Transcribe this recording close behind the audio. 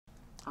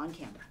on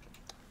camera.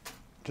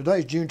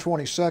 Today's June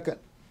 22nd,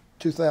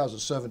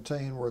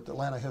 2017. We're at the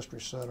Atlanta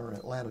History Center in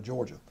Atlanta,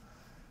 Georgia.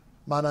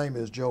 My name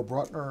is Joe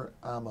Bruckner.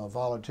 I'm a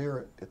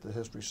volunteer at the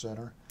History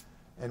Center.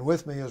 And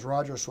with me is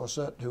Roger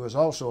Swasett, who is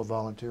also a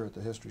volunteer at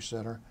the History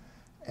Center,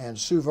 and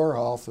Sue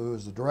Verhoff, who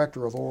is the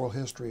Director of Oral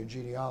History and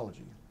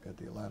Genealogy at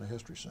the Atlanta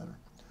History Center.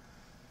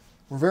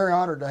 We're very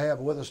honored to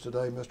have with us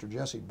today Mr.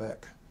 Jesse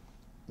Beck.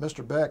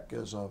 Mr. Beck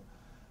is a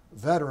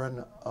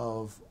veteran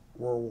of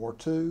World War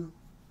II,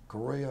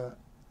 Korea,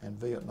 and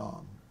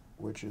Vietnam,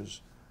 which is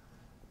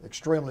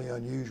extremely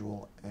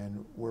unusual,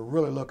 and we're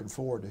really looking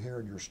forward to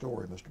hearing your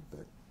story, Mr.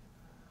 Beck.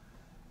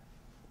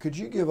 Could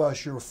you give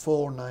us your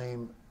full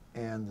name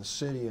and the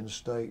city and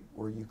state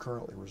where you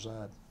currently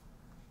reside?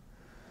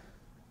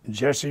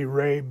 Jesse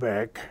Ray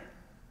Beck,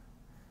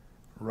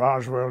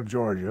 Roswell,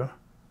 Georgia.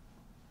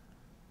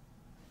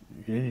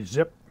 You need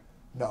zip?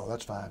 No,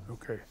 that's fine.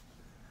 Okay.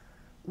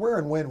 Where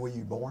and when were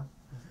you born?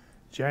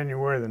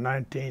 January the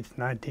 19th,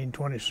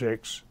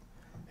 1926,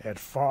 at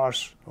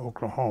Foss,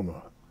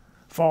 Oklahoma.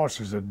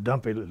 Foss is a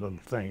dumpy little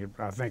thing.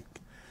 I think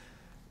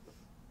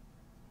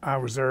I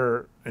was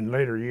there in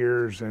later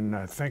years, and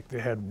I think they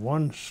had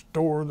one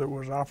store that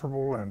was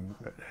operable and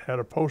had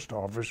a post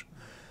office,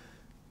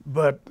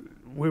 but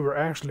we were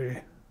actually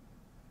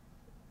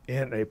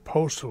in a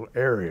postal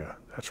area.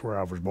 That's where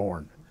I was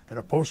born, in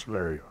a postal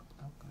area.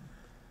 Okay.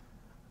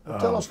 Well,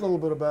 tell us a little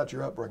bit about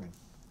your upbringing.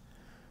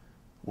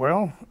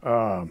 Well,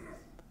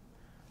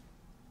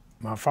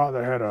 my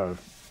father had a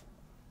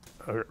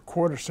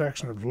quarter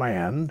section of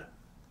land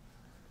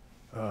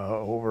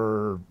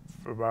over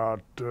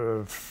about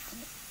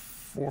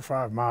 4 or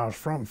 5 miles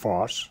from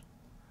Foss.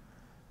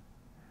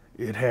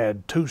 It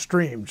had 2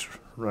 streams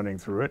running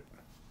through it,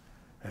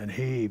 and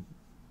he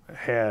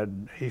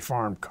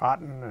farmed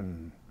cotton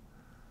and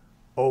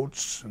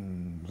oats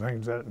and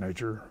things of that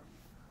nature,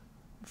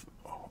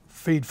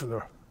 feed for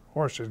the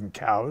horses and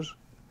cows.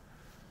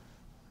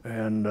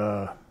 And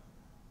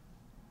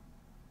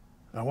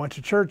I went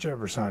to church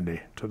every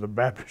Sunday, to the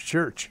Baptist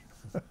church.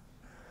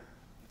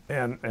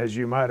 And as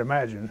you might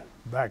imagine,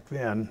 back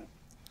then,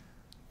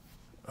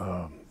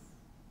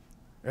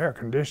 air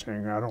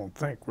conditioning, I don't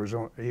think, was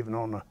even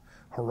on the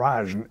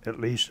horizon, at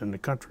least in the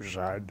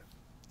countryside.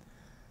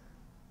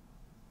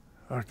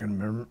 I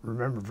can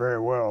remember very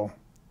well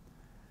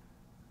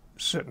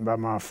sitting by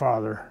my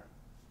father,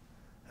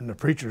 and the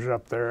preacher's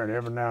up there, and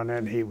every now and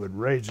then he would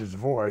raise his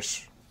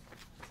voice.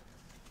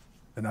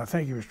 And I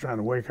think he was trying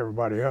to wake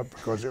everybody up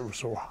because it was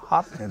so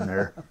hot in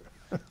there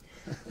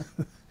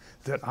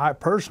that I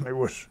personally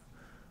was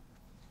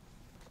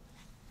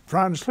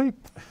trying to sleep.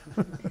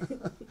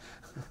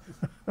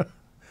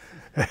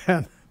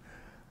 And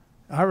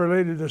I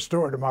related this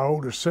story to my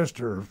oldest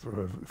sister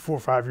 4 or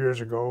 5 years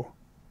ago,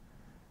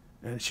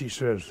 and she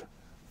says,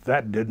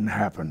 "That didn't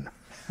happen."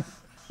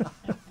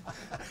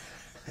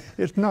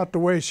 It's not the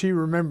way she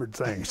remembered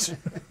things.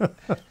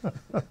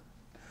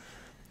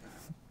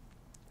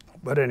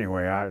 But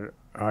anyway,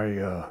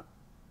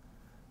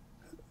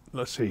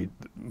 let's see,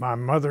 my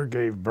mother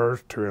gave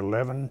birth to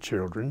 11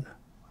 children,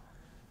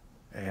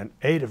 and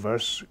 8 of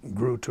us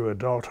grew to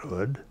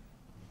adulthood.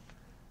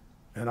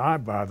 And I,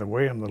 by the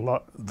way, am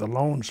the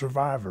lone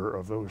survivor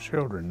of those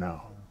children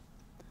now.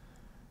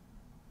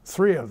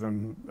 3 of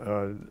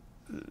them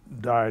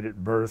died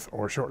at birth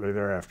or shortly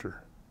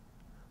thereafter.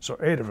 So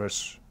 8 of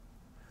us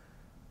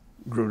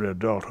grew to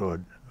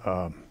adulthood.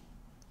 I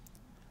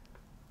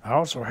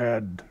also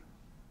had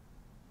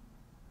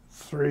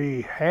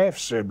 3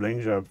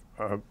 half-siblings,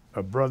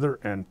 a brother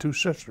and 2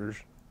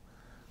 sisters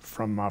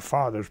from my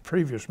father's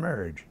previous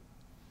marriage.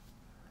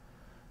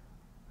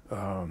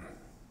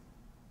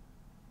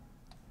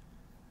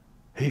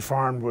 He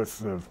farmed with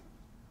the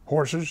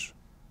horses.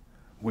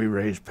 We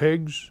raised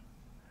pigs.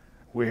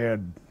 We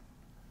had,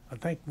 I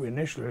think we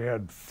initially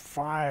had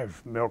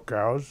 5 milk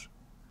cows.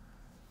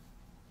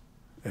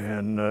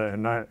 And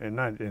in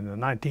the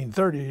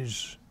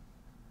 1930s,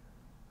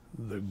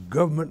 the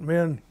government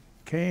men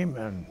came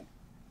and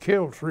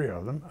killed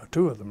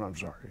 2 of them, I'm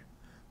sorry.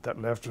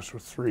 That left us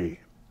with 3.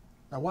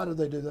 Now, why did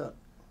they do that?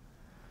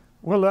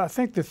 Well, I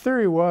think the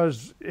theory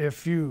was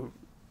if you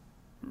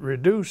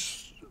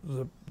reduce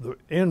the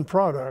end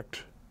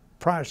product,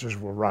 prices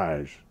will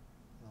rise.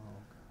 Oh,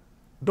 okay.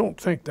 Don't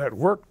think that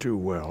worked too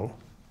well.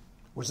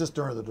 Was this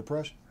during the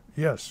Depression?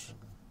 Yes.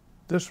 Okay.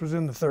 This was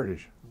in the 30s.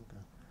 Okay.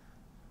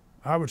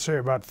 I would say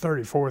about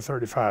 34,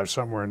 35,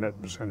 somewhere in that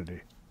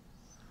vicinity.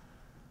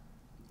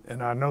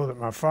 And I know that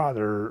my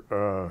father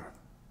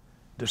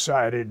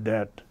decided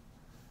that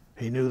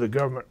he knew the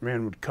government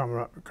men would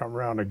come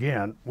around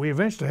again. We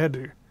eventually had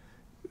to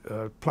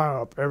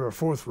plow up every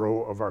 4th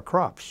row of our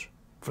crops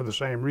for the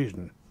same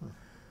reason.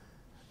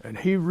 And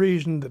he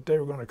reasoned that they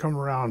were going to come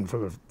around for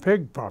the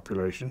pig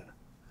population.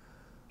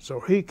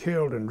 So he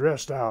killed and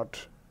dressed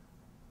out,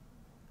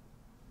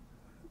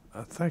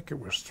 I think it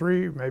was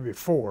 3, maybe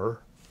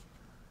 4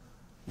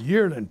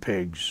 yearling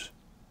pigs,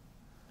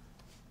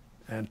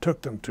 and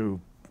took them to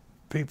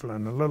people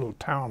in the little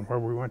town where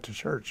we went to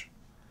church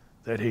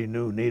that he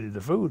knew needed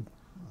the food.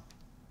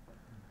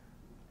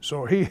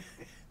 So he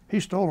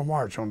stole a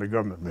march on the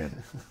government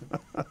men.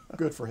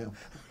 Good for him.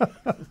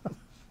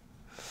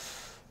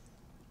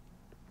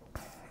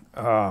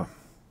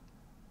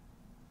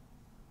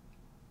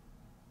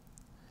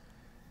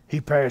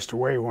 He passed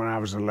away when I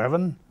was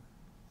 11,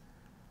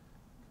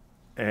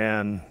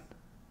 and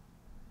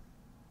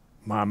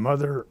my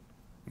mother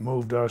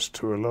moved us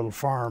to a little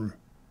farm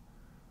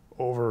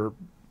over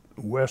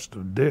west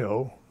of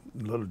Dill,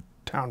 a little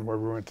town where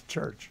we went to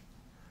church.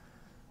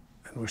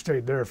 And we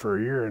stayed there for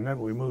a year, and then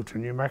we moved to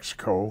New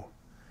Mexico,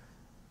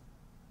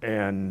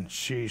 and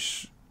she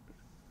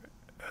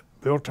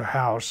built a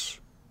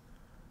house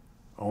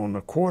on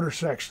the quarter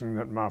section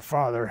that my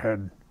father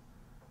had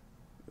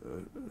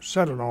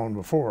settled on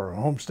before,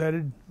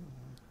 homesteaded,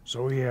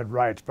 so he had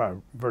rights by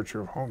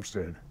virtue of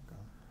homestead.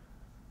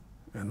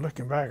 And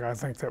looking back, I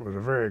think that was a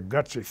very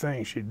gutsy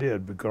thing she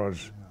did,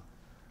 because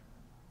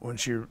when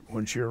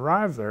she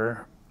arrived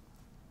there,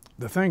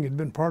 the thing had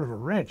been part of a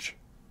ranch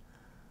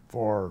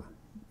for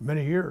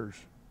many years,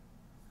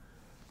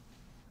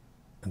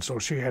 and so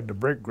she had to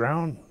break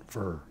ground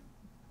to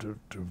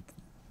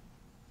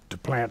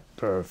plant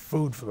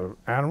food for the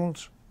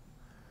animals,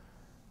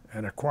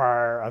 and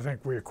acquire. I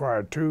think we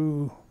acquired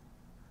 2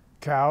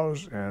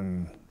 cows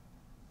and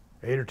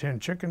 8 or 10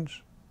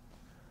 chickens.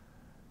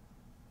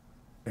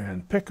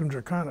 And pickings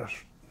are kind of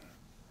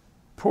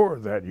poor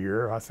that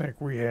year. I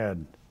think we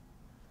had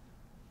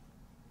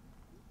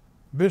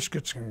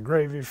biscuits and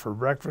gravy for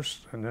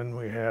breakfast, and then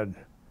we had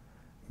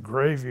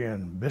gravy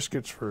and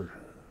biscuits for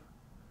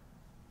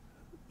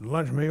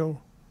lunch meal,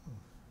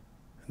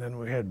 and then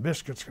we had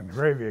biscuits and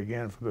gravy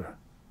again for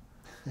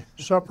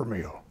the supper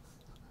meal.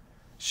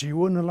 She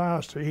wouldn't allow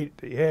us to eat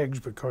the eggs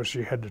because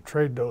she had to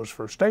trade those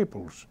for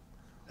staples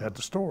at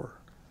the store.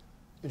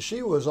 And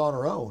she was on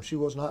her own. She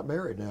was not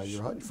married now.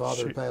 Your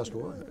father had passed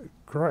away.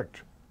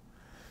 Correct.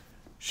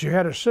 She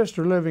had a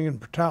sister living in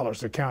Portales,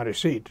 the county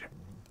seat.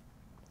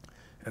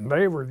 And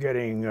they were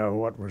getting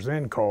what was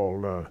then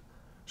called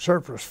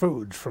surplus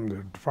foods from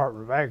the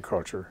Department of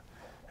Agriculture.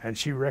 And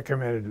she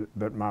recommended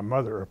that my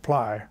mother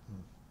apply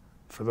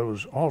for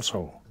those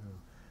also.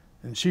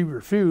 And she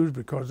refused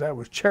because that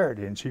was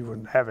charity, and she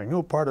wasn't having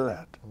no part of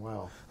that.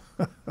 Wow.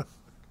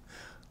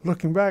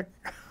 Looking back,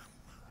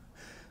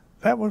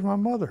 that was my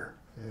mother.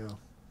 Yeah.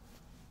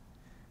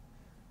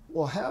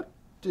 Well, how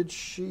did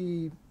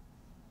she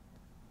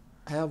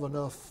have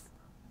enough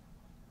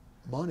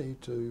money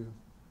to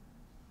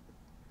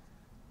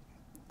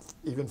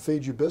even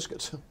feed you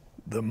biscuits?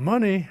 The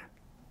money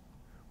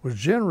was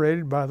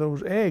generated by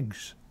those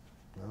eggs.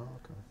 Oh,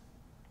 okay.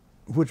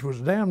 Which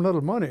was damn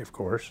little money, of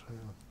course, Yeah.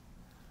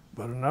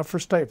 but enough for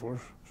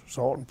staples,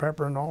 salt and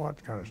pepper and all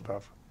that kind of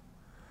stuff.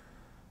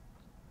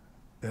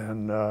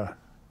 And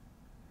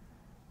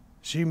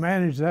she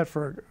managed that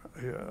for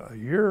a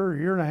year,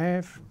 year and a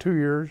half, 2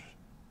 years.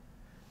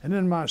 And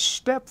then my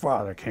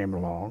stepfather came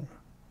along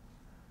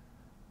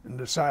and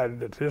decided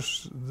that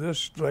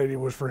this lady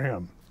was for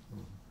him.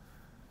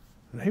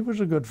 And he was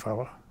a good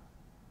fellow.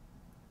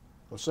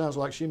 Well, it sounds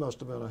like she must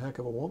have been a heck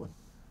of a woman.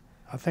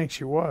 I think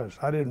she was.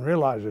 I didn't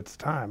realize at the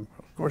time.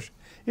 Of course,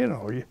 you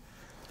know,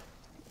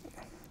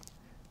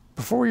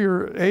 before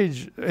your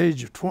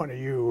age of 20,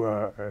 you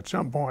at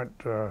some point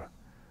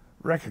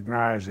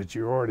recognize that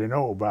you already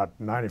know about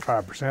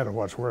 95% of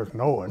what's worth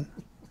knowing.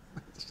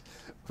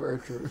 Very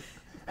true.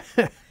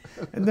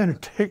 And then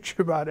it takes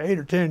you about 8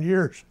 or 10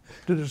 years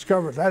to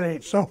discover that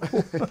ain't so.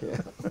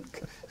 Yeah.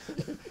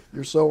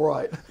 You're so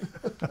right.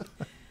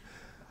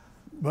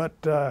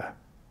 But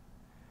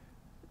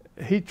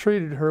he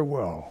treated her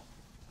well.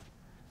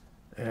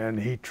 And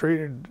he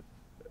treated,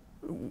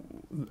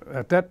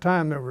 at that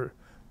time there were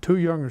 2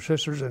 younger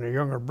sisters and a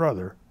younger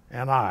brother,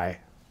 and I,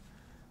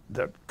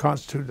 that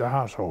constituted the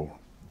household.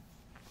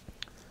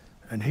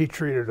 And he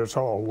treated us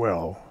all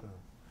well.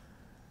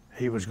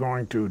 He was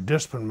going to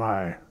discipline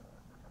my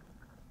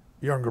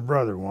younger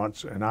brother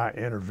once, and I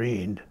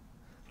intervened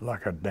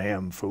like a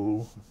damn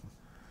fool.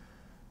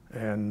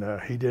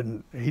 And he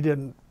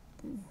didn't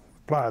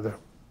apply the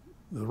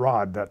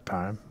rod that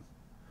time.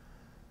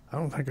 I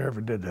don't think I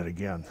ever did that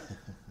again.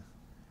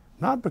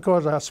 Not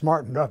because I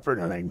smartened up or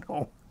anything,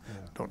 no. Yeah.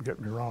 Don't get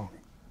me wrong.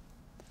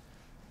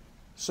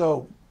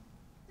 So,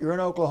 you're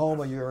in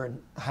Oklahoma, you're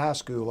in high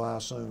school, I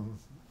assume.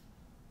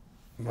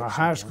 My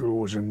high school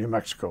was in New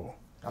Mexico.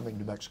 I mean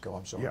New Mexico,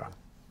 I'm sorry. Yeah.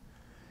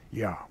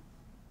 Yeah.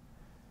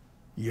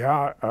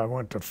 Yeah, I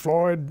went to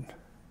Floyd.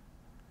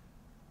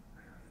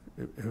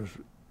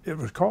 It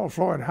was called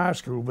Floyd High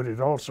School, but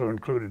it also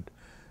included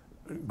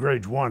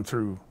grades 1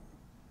 through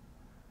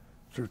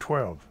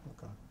 12.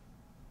 Okay.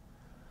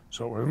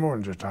 So it was more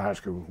than just a high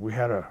school. We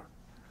had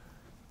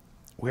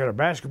a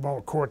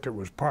basketball court that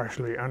was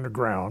partially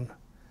underground,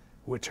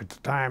 which at the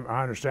time,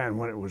 I understand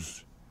when it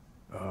was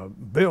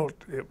built,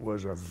 it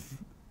was a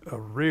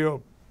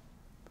real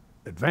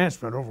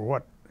advancement over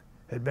what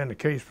had been the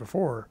case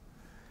before,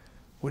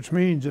 which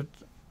means that,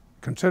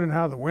 considering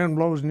how the wind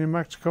blows in New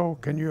Mexico,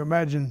 can you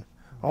imagine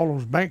all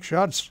those bank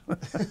shots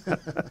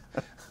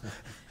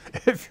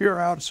if you're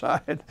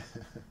outside?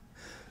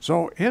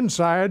 So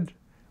inside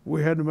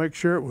we had to make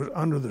sure it was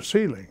under the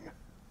ceiling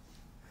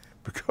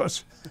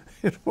because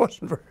it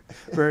wasn't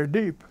very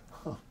deep.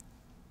 Huh.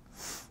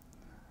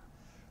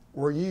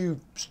 Were you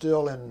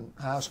still in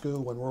high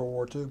school when World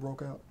War II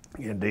broke out?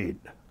 Indeed.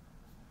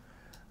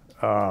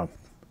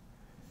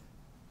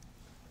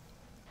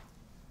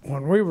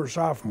 When we were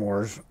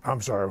sophomores,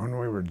 when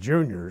we were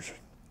juniors,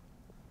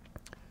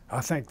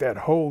 I think that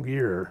whole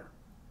year,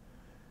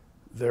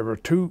 there were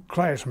two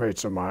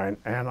classmates of mine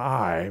and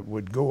I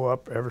would go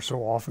up ever so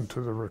often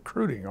to the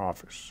recruiting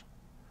office.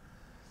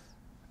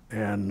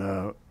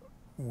 And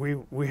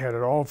we had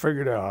it all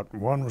figured out.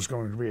 One was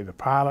going to be the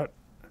pilot,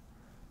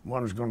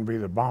 one was going to be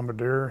the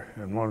bombardier,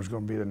 and one was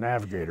going to be the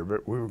navigator,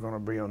 but we were going to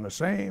be on the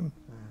same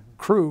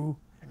crew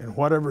in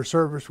whatever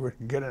service we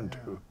could get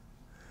into.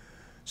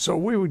 So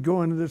we would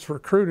go into this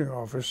recruiting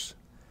office,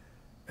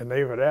 and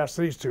they would ask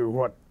these two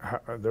what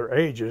their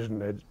ages,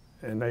 and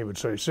they would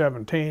say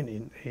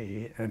 17,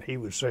 and he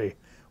would say,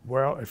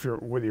 well, if you're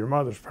with your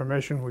mother's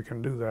permission, we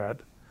can do that.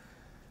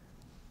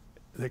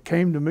 They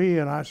came to me,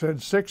 and I said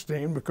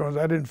 16 because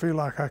I didn't feel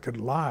like I could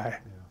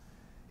lie. Yeah.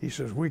 He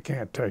says, we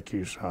can't take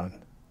you,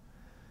 son.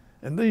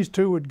 And these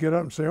two would get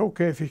up and say,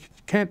 okay, if you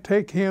can't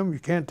take him, you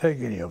can't take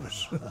any of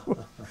us.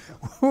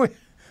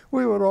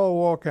 we would all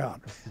walk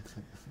out.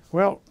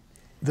 Well,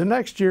 the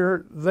next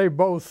year, they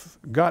both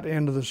got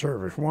into the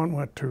service. One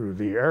went to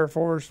the Air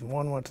Force and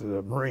one went to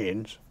the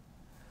Marines.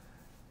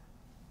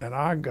 And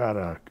I got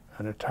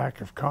an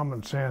attack of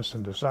common sense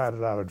and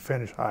decided I would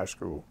finish high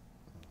school.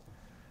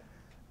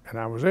 And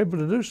I was able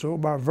to do so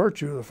by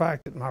virtue of the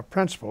fact that my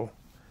principal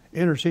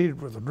interceded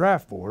with the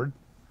draft board,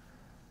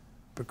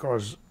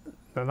 because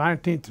the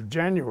 19th of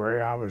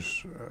January I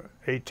was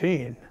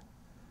 18,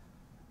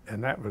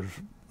 and that was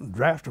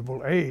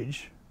draftable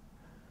age,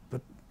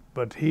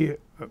 but he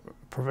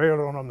prevailed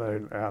on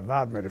them. They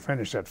allowed me to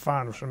finish that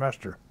final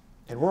semester.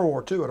 And World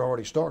War II had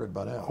already started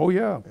by now. Oh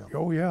yeah, yeah.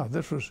 Oh yeah.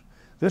 This was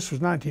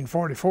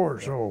 1944.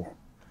 Yeah. So,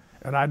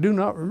 and I do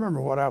not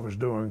remember what I was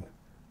doing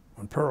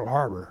when Pearl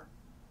Harbor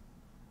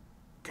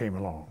came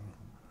along.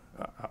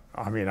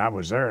 I mean, I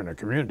was there in the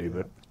community,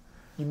 but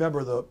you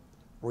remember the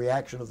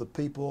reaction of the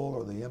people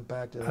or the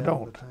impact it had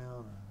on the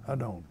town? I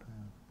don't.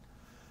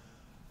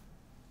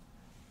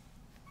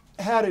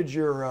 Yeah. How did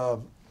your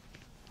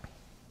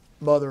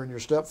mother and your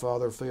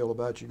stepfather feel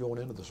about you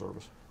going into the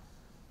service?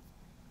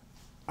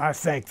 I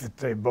think that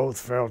they both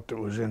felt it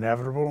was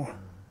inevitable.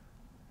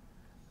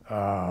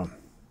 I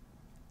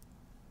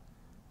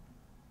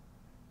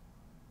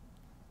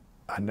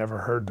never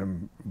heard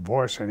them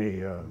voice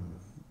any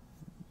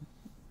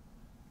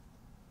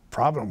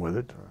problem with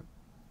it.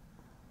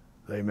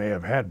 They may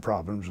have had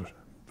problems,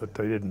 but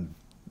they didn't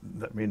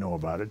let me know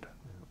about it.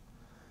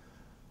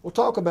 Well,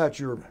 talk about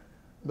your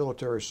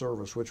military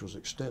service, which was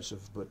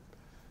extensive, but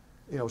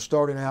you know,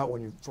 starting out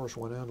when you first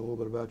went in, a little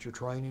bit about your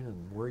training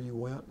and where you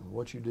went and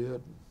what you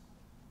did.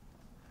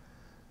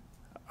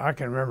 I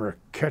can remember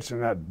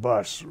catching that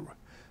bus.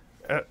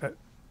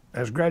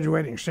 As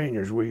graduating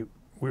seniors, we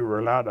were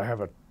allowed to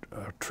have a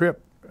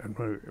trip, and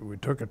we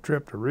took a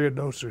trip to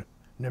Ruidoso,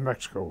 New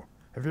Mexico.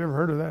 Have you ever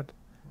heard of that?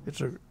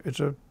 It's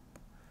a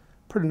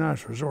pretty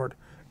nice resort.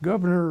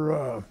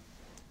 Governor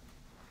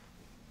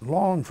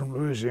Long from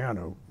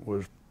Louisiana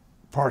was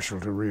partial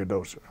to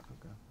Ruidoso.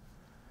 Okay.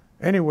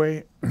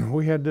 Anyway,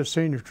 we had this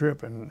senior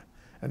trip, and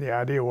the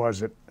idea was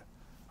that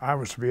I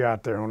was to be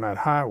out there on that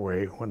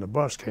highway when the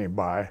bus came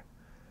by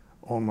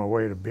on my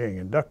way to being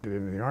inducted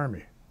into the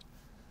Army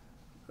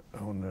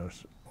on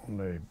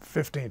the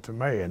 15th of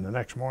May, and the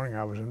next morning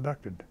I was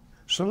inducted.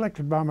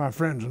 Selected by my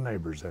friends and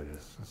neighbors, that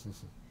is.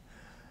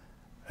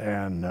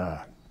 And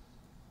I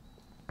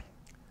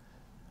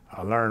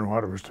learned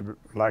what it was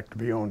like to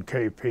be on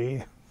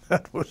KP.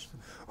 That was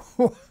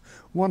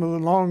one of the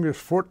longest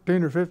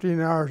 14 or 15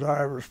 hours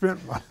I ever spent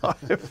in my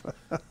life.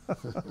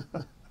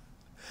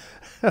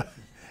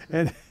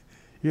 And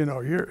you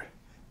know, you're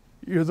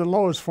the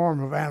lowest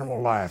form of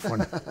animal life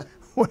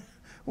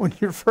when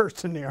you're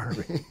first in the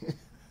Army.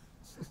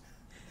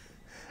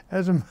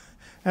 As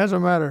a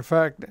matter of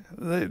fact,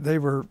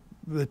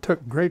 they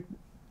took great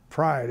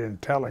pride in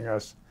telling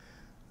us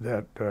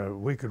that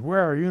we could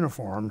wear our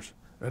uniforms.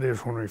 That is,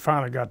 when we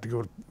finally got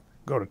to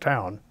go to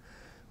town,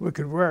 we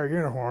could wear our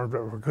uniforms,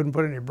 but we couldn't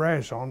put any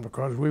brass on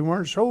because we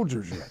weren't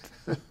soldiers yet.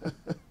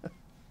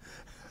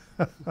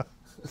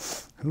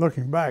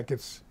 Looking back,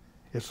 it's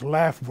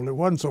laughable. It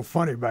wasn't so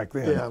funny back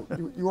then. Yeah,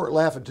 you weren't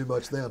laughing too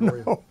much then, were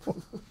you? No.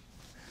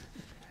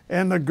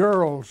 And the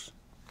girls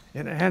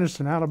in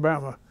Anniston,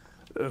 Alabama,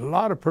 a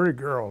lot of pretty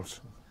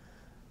girls.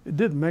 It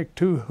didn't make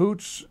two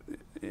hoots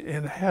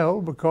in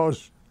hell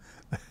because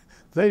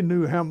they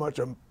knew how much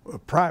a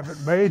private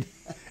made,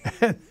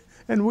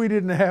 and we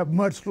didn't have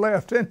much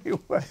left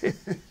anyway.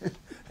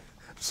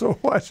 So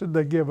why should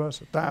they give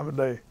us a time of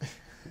day?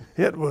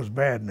 It was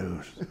bad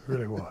news. It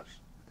really was.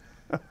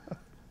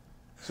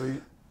 So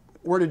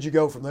where did you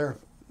go from there?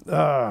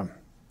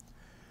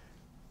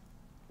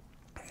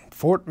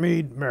 Fort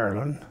Meade,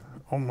 Maryland,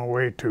 on my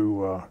way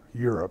to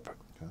Europe.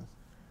 Okay.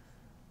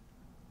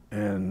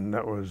 And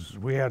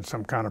we had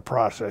some kind of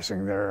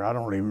processing there. I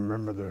don't even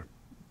remember the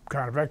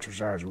kind of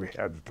exercise we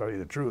had, to tell you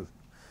the truth.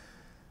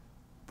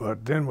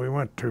 But then we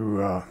went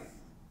to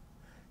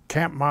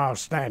Camp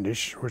Miles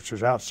Standish, which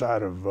is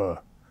outside of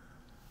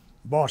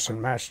Boston,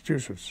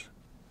 Massachusetts.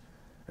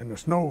 And the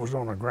snow was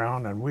on the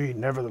ground, and we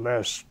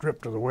nevertheless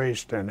stripped to the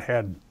waist and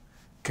had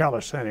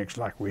calisthenics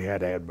like we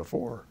had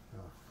before.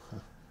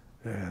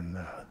 And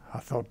I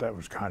thought that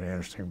was kind of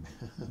interesting,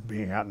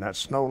 being out in that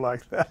snow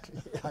like that.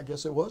 Yeah, I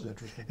guess it was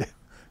interesting.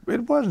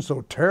 It wasn't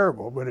so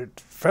terrible, but it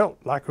felt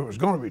like it was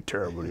going to be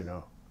terrible, you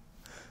know.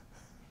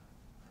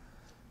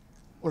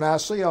 Well, now I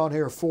see on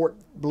here Fort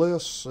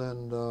Bliss,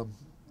 and were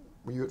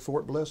you at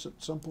Fort Bliss at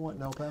some point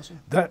in El Paso?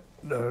 That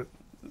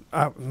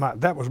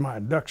was my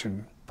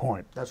induction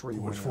point. That's where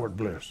you was went Fort out.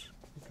 Bliss.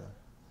 Okay.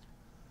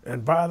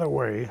 And by the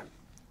way,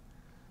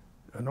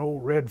 an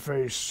old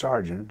red-faced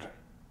sergeant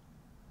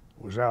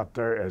was out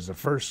there as the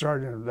first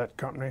sergeant of that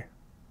company,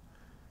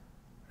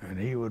 and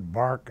he would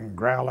bark and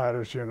growl at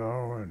us, you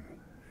know, and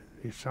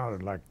he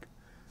sounded like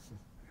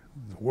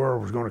the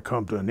world was going to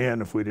come to an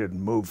end if we didn't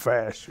move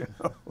fast, you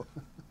know.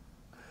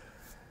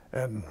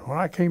 And when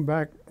I came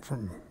back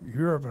from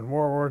Europe in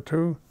World War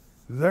II,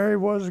 there he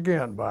was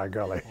again, by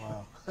golly.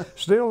 Wow.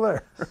 Still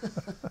there.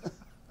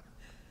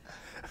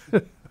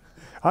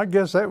 I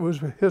guess that was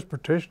his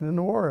participation in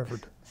the war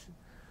effort.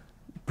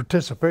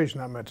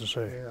 Participation, I meant to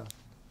say. Yeah.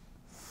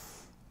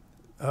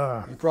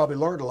 You probably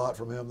learned a lot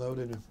from him, though,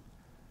 didn't you?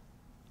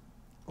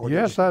 Or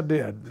yes, I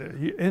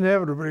did.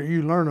 Inevitably,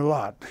 you learn a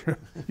lot.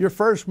 Your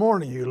first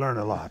morning, you learn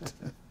a lot.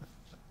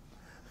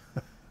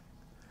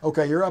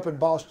 Okay, you're up in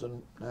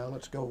Boston now.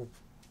 Let's go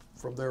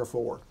from there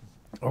forward.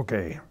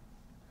 Okay.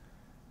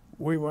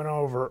 We went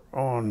over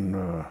on,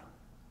 I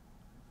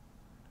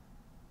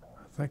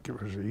think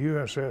it was the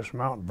USS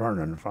Mount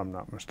Vernon, if I'm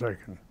not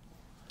mistaken.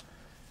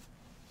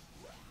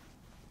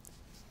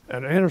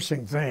 An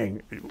interesting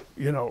thing,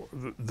 you know,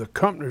 the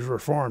companies were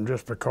formed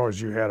just because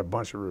you had a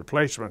bunch of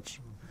replacements.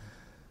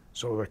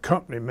 So the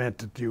company meant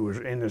that you was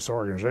in this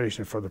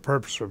organization for the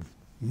purpose of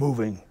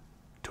moving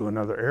to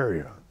another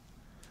area.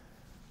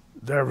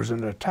 There was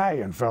an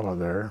Italian fellow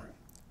there.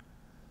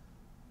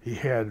 He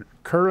had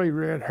curly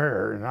red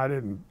hair, and I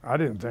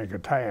didn't think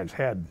Italians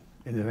had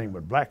anything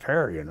but black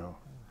hair, you know.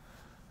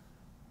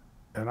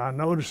 And I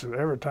noticed that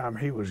every time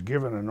he was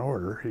given an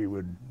order, he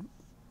would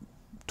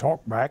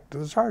talk back to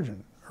the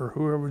sergeant or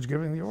whoever was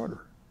giving the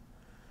order.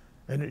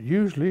 And it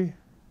usually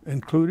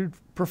included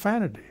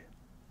profanity.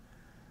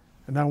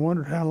 And I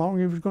wondered how long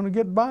he was going to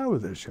get by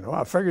with this, you know.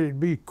 I figured he'd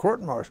be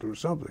court-martialed or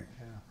something.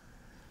 Yeah.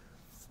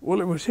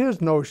 Well, it was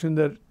his notion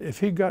that if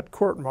he got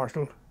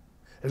court-martialed,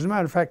 as a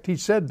matter of fact, he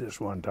said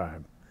this one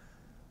time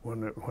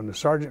when the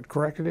sergeant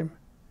corrected him.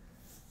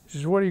 He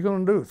says, "What are you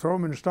going to do, throw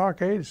him in the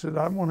stockade?" He said,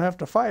 "I won't have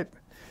to fight."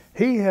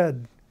 He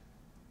had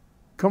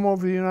come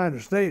over to the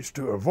United States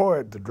to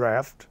avoid the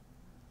draft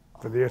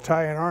for the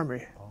Italian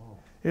army.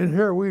 In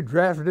here, we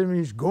drafted him, and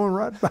he's going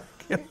right back.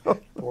 You know?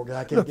 Poor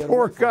guy can't get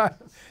poor away from guy. it.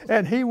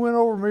 And he went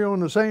over me on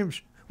the same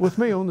with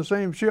me on the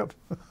same ship.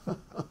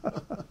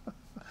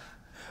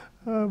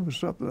 That was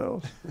something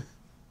else.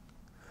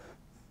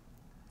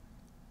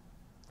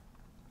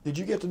 Did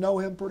you get to know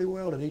him pretty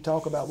well? Did he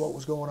talk about what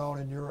was going on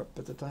in Europe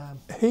at the time?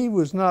 He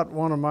was not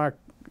one of my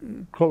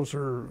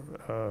closer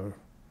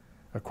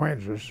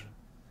acquaintances.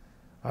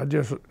 I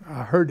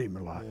heard him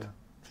a lot. Yeah.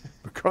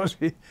 Because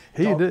he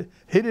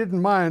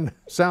didn't mind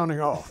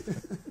sounding off.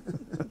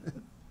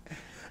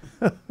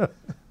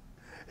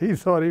 He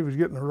thought he was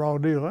getting a raw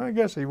deal. I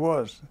guess he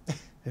was,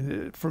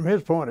 from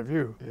his point of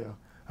view. Yeah.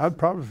 I'd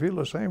probably feel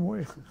the same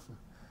way.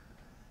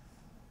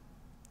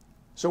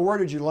 So where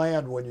did you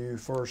land when you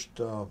first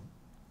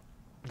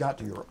got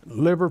to Europe?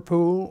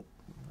 Liverpool,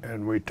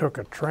 and we took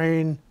a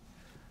train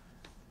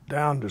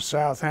down to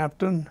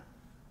Southampton.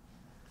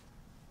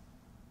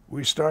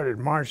 We started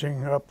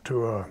marching up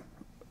to a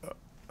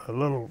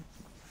little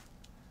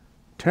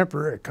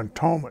temporary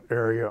cantonment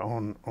area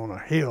on a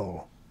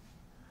hill.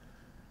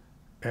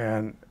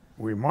 And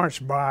we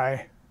marched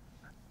by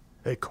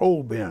a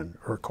coal bin,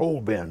 or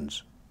coal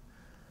bins.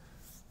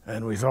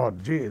 And we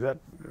thought, gee, that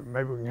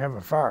maybe we can have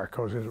a fire,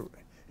 because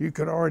you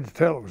could already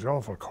tell it was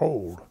awful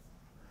cold.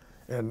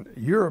 And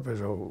Europe is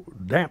a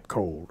damp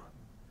cold.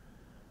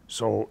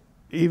 So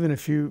even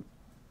if you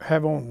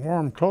have on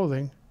warm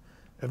clothing,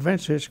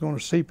 eventually it's going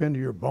to seep into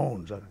your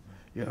bones.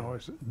 You know,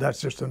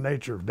 that's just the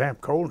nature of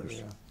damp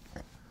coldness.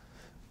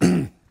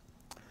 Yeah.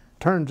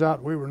 Turns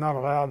out we were not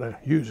allowed to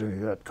use any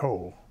of that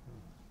coal.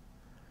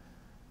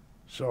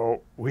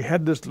 So we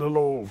had this little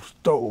old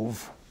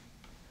stove.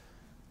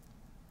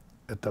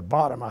 At the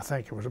bottom, I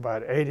think it was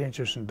about 8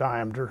 inches in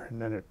diameter, and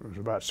then it was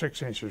about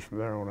 6 inches from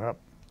there on up.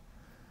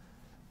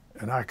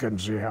 And I couldn't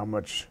see how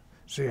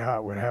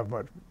it would have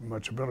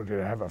much ability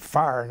to have a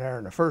fire in there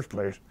in the first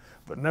place.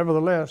 But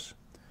nevertheless,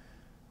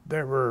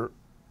 there were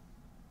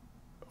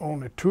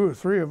only 2 or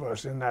 3 of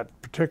us in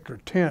that particular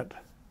tent,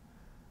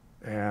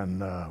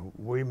 and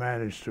we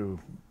managed to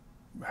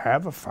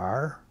have a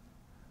fire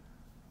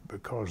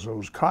because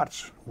those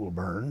cots will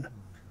burn.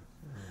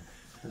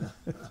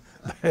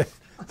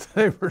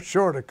 They were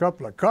short a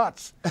couple of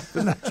cots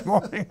the next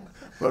morning,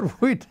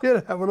 but we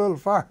did have a little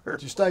fire.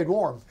 But you stayed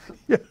warm.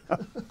 Yeah.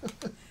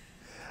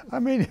 I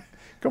mean,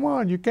 come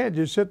on, you can't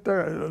just sit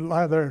there,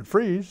 lie there and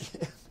freeze.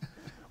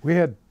 We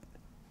had,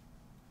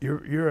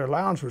 your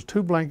allowance was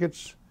 2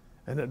 blankets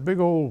and that big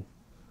old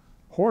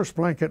horse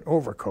blanket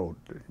overcoat,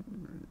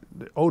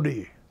 the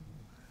OD.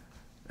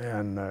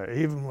 And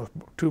even with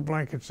 2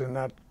 blankets in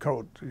that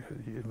coat,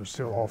 it was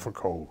still awful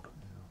cold.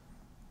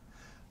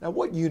 Now,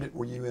 what unit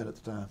were you in at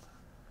the time?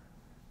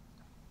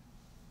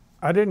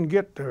 I didn't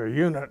get to a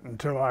unit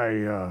until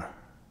I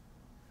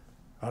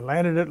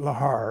landed at Le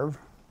Havre,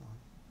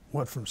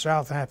 went from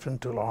Southampton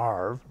to Le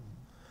Havre,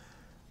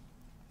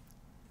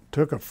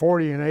 took a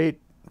 40 and 8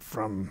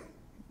 from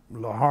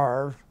Le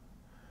Havre,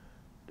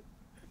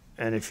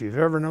 and if you've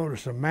ever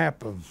noticed a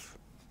map of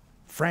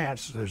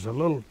France, there's a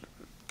little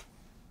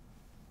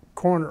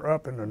corner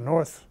up in the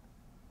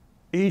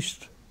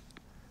northeast,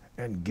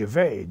 and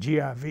Givet,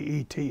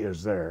 G-I-V-E-T,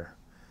 is there.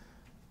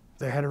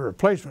 They had a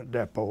replacement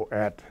depot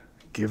at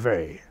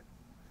Givet.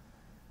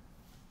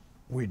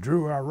 We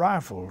drew our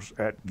rifles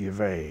at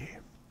Givet.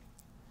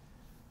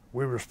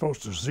 We were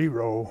supposed to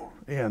zero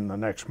in the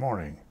next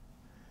morning,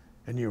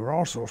 and you were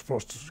also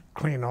supposed to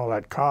clean all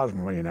that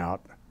cosmoline out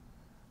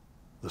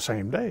the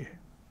same day.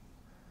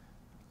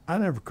 I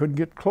never could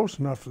get close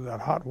enough to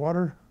that hot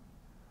water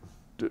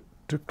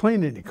to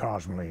clean any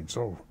cosmoline.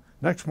 So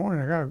next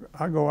morning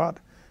I go out,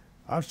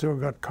 I've still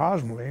got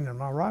cosmoline in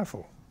my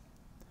rifle.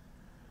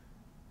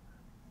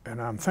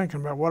 And I'm thinking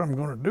about what I'm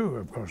going to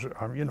do, because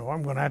I'm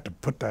going to have to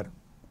put that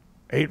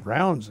 8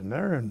 rounds in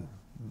there and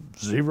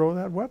zero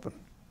that weapon.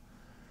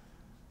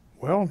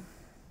 Well,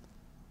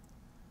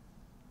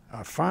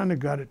 I finally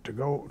got it to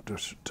go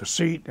to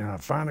seat, and I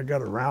finally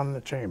got it around in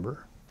the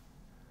chamber.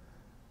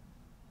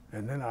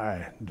 And then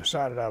I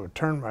decided I would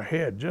turn my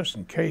head just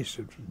in case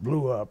it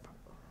blew up.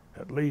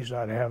 At least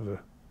I'd have the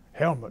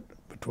helmet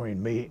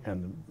between me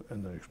and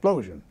the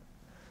explosion.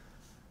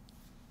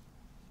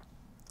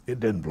 It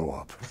didn't blow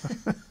up.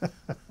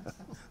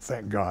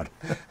 Thank God.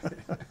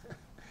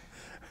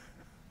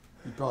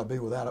 You'd probably be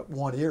without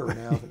one ear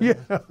now.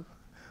 Yeah,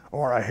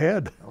 or a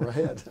head. Or a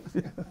head.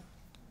 Yeah.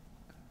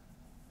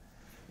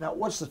 Now,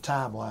 what's the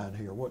timeline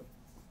here?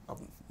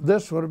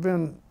 This would have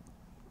been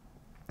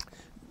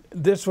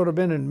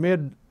in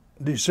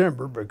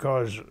mid-December,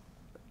 because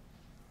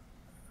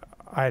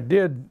I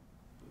did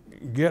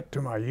get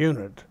to my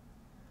unit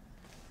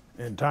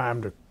in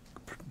time to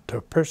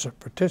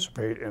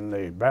participate in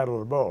the Battle of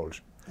the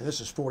Bulge. And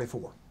this is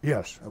 44?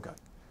 Yes. Okay.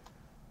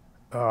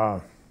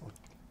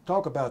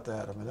 Talk about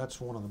that. I mean,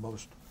 that's one of the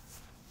most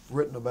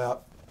written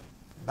about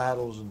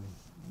battles in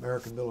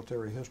American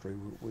military history.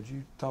 Would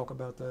you talk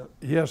about that?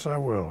 Yes, I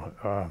will.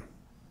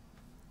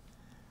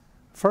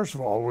 First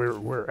of all,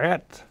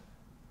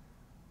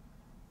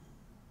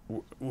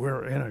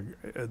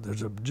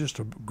 there's just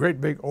a great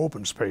big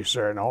open space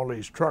there, and all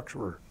these trucks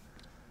were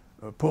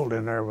pulled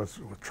in there with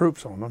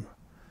troops on them.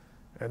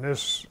 And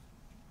this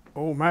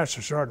old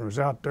master sergeant was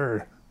out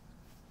there,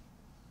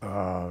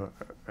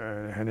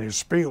 and his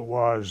spiel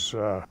was,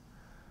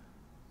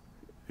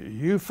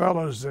 you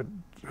fellas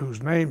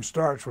whose name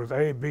starts with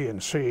A, B,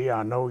 and C,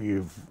 I know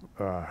you've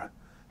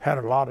had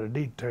a lot of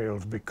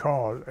details,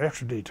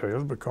 extra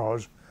details,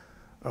 because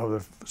of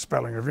the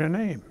spelling of your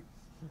name.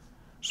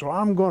 So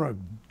I'm going to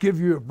give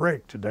you a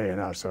break today.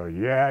 And I said,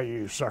 yeah,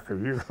 you sucker,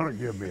 you're going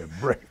to give me a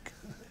break.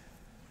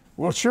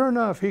 Well, sure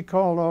enough, he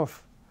called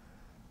off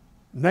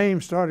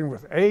names starting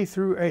with A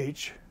through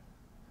H.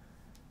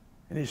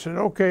 And he said,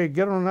 okay,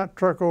 get on that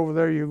truck over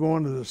there. You're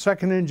going to the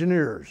 2nd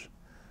Engineers.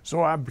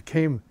 So I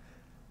became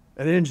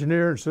an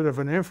engineer instead of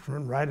an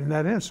infantryman right in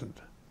that instant.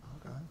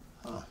 Okay.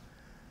 Huh.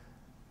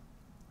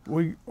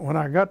 When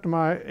I got to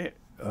my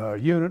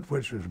unit,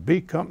 which was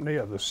B Company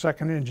of the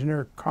 2nd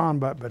Engineer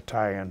Combat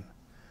Battalion,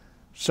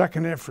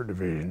 2nd Infantry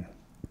Division,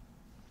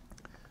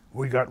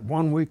 we got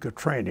 1 week of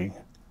training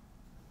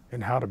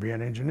in how to be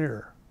an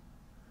engineer.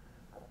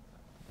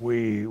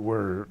 We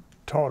were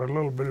taught a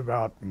little bit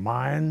about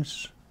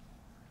mines,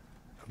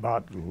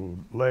 about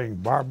laying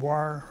barbed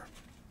wire,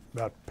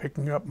 about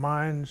picking up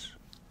mines,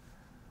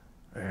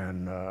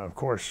 and of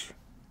course,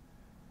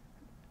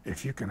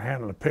 if you can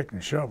handle a pick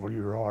and shovel,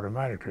 you're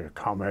automatically a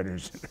combat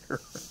engineer.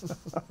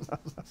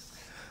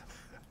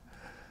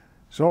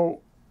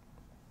 So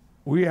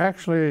we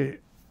actually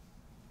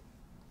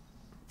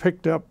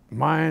picked up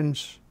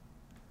mines.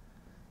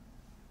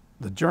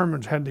 The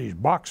Germans had these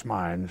box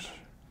mines,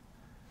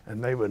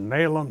 and they would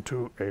nail them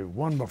to a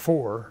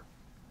 1x4,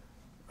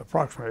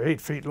 approximately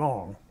 8 feet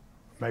long.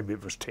 Maybe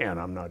it was 10,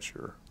 I'm not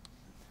sure.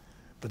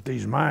 But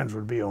these mines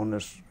would be on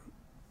this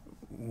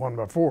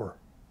 1x4.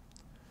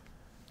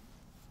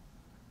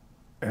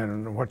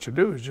 And what you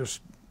do is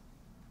just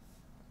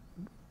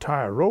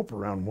tie a rope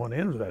around one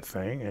end of that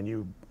thing, and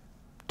you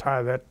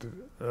tie that to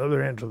the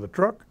other end of the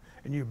truck,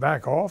 and you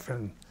back off,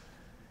 and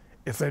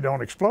if they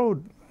don't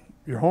explode,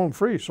 you're home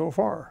free so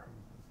far.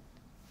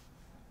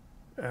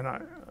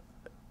 And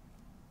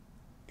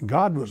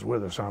God was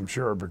with us, I'm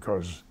sure,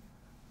 because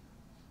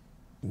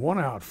one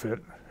outfit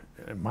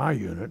in my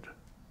unit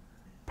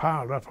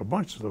piled up a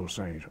bunch of those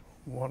things,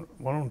 one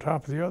on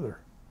top of the other,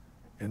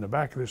 in the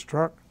back of this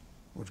truck,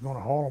 was going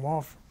to haul them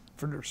off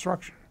for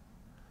destruction.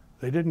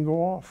 They didn't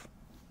go off.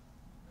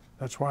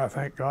 That's why I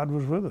thank God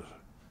was with us.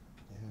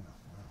 Yeah,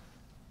 wow.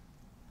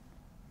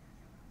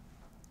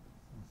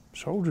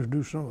 Soldiers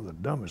do some of the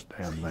dumbest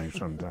damn things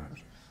sometimes.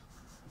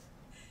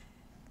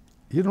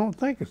 You don't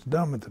think it's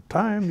dumb at the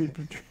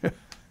time.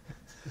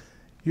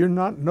 You're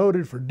not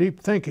noted for deep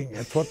thinking.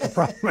 That's what the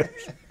problem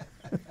is.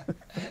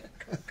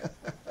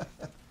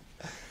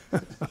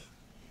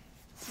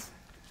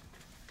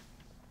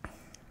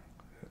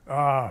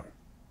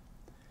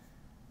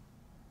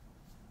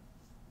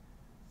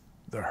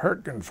 The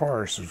Hurtgen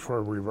Forest is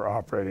where we were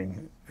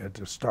operating at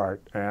the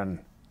start, and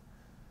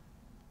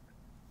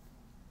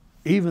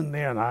even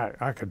then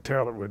I could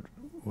tell it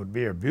would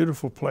be a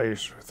beautiful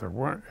place if there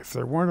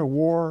weren't a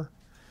war,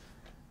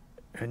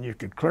 and you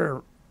could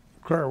clear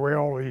away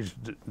all these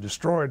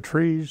destroyed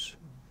trees.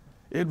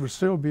 It would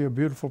still be a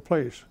beautiful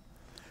place.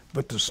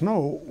 But the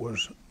snow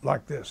was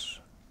like this,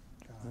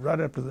 right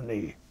up to the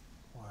knee.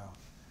 Wow.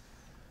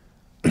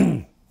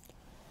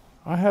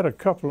 I had an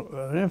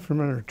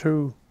infantryman or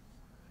two.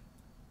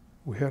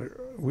 We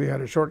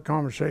had a short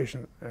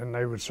conversation, and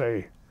they would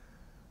say,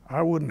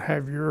 "I wouldn't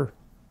have your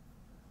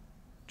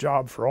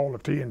job for all the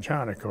tea in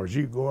China, because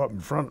you go up in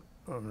front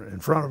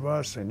of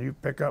us and you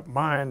pick up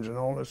mines and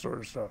all this sort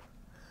of stuff."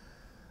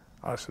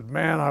 I said,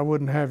 "Man, I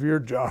wouldn't have your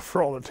job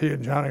for all the tea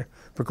in China,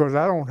 because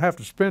I don't have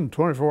to spend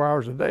 24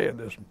 hours a day in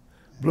this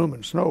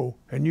blooming snow,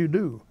 and you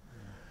do."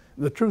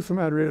 The truth of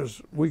the matter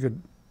is, we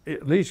could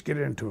at least get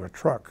into a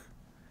truck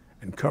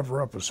and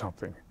cover up with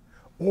something,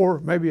 or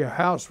maybe a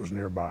house was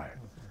nearby.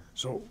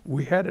 So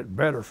we had it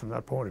better from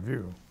that point of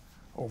view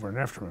over in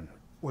Efterman.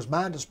 Was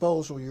mine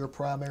disposal your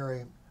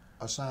primary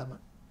assignment?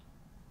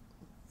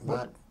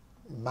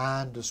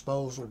 Mine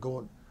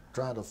disposal,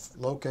 trying to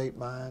locate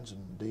mines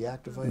and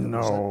deactivate them?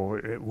 No,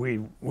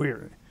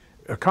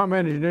 a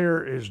combat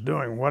engineer is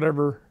doing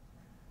whatever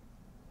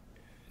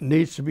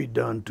needs to be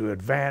done to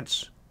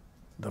advance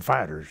the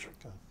fighters,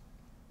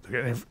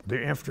 okay,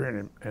 the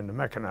infantry and the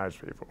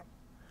mechanized people.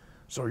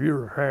 So you're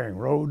repairing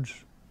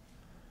roads,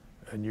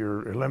 and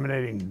you're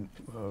eliminating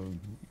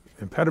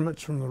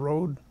impediments from the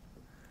road,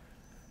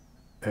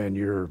 and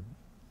you're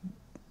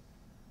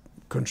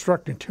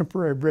constructing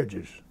temporary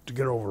bridges to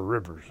get over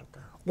rivers.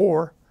 Okay.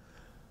 Or,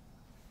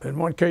 in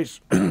one case,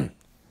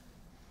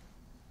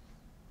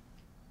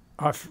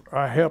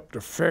 I helped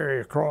to ferry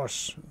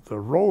across the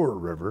Roer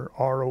River,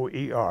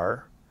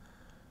 R-O-E-R,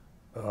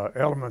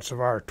 elements of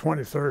our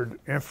 23rd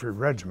Infantry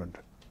Regiment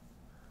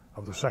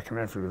of the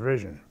 2nd Infantry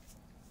Division.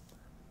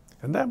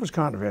 And that was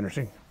kind of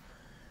interesting.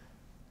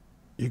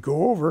 You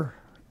go over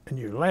and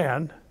you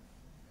land,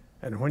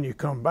 and when you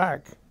come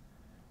back,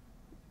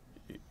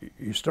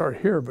 you start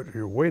here, but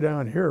you're way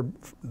down here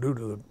due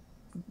to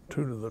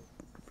the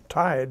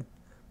tide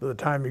by the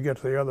time you get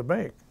to the other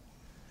bank.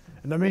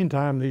 In the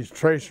meantime, these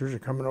tracers are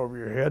coming over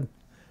your head,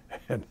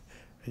 and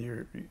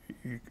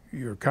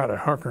you're kind of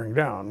hunkering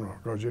down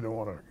because you don't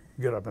want to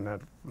get up in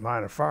that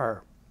line of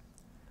fire.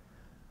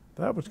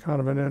 That was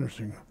kind of an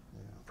interesting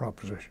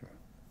proposition.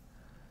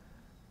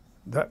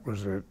 That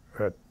was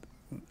at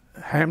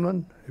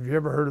Hamlin. Have you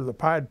ever heard of the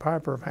Pied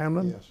Piper of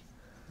Hamlin? Yes.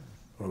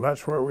 Well,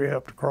 that's where we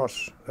helped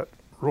cross that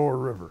Roer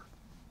River.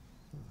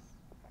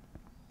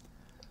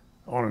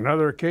 On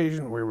another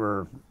occasion, we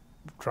were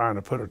trying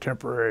to put a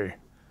temporary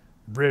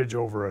bridge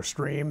over a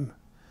stream.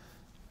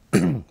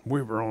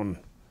 We were on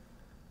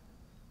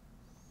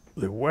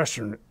the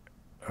western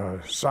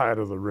side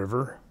of the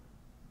river,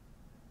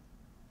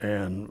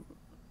 and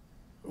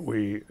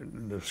we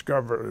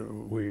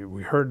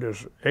heard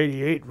this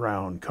 88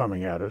 round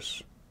coming at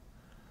us,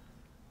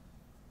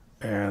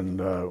 and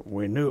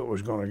we knew it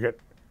was going to get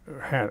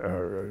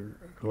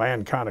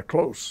land kind of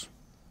close.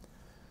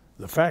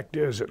 The fact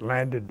is, it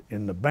landed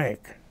in the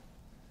bank,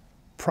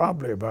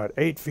 probably about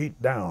 8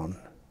 feet down,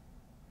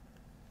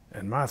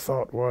 and my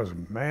thought was,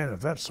 man, if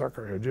that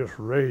sucker had just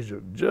raised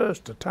it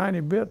just a tiny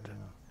bit,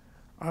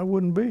 I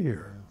wouldn't be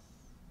here.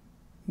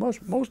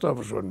 Most of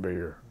us wouldn't be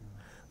here.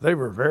 They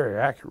were very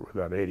accurate with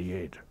that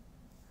 88.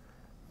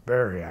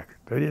 Very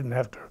accurate. They didn't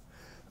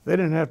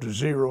have to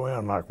zero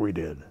in like we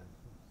did.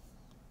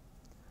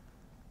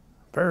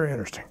 Very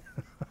interesting.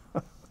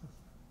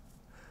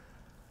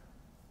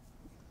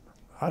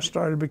 I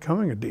started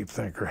becoming a deep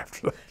thinker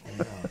after that.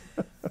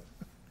 Yeah.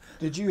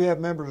 Did you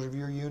have members of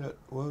your unit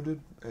wounded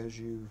as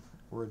you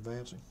were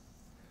advancing?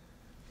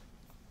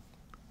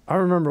 I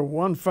remember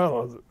one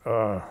fellow,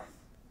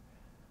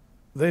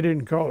 they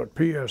didn't call it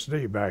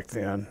PSD back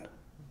then.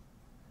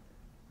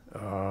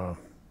 Probably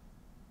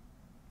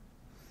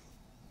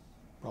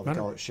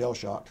call it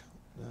shell-shocked.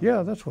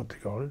 Yeah, that's what they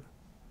called it.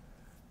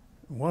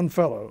 One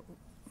fellow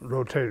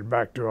rotated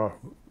back to a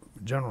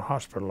general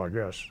hospital, I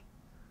guess,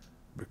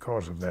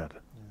 because of that. Yeah.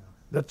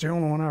 That's the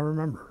only one I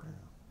remember. Yeah.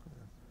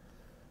 Yeah.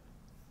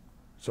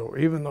 So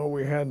even though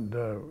we had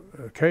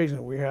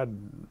occasionally we had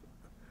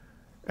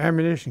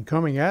ammunition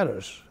coming at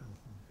us,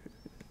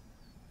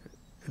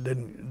 It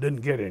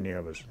didn't get any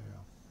of us. Yeah.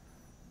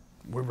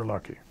 We were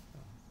lucky.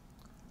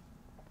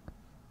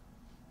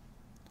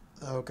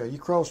 Okay, you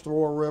crossed the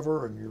Royal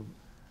River and you're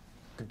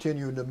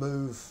continuing to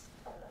move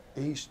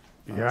east.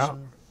 I Yeah.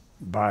 assume?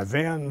 By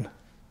then,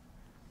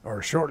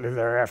 or shortly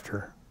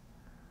thereafter,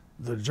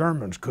 the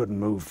Germans couldn't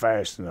move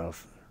fast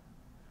enough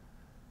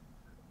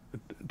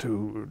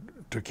to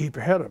keep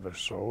ahead of us,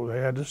 so they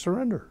had to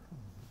surrender.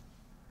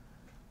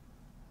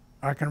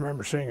 I can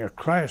remember seeing a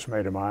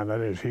classmate of mine.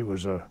 That is, he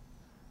was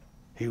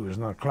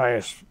in a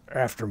class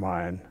after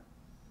mine,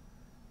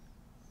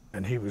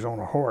 and he was on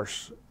a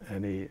horse,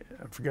 and I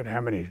forget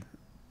how many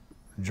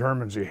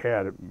Germans he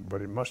had,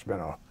 but it must have been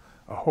a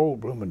whole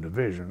blooming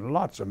division.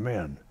 Lots of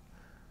men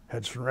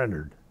had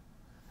surrendered,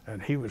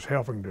 and he was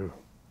helping to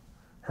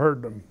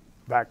herd them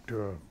back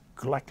to a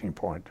collecting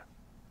point.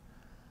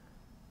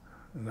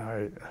 And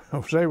I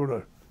was able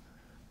to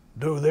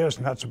do this,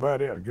 and that's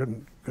about it. I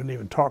couldn't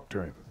even talk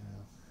to him.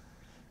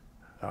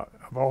 Yeah.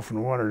 I've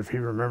often wondered if he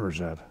remembers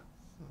that.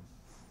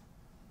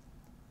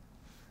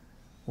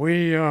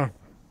 We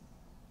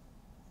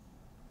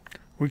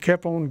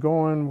kept on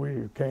going.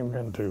 We came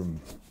into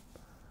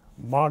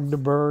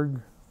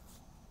Magdeburg.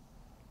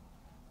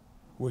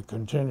 We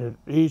continued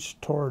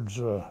east towards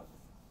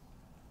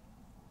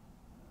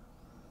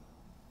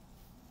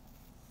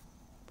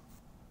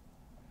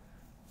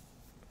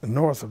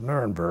north of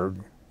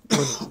Nuremberg,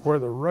 where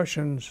the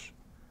Russians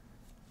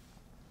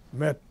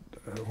met,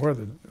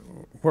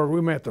 where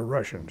we met the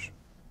Russians.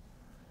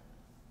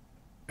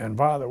 And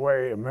by the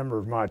way, a member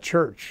of my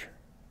church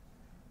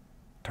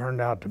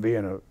turned out to be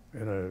in a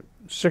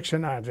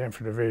 69th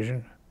Infantry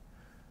Division.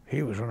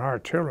 He was an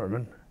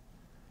artilleryman,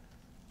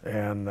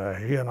 and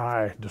he and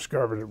I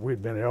discovered that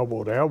we'd been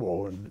elbow to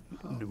elbow, and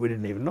we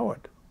didn't even know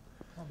it.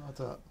 How about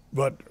that?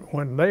 But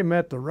when they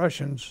met the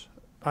Russians,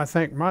 I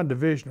think my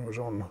division was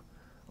on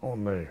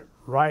the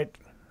right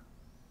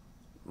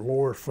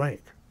lower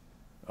flank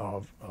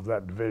of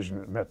that division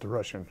that met the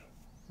Russians.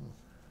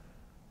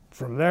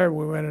 From there,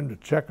 we went into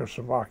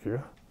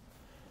Czechoslovakia.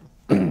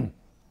 An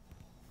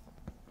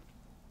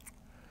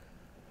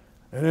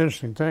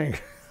interesting thing,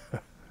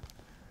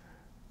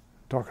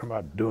 talking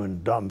about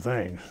doing dumb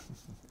things.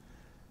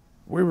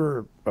 We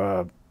were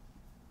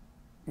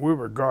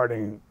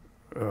guarding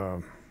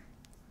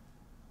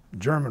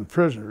German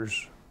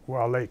prisoners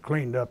while they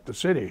cleaned up the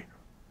city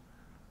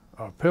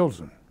of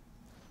Pilsen.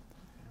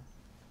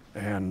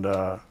 And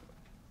a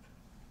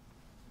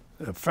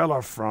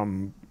fellow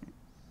from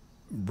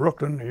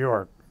Brooklyn, New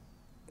York,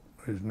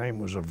 his name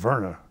was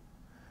Averna,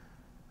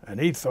 and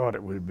he thought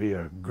it would be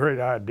a great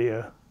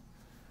idea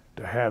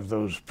to have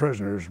those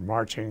prisoners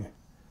marching,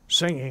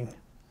 singing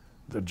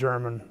the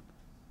German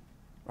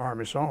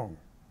army song.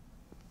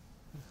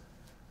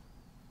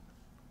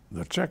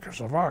 The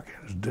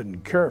Czechoslovakians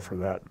didn't care for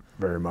that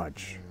very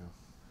much.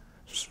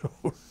 So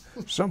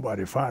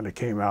somebody finally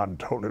came out and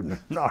told him to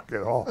knock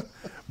it off.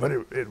 But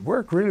it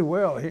worked really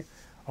well.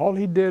 All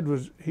he did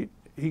was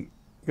he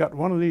got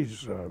one of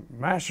these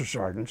master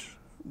sergeants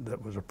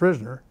that was a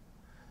prisoner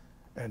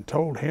and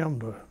told him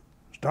to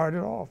start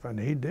it off, and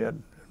he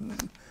did.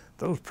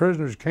 Those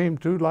prisoners came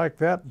to like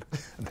that,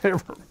 and they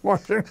were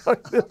marching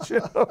like this, you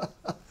know.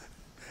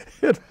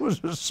 It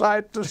was a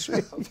sight to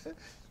see.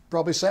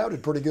 Probably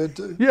sounded pretty good,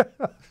 too. Yeah,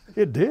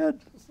 it did.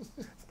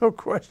 No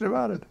question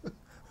about it.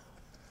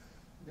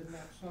 Didn't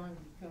that song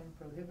become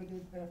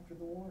prohibited after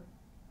the war?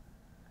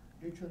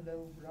 Did you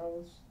know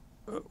Bravos?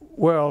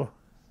 Well,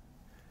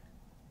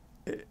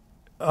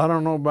 I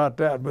don't know about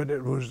that, but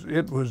it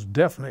was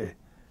definitely,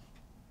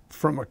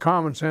 from a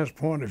common sense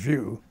point of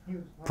view,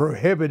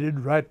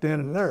 prohibited right then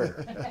and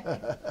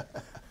there.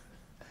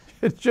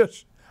 It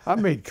just, I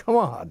mean, come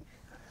on.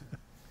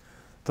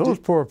 Those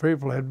poor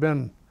people had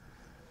been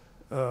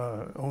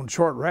on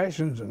short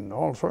rations and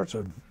all sorts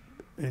of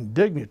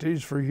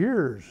indignities for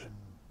years.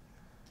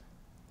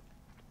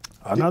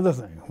 Another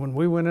thing, when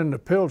we went into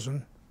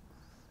Pilsen,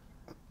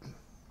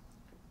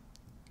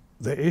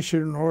 they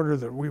issued an order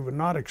that we would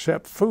not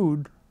accept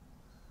food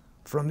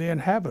from the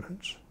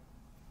inhabitants.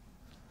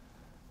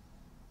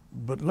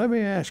 But let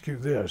me ask you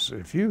this,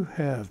 if you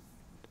have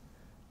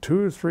 2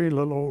 or 3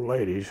 little old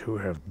ladies who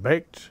have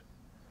baked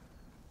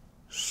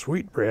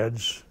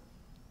sweetbreads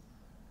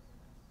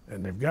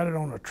and they've got it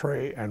on a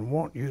tray and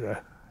want you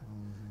to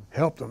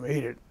help them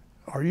eat it,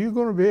 are you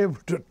going to be able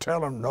to tell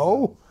them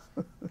no?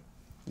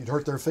 You'd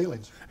hurt their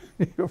feelings.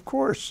 Of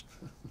course.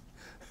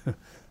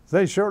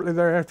 They shortly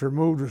thereafter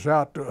moved us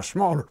out to a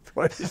smaller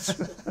place.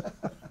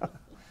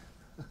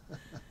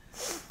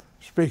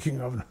 Speaking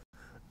of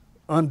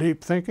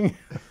undeep thinking.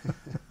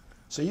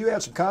 So you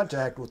had some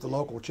contact with the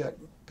local Czech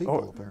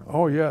people, apparently.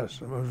 Oh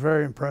yes, I was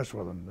very impressed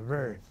with them. They're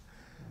very,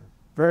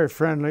 very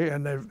friendly,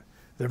 and they're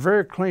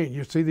very clean.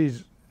 You see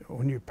these,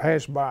 when you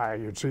pass by,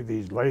 you'd see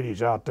these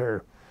ladies out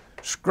there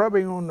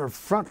scrubbing on their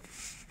front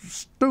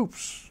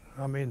stoops.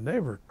 I mean, they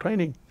were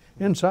cleaning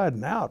inside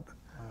and out,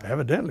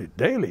 evidently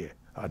daily.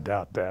 I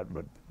doubt that,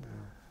 but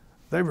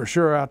they were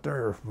sure out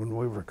there when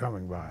we were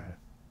coming by.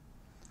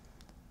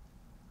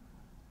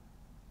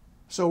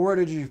 So where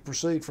did you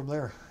proceed from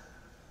there?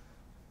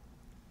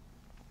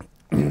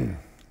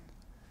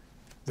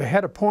 they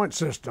had a point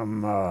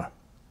system,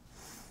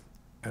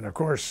 and of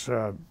course,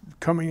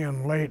 coming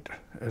in late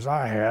as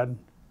I had,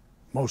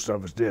 most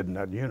of us did in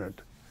that unit,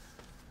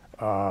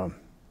 my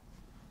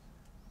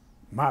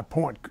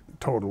point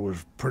total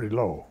was pretty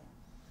low,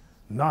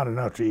 not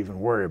enough to even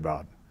worry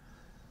about.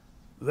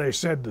 They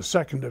said the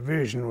 2nd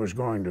Division was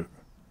going to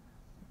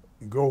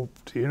go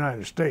to the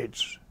United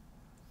States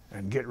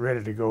and get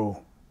ready to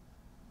go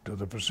to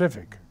the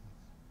Pacific.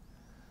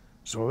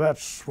 So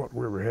that's what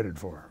we were headed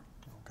for.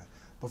 Okay.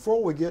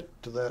 Before we get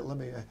to that, let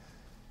me.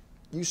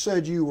 You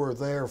said you were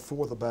there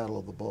for the Battle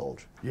of the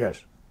Bulge.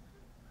 Yes.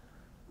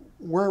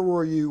 Where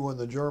were you when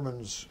the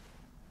Germans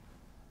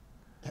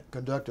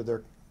conducted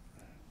their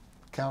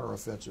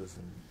counteroffensive?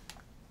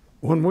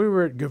 When we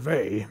were at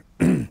Givet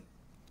and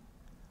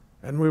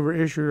we were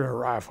issued our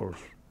rifles,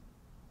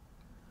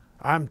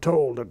 I'm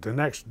told that the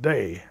next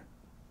day,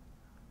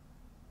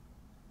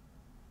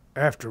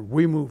 after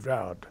we moved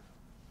out,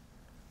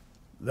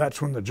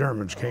 that's when the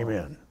Germans came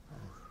in.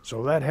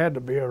 So that had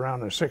to be around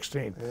the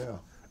 16th, Yeah.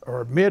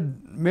 or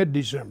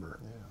mid-December.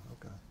 Yeah.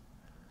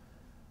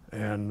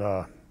 Okay.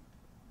 And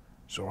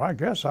so I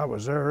guess I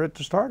was there at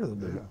the start of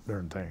the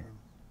darn thing,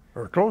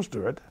 or close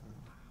to it.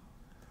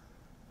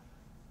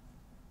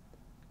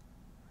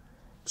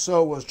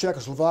 So was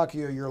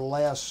Czechoslovakia your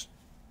last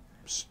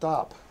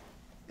stop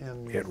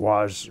in It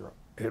was. Europe?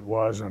 It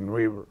was, and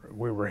we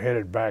were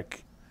headed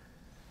back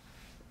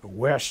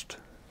west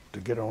to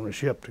get on a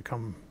ship to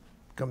come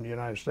to the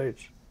United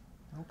States.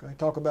 Okay.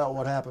 Talk about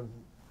what happened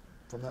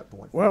from that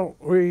point. Well,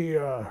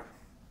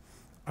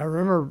 I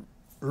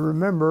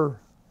remember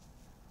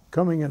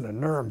coming into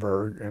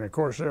Nuremberg, and of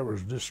course there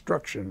was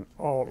destruction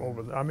all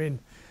over. I mean,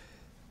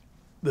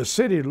 the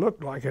city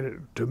looked like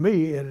to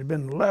me, it had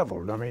been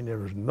leveled. I mean, there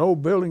was no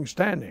building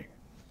standing.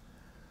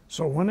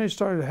 So when they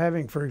started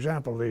having, for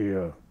example,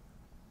 the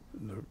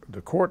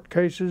court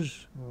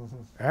cases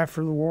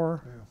after the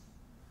war,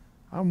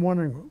 I'm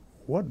wondering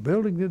what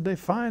building did they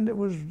find that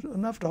was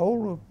enough to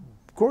hold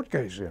a court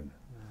case in?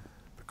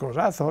 Because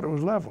I thought it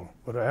was level,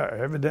 but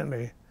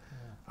evidently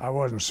I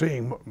wasn't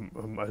seeing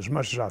as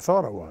much as I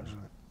thought I was.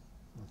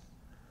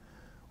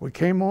 We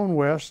came on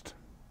west,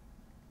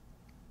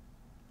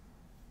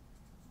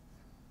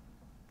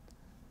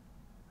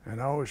 and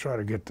I always try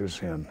to get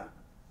this in.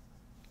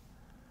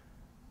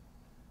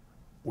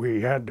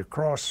 We had to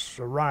cross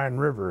the Rhine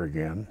River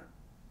again,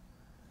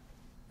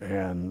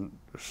 and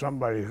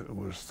somebody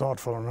was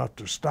thoughtful enough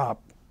to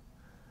stop,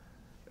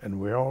 and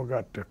we all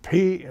got to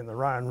pee in the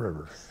Rhine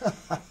River.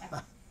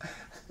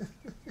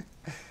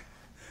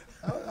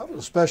 That was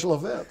a special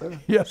event there.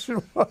 Yes,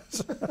 it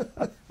was.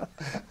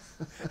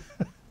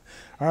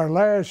 Our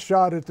last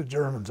shot at the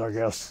Germans, I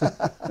guess.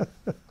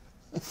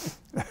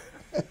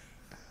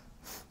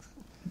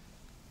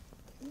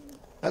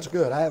 That's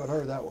good. I haven't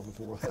heard that one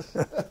before.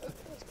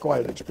 It's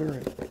quite an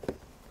experience.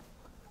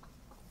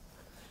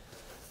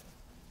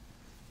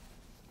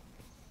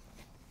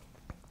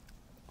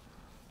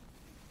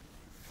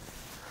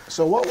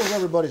 So what was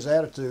everybody's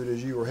attitude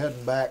as you were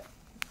heading back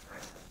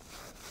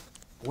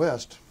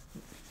west,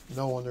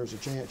 knowing there's a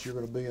chance you're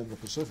going to be in the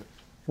Pacific?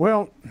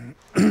 Well,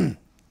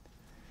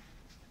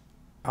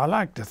 I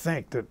like to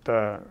think that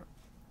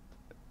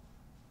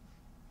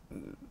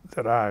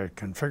that I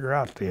can figure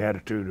out the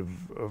attitude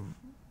of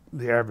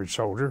the average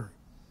soldier,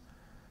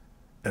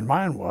 and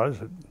mine was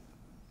that,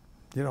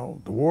 you know,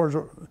 the war's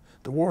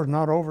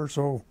not over,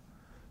 so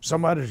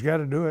somebody's got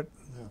to do it.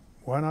 Yeah.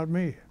 Why not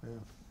me? Yeah.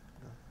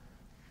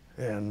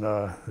 And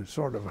it's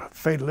sort of a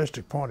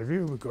fatalistic point of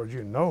view, because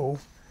you know,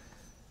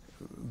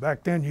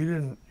 back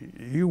then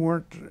you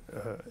weren't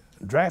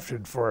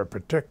drafted for a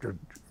particular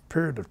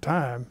period of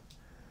time.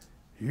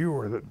 You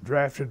were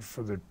drafted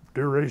for the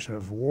duration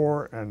of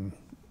war and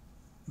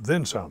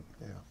then some.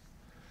 Yeah.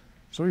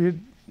 So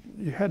you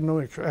had no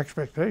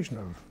expectation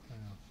of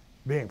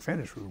being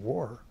finished with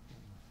war.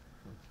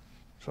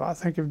 So I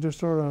think it's just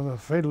sort of a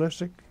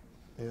fatalistic.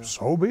 Yeah.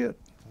 So be it.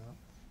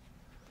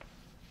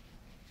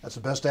 That's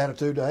the best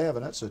attitude to have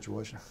in that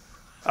situation.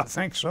 I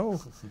think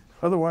so.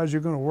 Otherwise,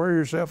 you're going to wear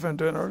yourself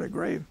into an early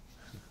grave.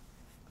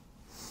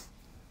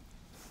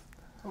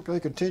 Okay,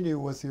 continue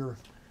with your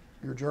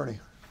journey.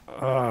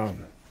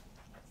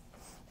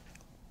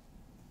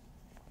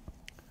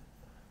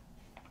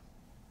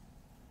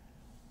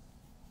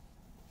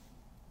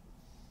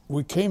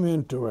 We came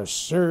into a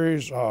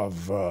series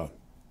of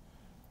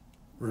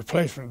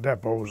replacement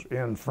depots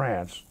in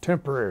France,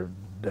 temporary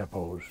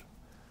depots,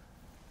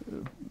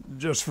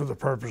 just for the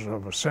purpose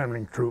of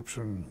assembling troops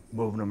and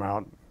moving them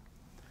out.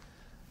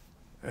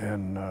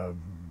 And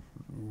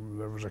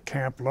there was a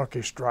Camp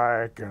Lucky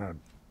Strike and a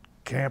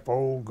Camp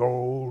Old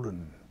Gold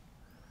and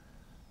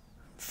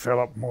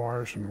Philip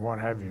Morris and what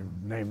have you,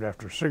 named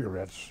after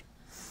cigarettes.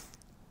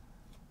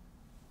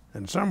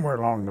 And somewhere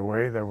along the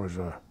way there was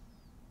a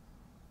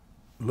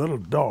little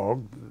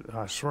dog.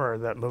 I swear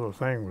that little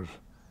thing was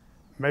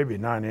maybe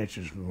 9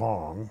 inches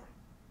long.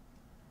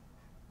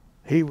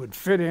 He would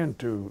fit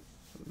into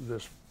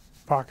this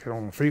pocket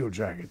on the field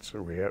jackets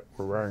that we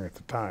were wearing at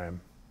the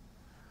time.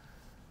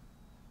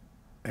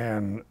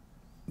 And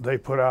they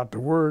put out the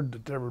word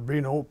that there would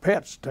be no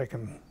pets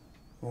taken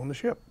on the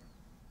ship.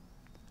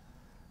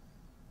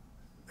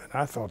 And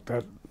I thought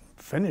that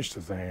finished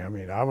the thing. I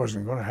mean, I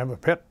wasn't going to have a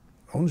pet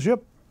on the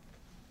ship.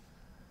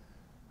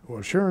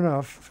 Well, sure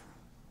enough,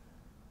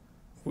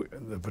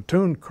 the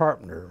platoon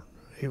carpenter,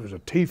 he was a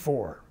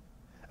T4.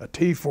 A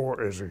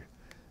T4 is a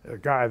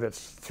guy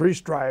that's 3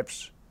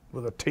 stripes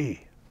with a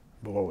T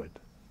below it.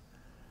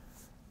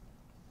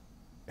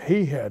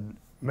 He had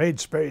made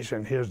space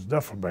in his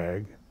duffel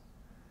bag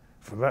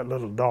for that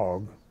little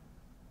dog,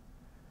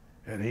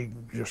 and he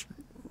just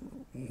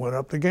went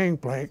up the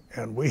gangplank,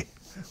 and we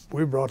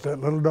brought that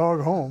little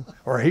dog home,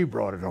 or he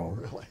brought it home.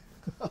 Really?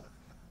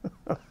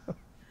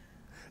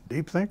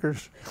 Deep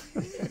thinkers.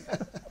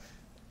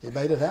 He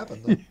made it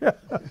happen, though.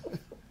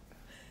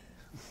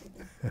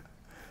 Yeah.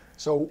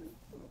 So,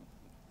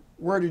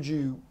 where did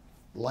you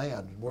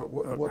land?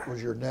 What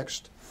was your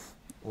next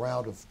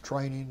round of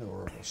training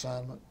or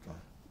assignment?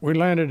 We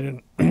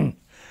landed in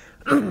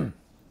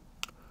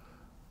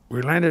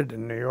we landed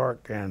in New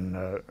York, and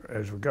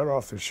as we got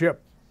off the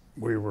ship,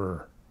 we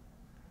were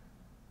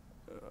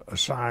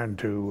assigned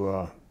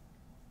to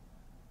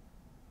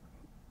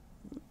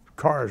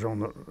cars on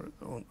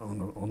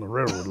the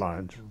railroad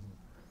lines.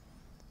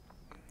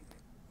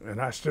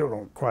 And I still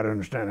don't quite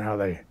understand how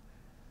they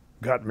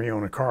got me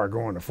on a car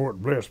going to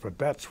Fort Bliss, but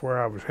that's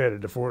where I was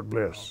headed, to Fort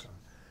Bliss.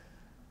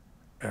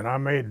 Okay. And I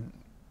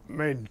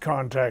made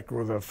contact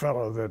with a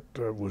fellow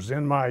that was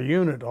in my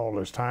unit all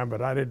this time,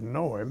 but I didn't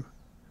know him.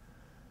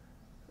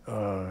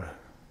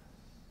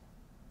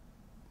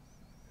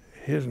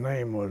 His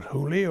name was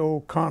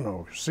Julio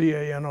Cano,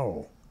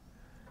 C-A-N-O.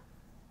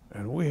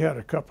 And we had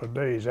a couple of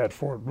days at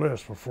Fort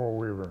Bliss before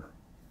we were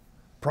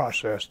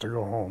processed to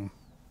go home.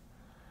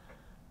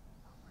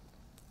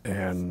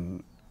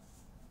 And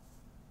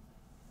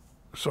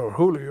so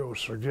Julio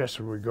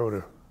suggested we go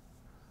to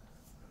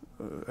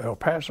El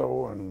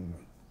Paso and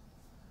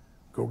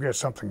go get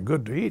something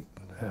good to eat.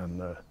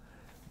 And I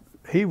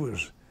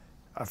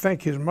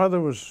think his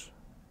mother was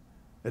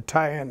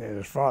Italian and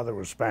his father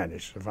was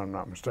Spanish, if I'm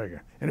not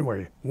mistaken.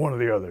 Anyway, one or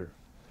the other.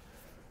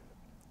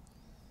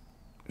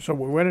 So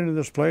we went into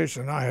this place,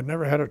 and I had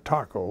never had a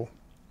taco,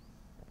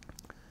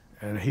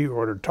 and he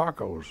ordered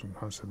tacos. And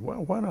I said,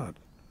 well, why not?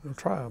 We'll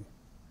try them.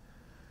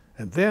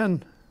 And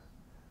then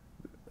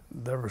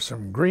there was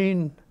some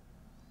green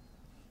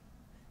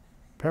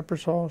pepper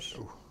sauce,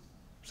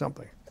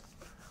 something.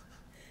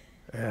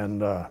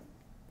 And I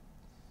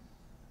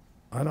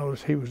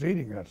noticed he was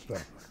eating that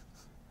stuff.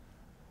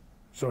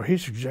 So he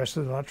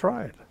suggested I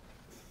try it.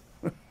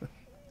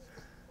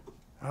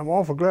 I'm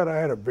awful glad I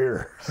had a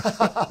beer.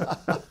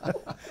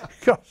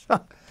 Because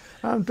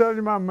I'm telling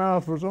you, my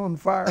mouth was on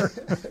fire.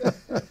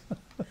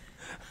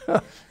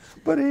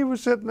 But he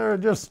was sitting there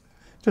just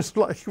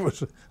like it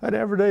was an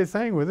everyday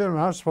thing with him.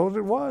 I suppose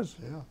it was.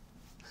 Yeah.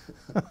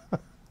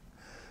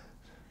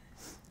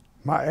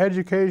 My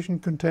education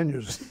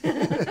continues.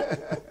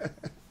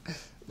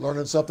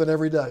 Learning something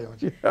every day,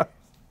 aren't you? Yeah.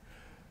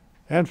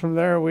 And from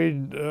there,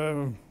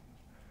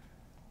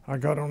 I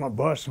got on a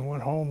bus and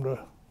went home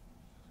to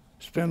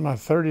spend my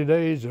 30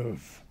 days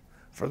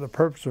for the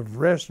purpose of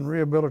rest and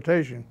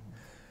rehabilitation.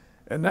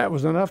 And that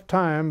was enough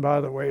time,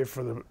 by the way,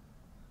 for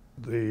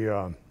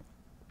the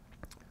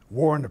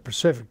war in the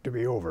Pacific to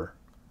be over.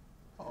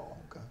 Oh,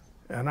 okay.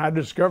 And I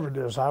discovered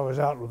this. I was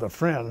out with a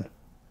friend.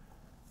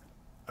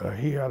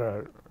 He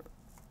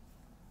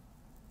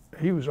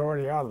was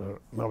already out of the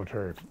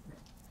military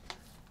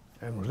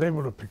and was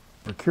able to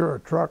procure a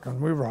truck,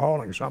 and we were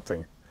hauling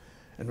something.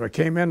 And we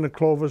came into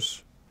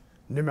Clovis,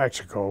 New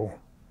Mexico,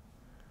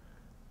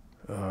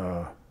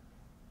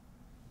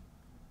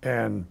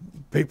 and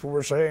people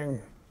were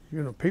saying,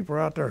 you know, people were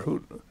out there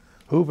hooping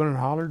and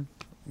hollered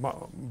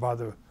by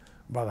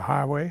the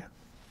highway,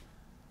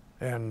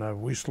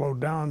 and we slowed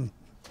down,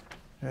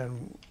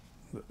 and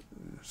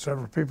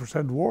several people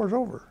said the war's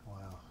over.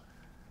 Wow.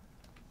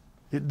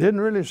 It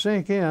didn't really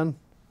sink in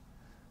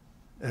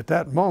at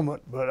that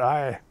moment, but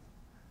I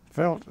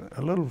felt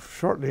a little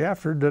shortly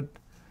after that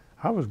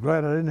I was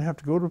glad I didn't have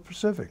to go to the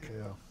Pacific.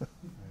 Yeah. Yeah.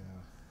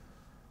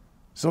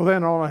 So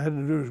then all I had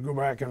to do was go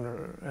back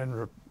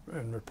and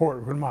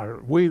report when my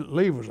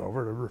leave was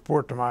over, to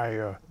report to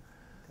my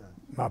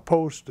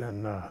post,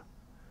 and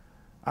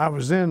I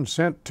was then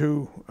sent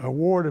to a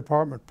War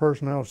Department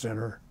Personnel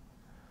Center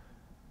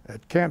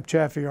at Camp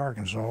Chaffee,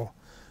 Arkansas,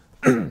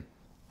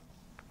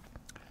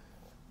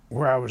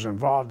 where I was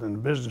involved in the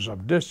business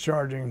of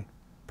discharging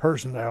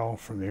personnel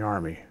from the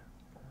Army.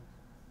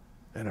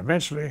 And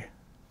eventually,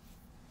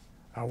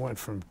 I went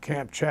from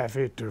Camp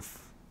Chaffee to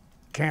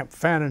Camp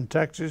Fannin,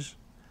 Texas,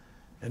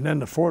 and then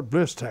to Fort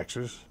Bliss,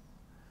 Texas.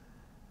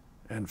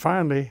 And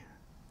finally,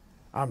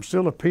 I'm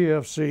still a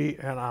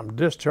PFC, and I'm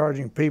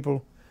discharging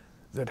people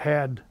that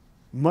had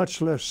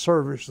much less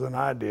service than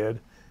I did,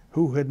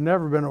 who had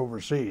never been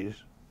overseas.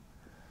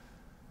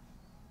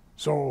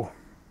 So,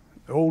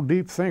 old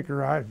deep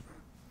thinker,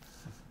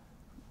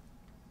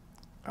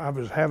 I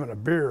was having a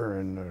beer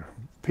in the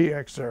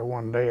PX there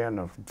one day, and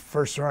the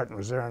first sergeant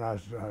was there, and I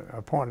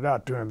pointed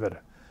out to him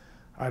that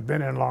I'd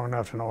been in long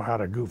enough to know how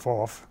to goof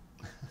off,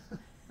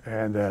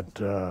 and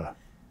that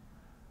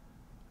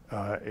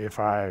if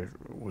I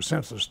was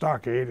sent to the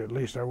stockade, at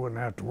least I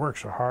wouldn't have to work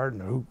so hard,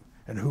 and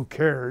who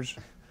cares?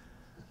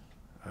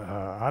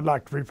 I'd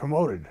like to be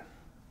promoted.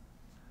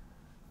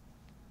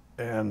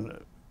 And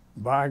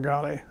by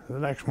golly, the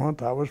next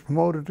month I was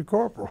promoted to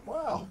corporal.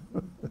 Wow.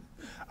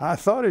 I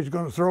thought he was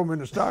going to throw me in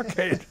the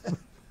stockade,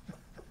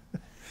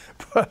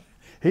 but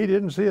he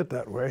didn't see it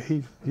that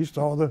way. He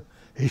saw the,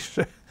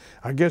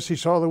 I guess he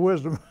saw the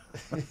wisdom.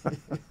 It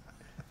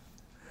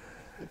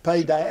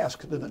paid to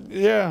ask, didn't it?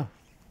 Yeah.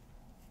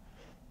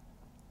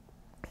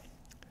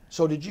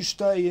 So did you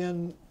stay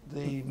in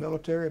the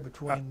military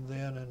between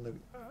then and the?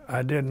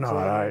 I did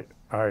not.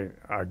 I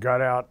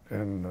got out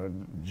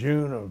in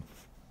June of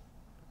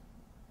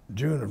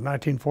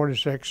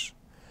 1946.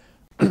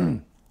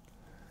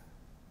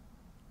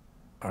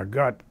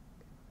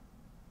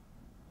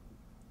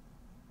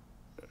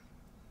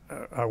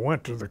 I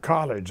went to the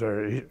college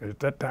there. At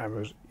that time it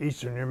was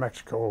Eastern New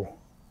Mexico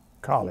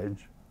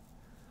College,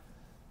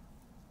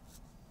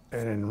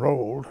 and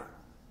enrolled.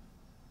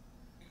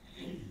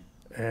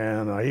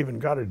 And I even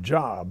got a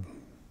job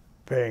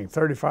paying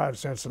 35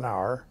 cents an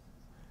hour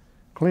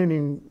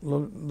cleaning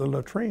the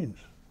latrines.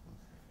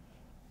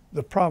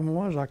 The problem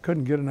was I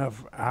couldn't get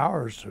enough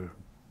hours to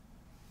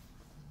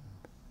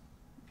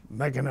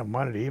make enough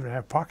money to even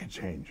have pocket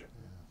change.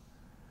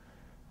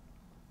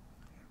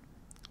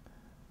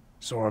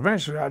 So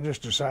eventually I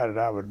just decided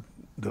I would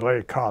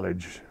delay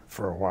college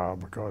for a while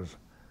because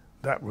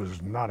that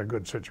was not a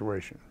good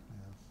situation.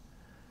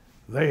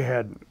 They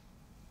had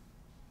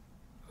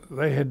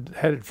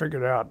it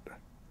figured out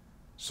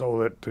so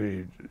that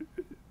the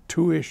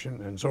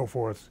tuition and so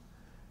forth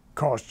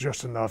cost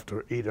just enough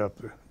to eat up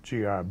the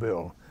GI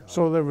Bill.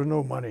 So there was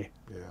no money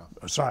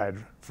aside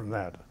from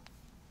that.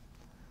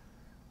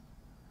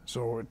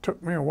 So it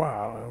took me a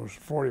while.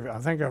 I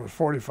think I was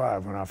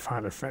 45 when I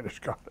finally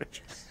finished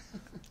college.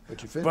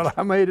 But you finished. But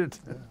I made it.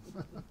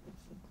 Yeah.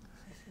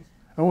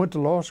 I went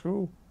to law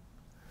school.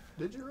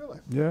 Did you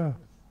really? Yeah.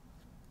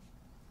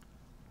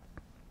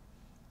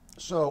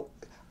 So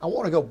I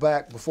want to go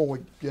back before we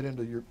get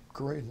into your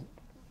Korean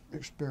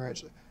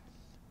experience.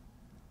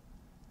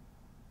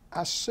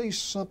 I see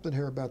something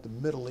here about the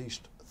Middle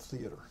East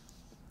Theater.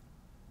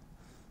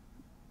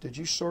 Did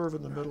you serve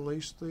in the Middle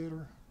East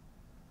Theater?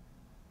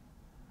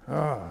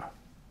 Oh.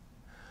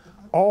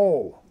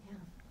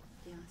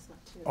 Yeah, I saw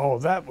it too. Oh,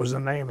 that was the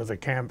name of the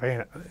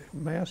campaign.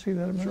 May I see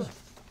that a minute? Sure.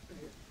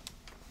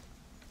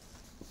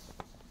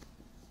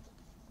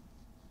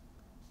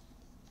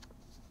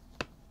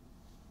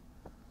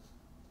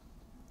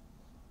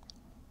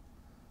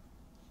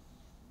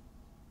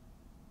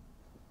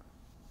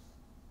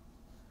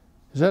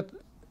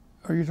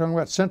 Are you talking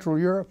about Central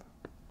Europe?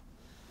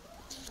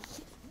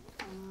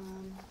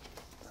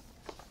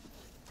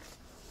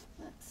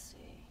 Let's see.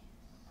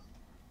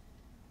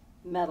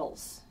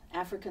 Medals.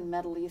 African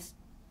Middle East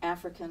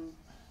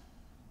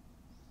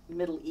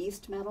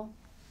medal?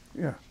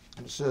 Yeah.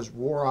 And it says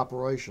War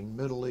Operation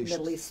Middle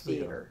East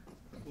Theater.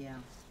 Yeah.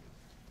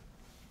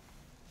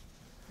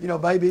 You know,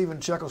 maybe even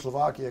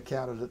Czechoslovakia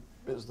counted it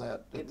as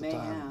that at It the may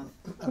time.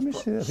 have. Let me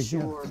see that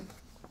again. Sure.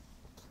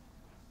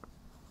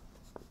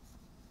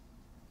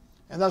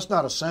 And that's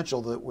not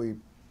essential that we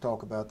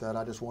talk about that.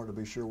 I just wanted to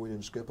be sure we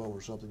didn't skip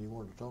over something you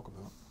wanted to talk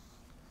about.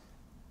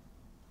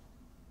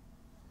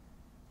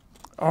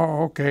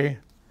 Oh, okay.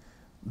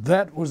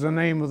 That was the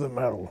name of the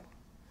medal.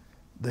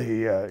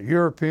 The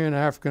European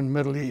African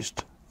Middle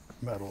East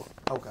medal.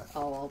 Okay.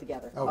 Oh, all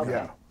together. Okay. Okay.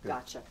 Yeah.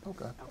 Gotcha.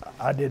 Okay. Okay.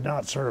 I did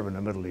not serve in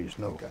the Middle East,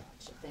 no. Okay.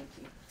 Thank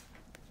you.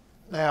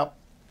 Now,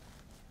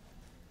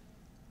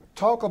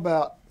 talk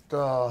about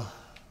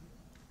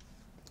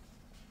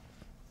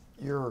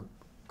your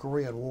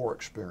Korean War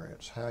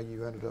experience, how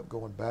you ended up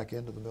going back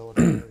into the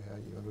military, how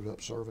you ended up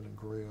serving in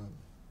Korea.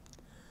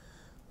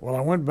 Well,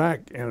 I went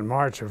back in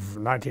March of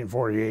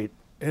 1948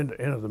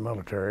 into the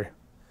military.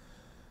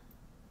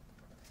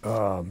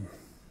 The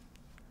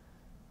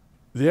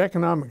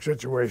economic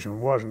situation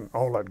wasn't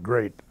all that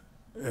great,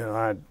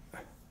 and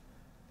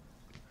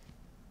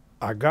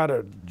I got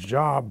a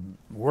job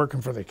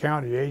working for the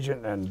county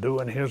agent and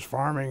doing his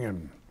farming,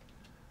 and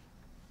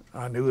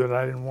I knew that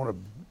I didn't want to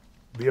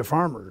be a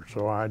farmer,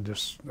 so I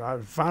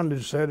finally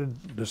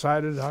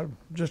decided I'd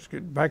just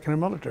get back in the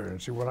military and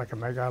see what I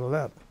can make out of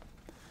that.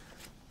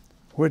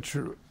 Which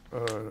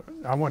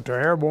I went to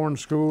airborne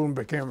school and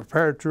became a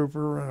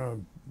paratrooper and a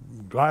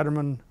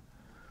gliderman,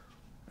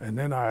 and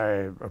then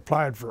I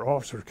applied for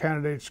officer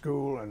candidate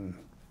school and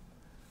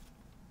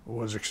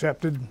was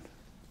accepted,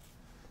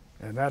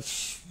 and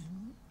that's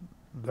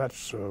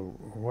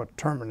what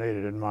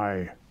terminated in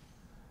my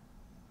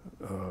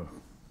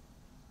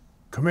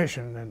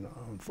commission in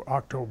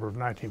October of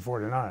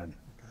 1949. Okay.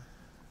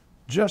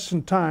 Just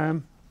in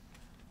time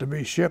to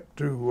be shipped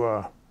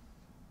to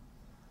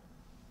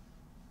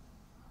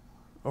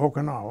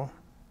Okinawa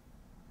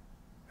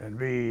and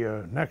be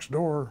next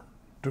door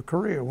to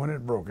Korea when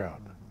it broke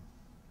out.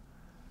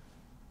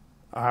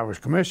 I was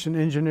commissioned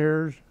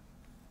engineers,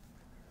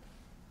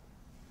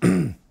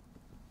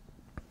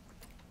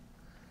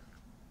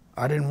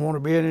 I didn't want to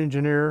be an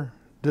engineer,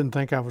 didn't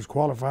think I was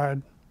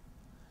qualified.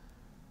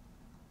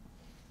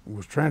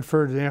 Was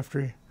transferred to the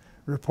infantry,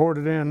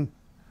 reported in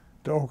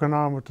to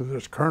Okinawa to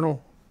this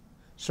colonel,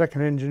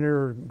 2nd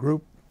Engineer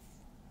Group.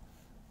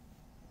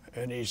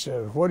 And he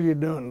said, "What are you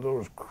doing with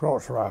those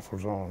cross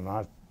rifles on?" And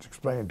I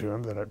explained to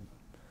him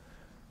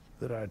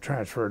that I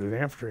transferred to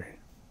the infantry.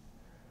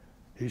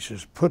 He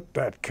says, "Put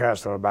that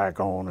castle back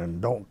on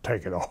and don't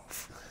take it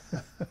off."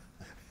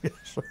 Yes,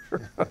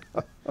 sir.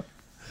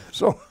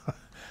 So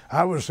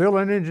I was still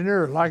an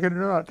engineer, like it or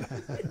not.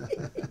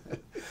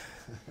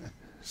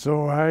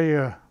 So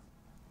I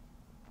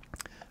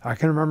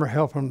can remember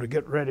helping to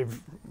get ready.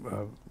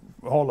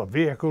 All the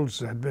vehicles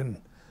had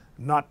been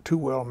not too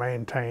well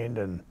maintained,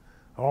 and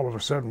all of a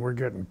sudden we're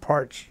getting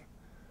parts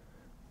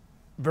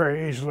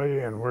very easily,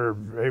 and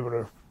we're able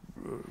to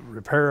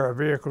repair our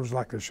vehicles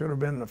like they should have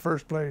been in the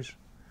first place.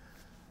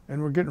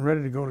 And we're getting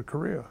ready to go to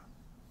Korea.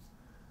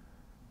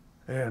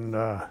 And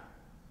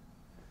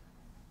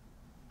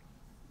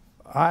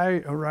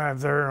I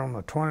arrived there on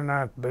the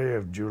 29th day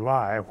of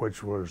July,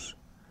 which was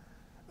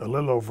a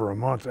little over a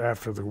month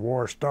after the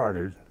war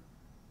started.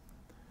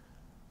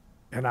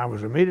 And I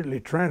was immediately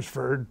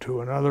transferred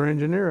to another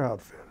engineer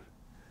outfit.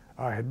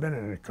 I had been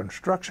in a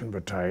construction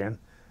battalion.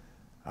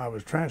 I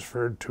was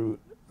transferred to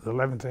the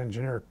 11th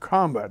Engineer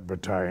Combat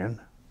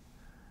Battalion.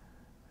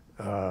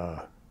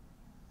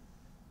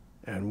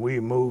 And we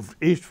moved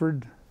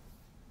eastward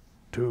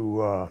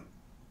to a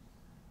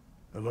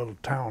little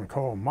town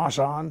called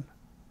Masan.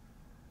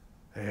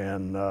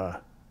 And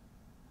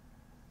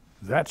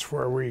that's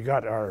where we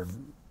got our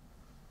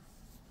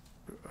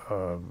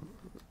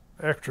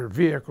extra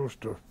vehicles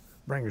to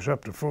bring us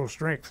up to full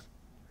strength.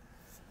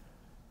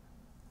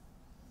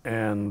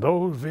 And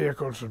those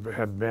vehicles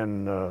had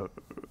been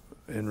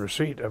in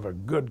receipt of a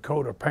good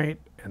coat of paint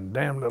and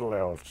damn little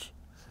else.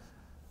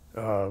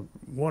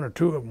 One or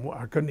two of them,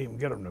 I couldn't even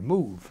get them to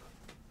move.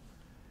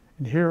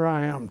 And here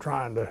I am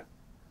trying to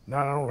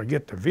not only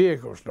get the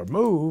vehicles to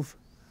move,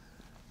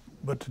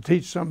 but to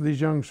teach some of these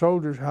young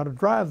soldiers how to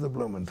drive the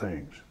blooming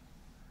things.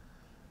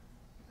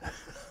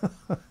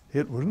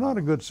 It was not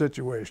a good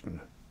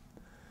situation.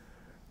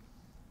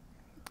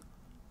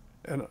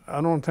 And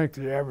I don't think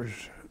the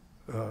average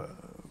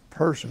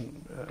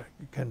person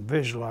can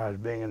visualize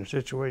being in a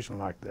situation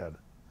like that.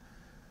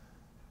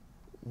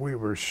 We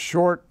were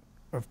short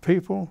of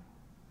people,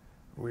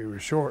 we were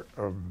short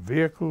of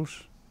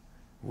vehicles,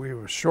 we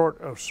were short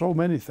of so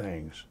many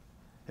things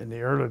in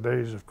the early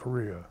days of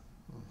Korea.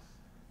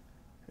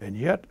 And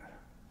yet,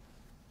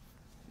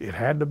 it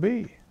had to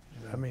be.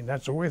 I mean,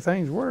 that's the way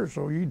things were,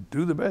 so you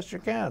do the best you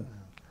can.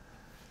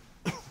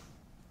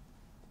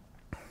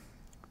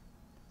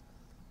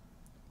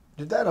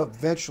 Did that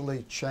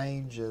eventually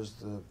change as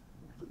the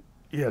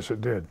Yes,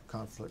 it did.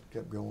 conflict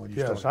kept going?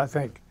 Yes, I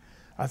think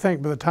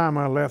by the time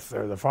I left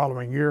there the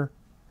following year,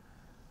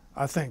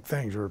 I think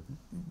things were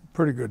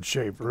pretty good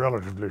shape,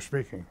 relatively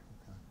speaking.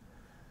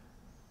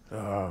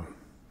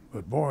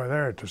 But boy,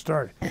 there to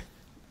start,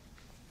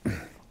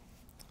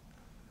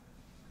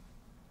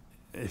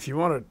 if you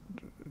want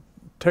to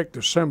take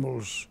the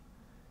symbols,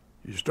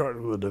 you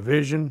start with a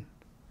division,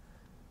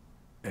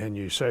 and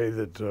you say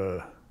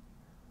that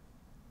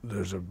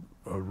there's a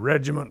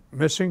regiment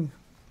missing.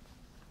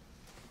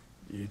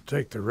 You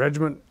take the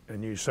regiment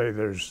and you say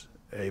there's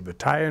a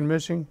battalion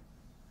missing.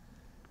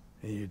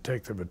 And you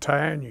take the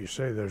battalion, you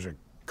say there's a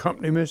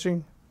company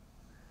missing.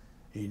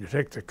 You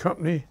take the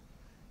company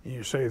and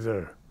you say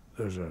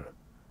there's a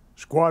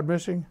squad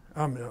missing,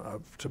 a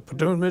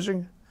platoon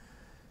missing.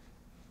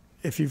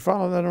 If you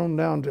follow that on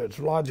down to its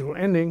logical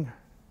ending,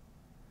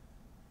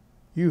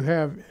 you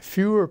have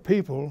fewer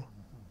people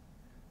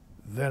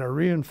than a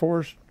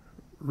reinforced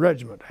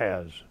regiment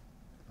has,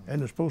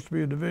 and it's supposed to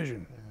be a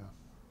division.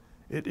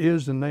 Yeah. It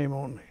is the name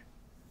only.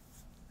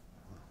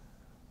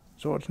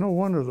 So it's no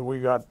wonder that we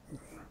got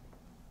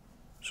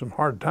some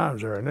hard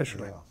times there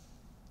initially. Yeah.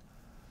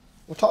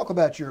 Well, talk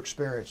about your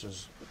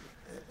experiences,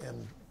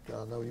 and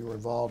I know you were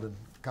involved in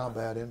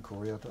combat in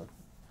Korea.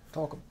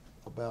 Talk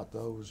about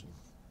those,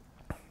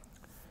 and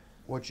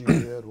what you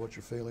did, what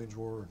your feelings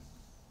were.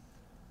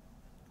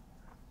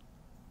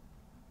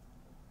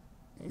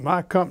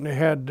 My company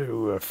had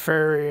to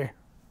ferry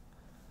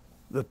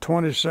the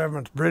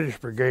 27th British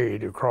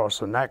Brigade across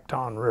the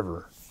Nakton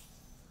River.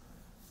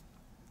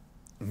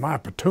 My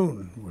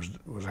platoon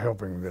was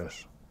helping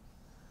this.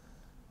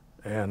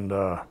 And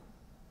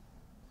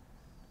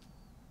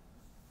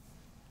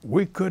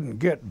we couldn't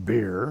get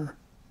beer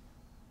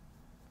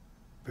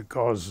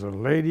because the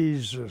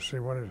ladies, see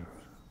what is it,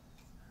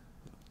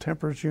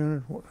 temperance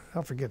unit?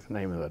 I forget the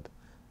name of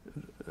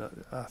that.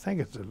 I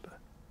think it's a...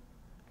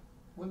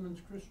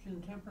 Women's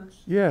Christian Temperance?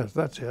 Yes,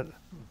 that's it.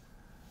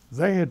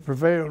 They had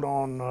prevailed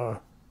on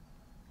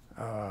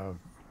our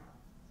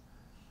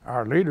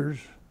leaders,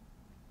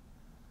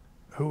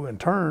 who in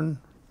turn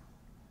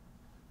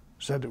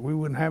said that we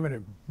wouldn't have any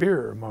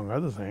beer, among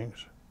other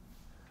things.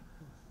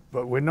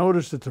 But we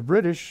noticed that the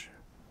British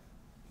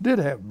did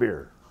have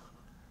beer.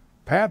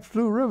 Pabst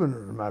Blue Ribbon,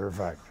 as a matter of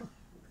fact.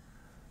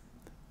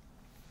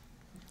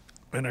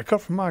 And a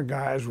couple of my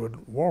guys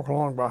would walk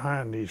along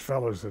behind these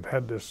fellas that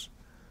had this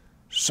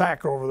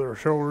sack over their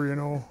shoulder, you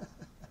know.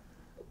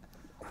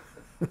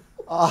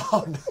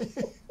 Oh,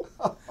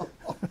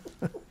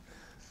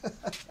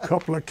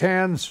 Couple of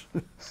cans,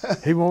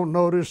 he won't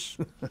notice.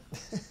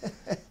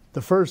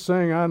 The first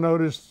thing I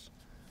noticed,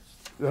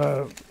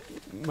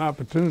 my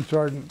platoon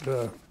sergeant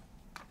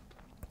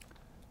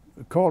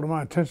called to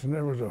my attention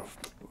there was a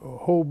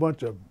whole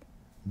bunch of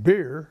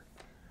beer,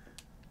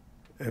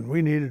 and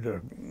we needed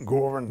to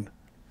go over and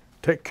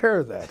take care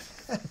of that.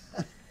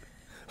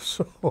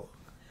 So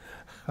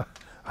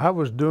I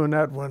was doing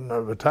that when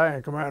the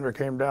battalion commander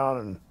came down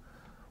and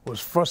was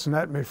fussing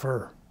at me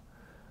for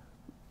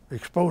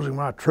exposing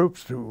my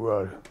troops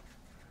to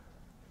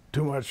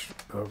too much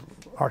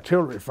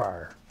artillery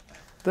fire.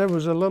 There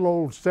was a little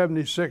old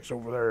 76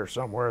 over there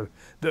somewhere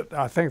that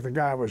I think the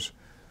guy was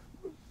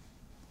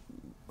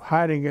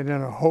hiding it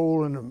in a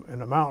hole in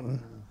the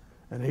mountain,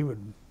 and he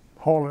would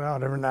haul it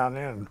out every now and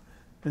then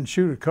and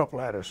shoot a couple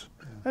at us.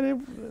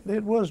 And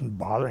it wasn't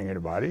bothering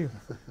anybody.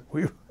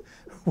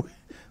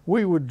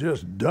 We would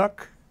just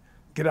duck,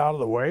 get out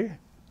of the way,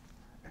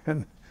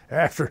 and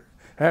after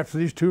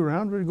these 2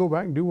 rounds, we'd go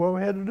back and do what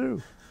we had to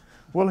do.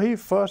 Well, he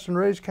fussed and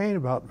raised Cain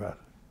about that.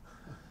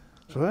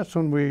 So that's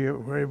when we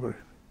were able to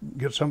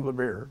get some of the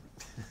beer.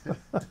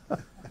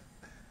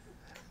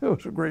 It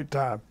was a great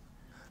time.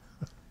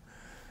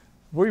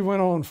 We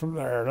went on from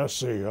there. Let's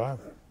see.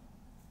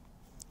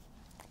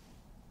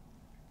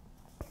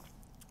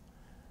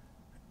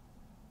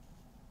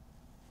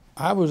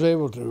 I was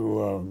able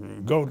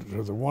to go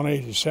to the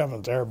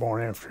 187th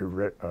Airborne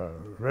Infantry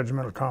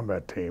Regimental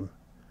Combat Team,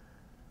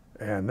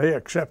 and they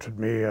accepted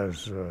me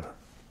as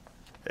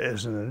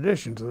an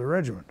addition to the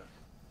regiment.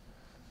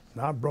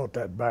 And I brought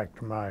that back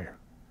to my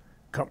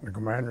company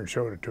commander and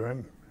showed it to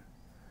him.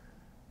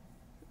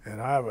 And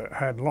I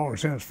had long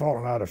since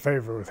fallen out of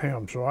favor with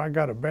him, so I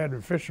got a bad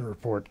efficient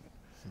report,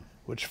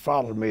 which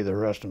followed me the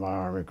rest of my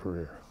Army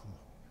career.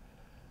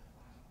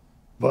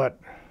 But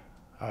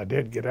I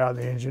did get out of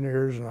the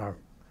engineers, and I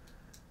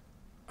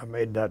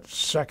made that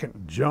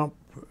second jump.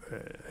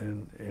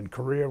 In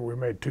Korea, we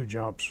made 2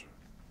 jumps,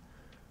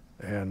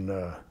 and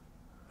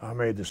I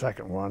made the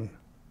second one.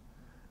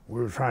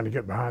 We were trying to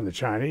get behind the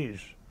Chinese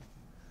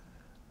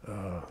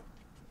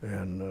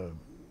and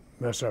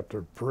mess up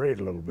their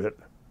parade a little bit.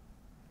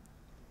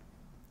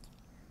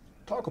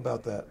 talk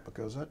about that,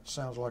 because that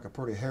sounds like a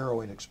pretty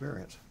harrowing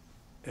experience.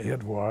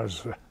 It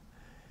was.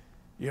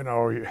 You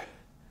know,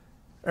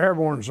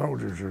 airborne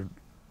soldiers are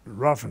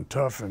rough and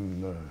tough,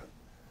 and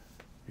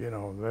you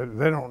know,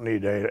 they don't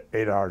need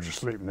eight hours of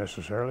sleep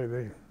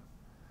necessarily.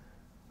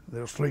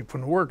 They'll sleep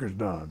when the work is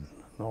done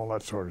and all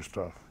that sort of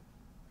stuff.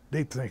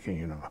 Deep thinking,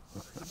 you know.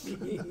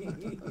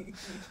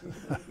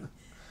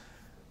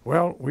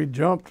 Well, we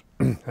jumped,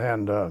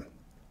 and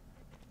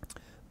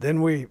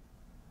then we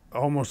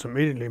almost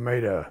immediately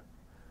made a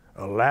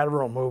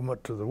lateral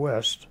movement to the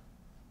west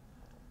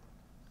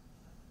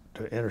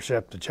to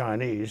intercept the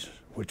Chinese,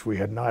 which we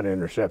had not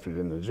intercepted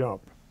in the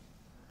jump.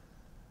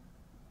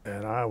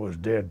 And I was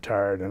dead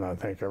tired, and I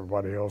think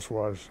everybody else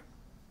was.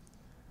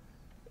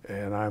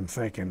 And I'm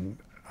thinking,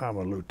 I'm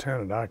a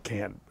lieutenant. I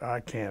can't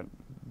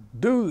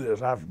do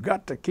this. I've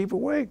got to keep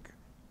awake.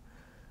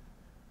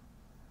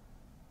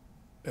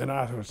 And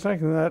I was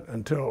thinking that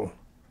until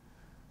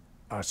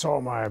I saw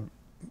my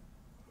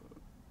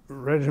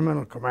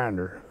regimental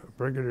commander,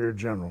 brigadier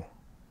general,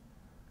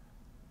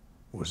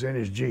 was in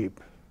his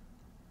Jeep,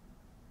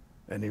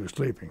 and he was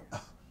sleeping.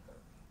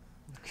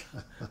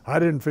 I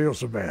didn't feel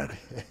so bad.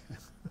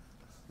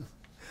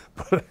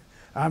 But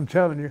I'm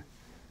telling you,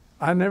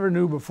 I never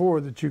knew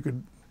before that you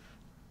could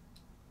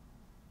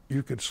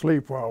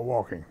sleep while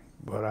walking.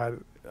 But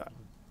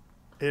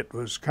it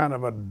was kind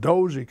of a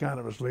dozy kind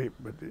of a sleep,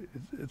 but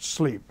it's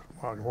sleep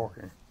while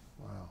walking.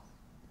 Wow.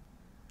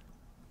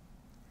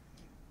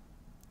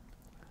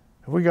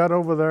 We got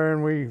over there,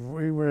 and we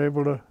were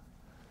able to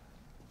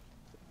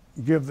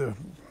give the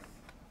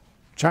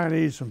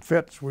Chinese some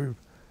fits. We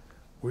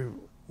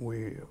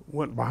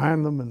went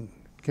behind them and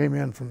came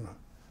in from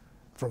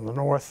the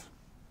north.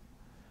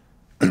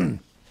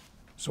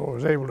 So I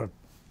was able to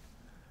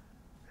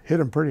hit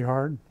them pretty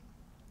hard.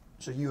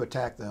 So you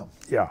attacked them.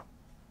 Yeah.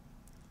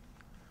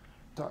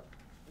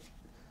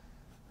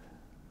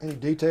 Any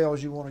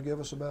details you want to give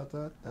us about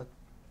that? I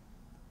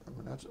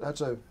mean,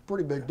 that's a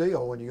pretty big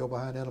deal when you go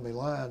behind enemy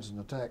lines and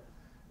attack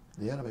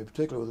the enemy,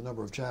 particularly with the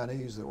number of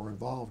Chinese that were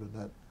involved in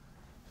that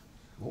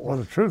war. Well,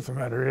 the truth of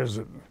the matter is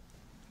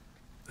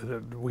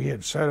that we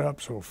had set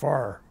up so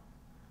far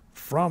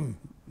from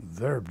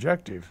their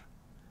objective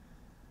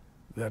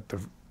that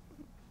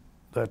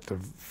the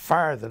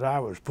fire that I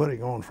was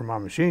putting on from my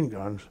machine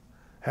guns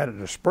had a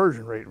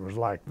dispersion rate that was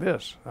like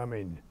this. I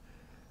mean,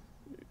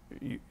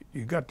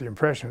 you got the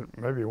impression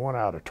that maybe 1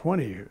 out of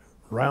 20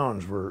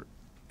 rounds were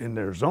in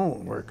their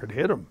zone where it could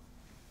hit them.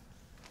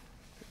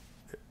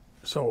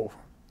 So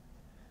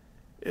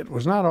it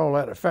was not all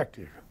that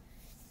effective,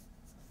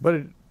 but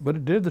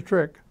it did the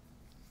trick.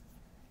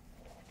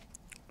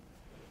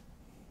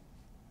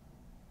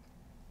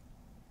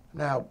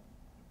 Now,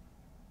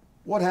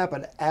 what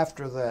happened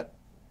after that?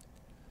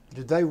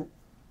 Did they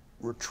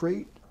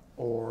retreat,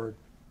 or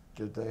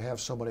did they have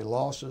so many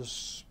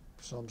losses,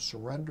 some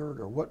surrendered,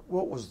 or what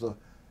was the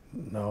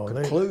No,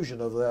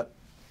 conclusion of that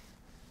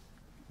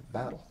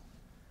battle?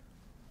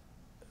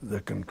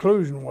 The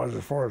conclusion was,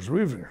 as far as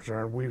we were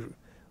concerned,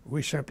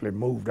 we simply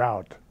moved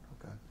out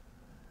Okay.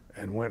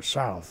 and went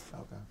south.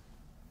 Okay.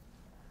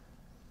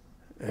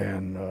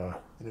 And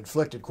It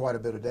inflicted quite a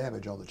bit of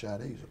damage on the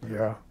Chinese. Apparently.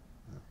 yeah.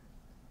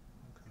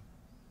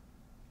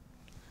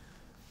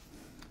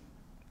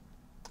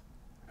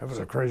 That was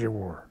a crazy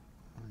war.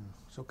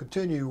 So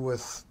continue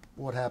with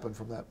what happened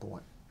from that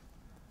point.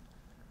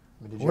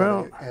 I mean, did you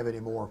Well- have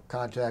any more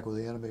contact with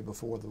the enemy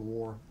before the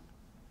war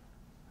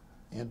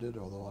ended?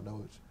 Although I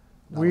know it's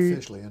not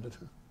officially ended.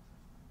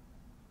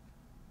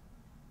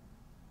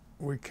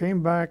 We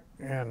came back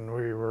and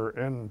we were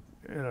in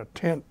a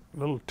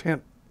little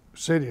tent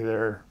city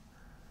there,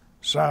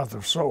 south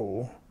of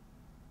Seoul.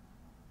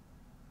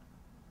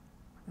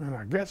 And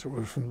I guess it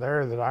was from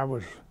there that I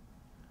was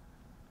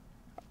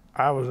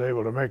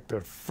able to make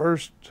the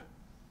first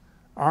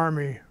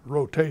Army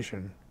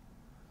rotation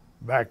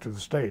back to the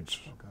States.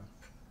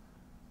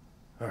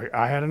 Okay.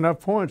 I had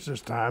enough points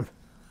this time.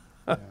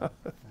 Yeah.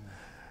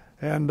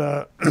 And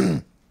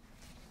the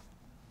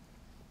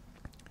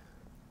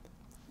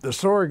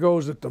story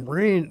goes that the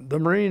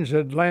Marines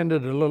had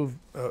landed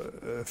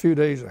a few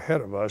days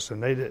ahead of us,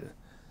 and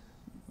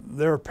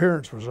their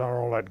appearance was not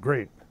all that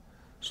great.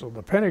 So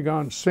the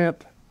Pentagon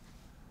sent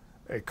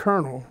a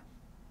colonel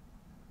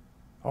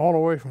all the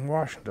way from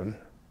Washington,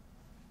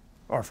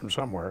 or from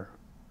somewhere,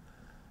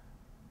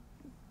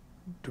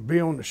 to be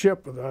on the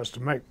ship with us to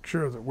make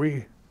sure that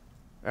we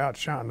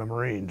outshined the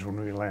Marines when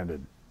we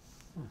landed.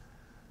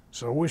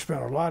 So we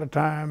spent a lot of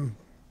time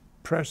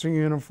pressing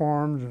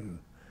uniforms and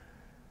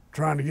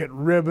trying to get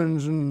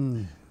ribbons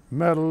and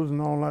medals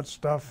and all that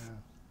stuff.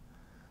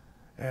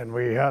 Yeah. And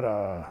we had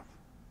a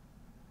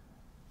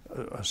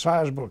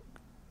sizable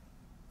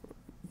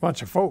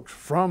bunch of folks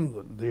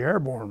from the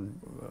airborne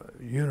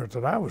unit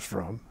that I was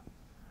from.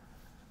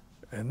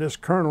 And this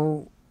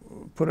colonel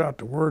put out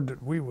the word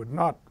that we would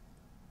not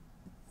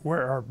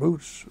wear our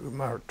boots,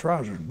 our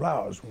trousers,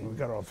 blouse when we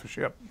got off the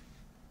ship.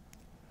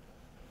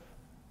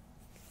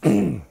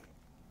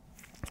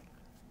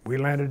 We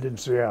landed in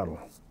Seattle,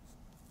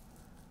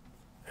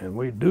 and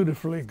we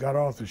dutifully got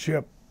off the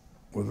ship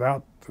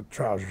without the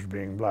trousers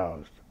being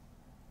bloused.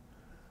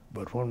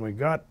 But when we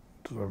got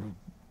to the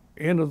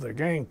end of the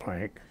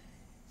gangplank,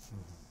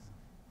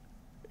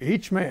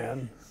 each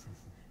man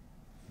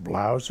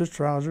bloused his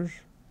trousers,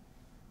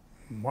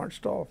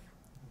 marched off.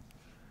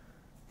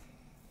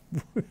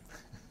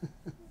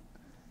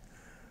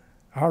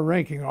 Our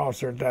ranking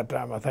officer at that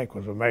time, I think,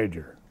 was a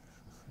major.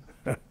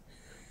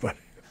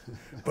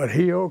 But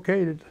he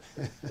okayed it.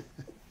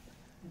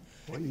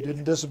 Well, you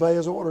didn't disobey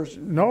his orders.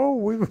 No,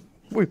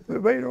 we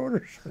obeyed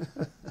orders.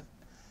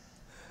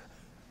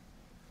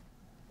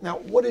 Now,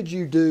 what did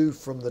you do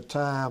from the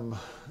time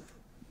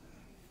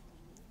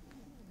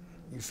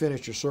you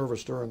finished your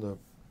service during the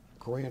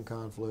Korean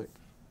conflict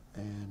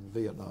and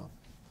Vietnam?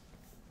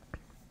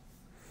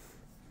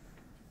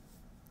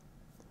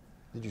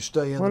 Did you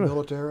stay in the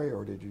military,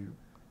 or did you?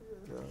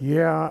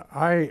 Yeah,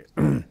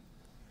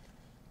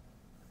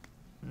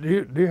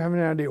 Do you have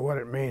any idea what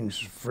it means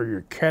for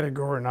your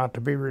category not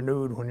to be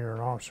renewed when you're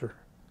an officer?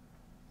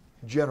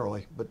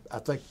 Generally, but I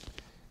think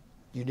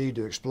you need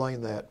to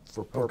explain that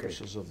for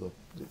purposes of the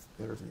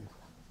interview.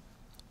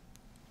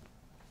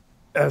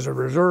 As a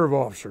reserve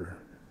officer,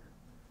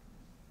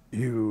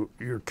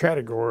 your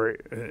category,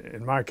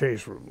 in my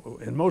case,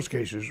 in most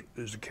cases,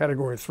 is a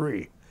category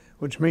 3,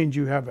 which means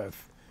you have a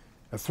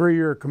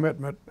 3-year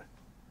commitment,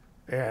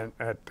 and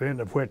at the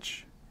end of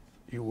which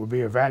you will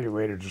be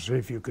evaluated to see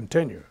if you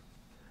continue.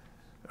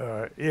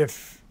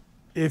 If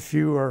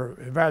you are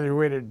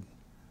evaluated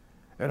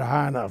at a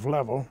high enough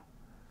level,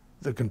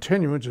 the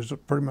continuance is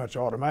pretty much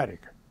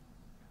automatic.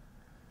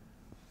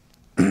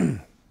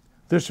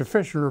 This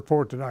official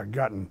report that I'd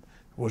gotten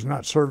was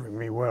not serving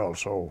me well,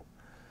 so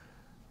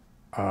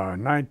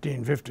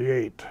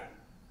 1958,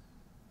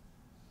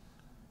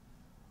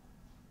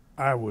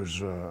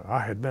 I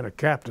had been a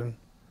captain,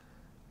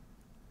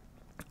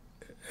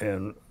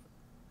 and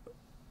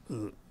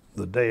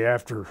the day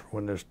after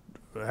when this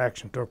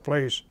action took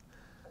place,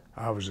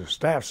 I was a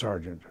staff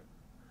sergeant,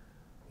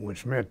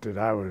 which meant that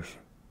I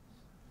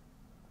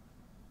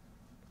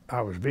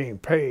was being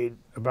paid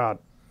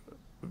about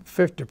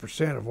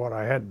 50% of what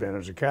I had been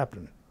as a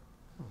captain.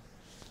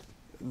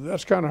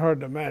 That's kind of hard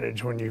to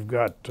manage when you've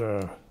got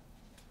a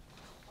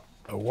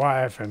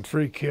wife and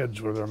 3 kids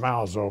with their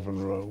mouths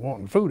open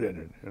wanting food in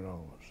it, you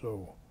know.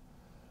 So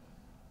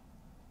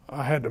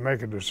I had to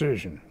make a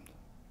decision.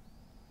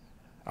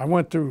 I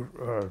went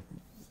through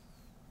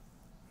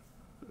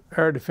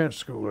Air Defense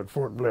School at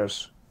Fort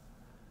Bliss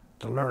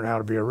to learn how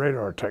to be a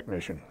radar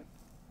technician.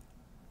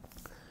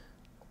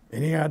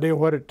 Any idea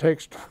what it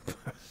takes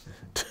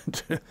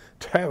to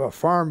have a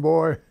farm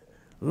boy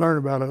learn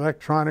about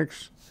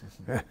electronics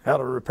and how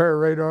to repair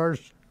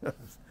radars?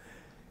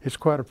 It's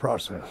quite a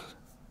process,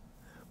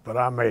 but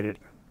I made it.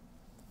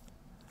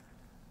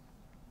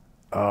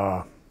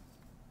 I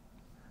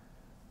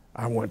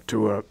went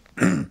to a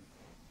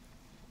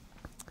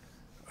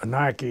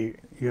Nike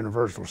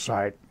Universal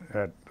site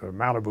at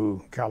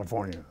Malibu,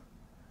 California.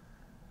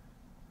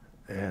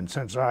 And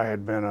since I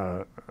had been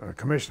a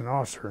commissioned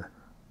officer,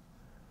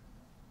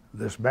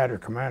 this battery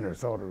commander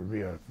thought it would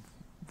be a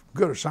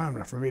good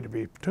assignment for me to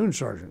be platoon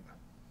sergeant.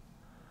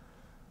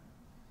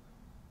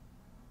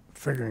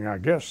 Figuring, I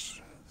guess,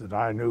 that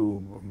I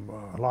knew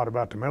a lot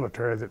about the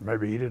military that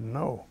maybe he didn't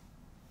know.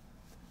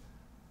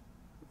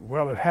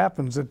 Well, it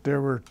happens that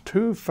there were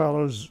two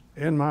fellows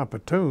in my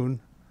platoon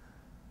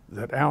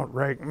that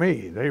outranked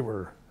me. They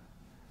were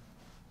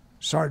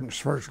sergeants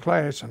first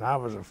class, and I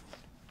was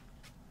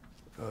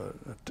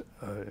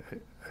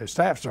a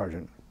staff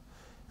sergeant.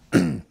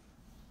 And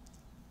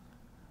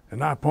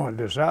I pointed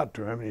this out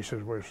to him, and he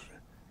says, "Well,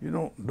 you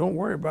don't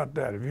worry about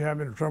that. If you have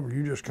any trouble,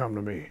 you just come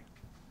to me."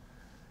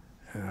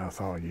 And I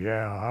thought,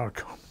 yeah, I'll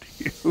come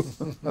to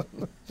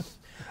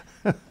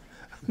you.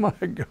 My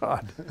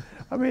God.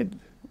 I mean,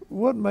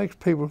 what makes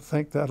people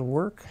think that'll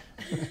work?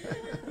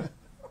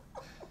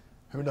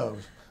 Who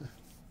knows?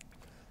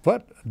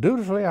 But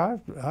dutifully, I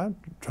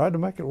tried to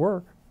make it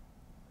work.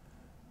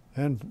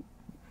 And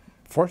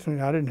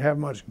fortunately, I didn't have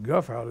much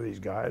guff out of these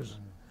guys.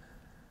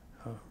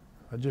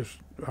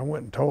 I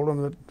went and told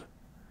them that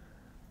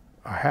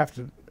I have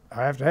to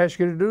ask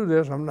you to do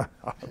this.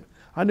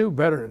 I knew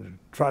better than to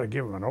try to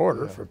give them an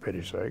order, for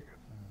pity's sake.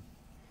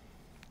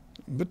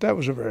 But that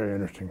was a very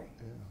interesting.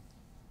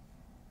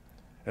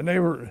 And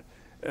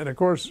and of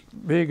course,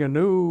 being a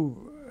new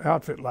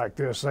outfit like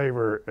this, they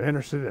were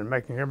interested in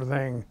making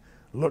everything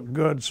look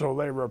good, so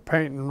they were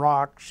painting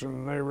rocks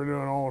and they were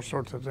doing all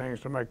sorts of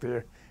things to make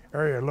the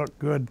area look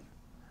good.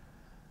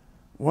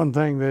 One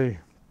thing they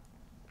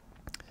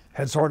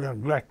had sort of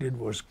neglected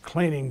was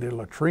cleaning the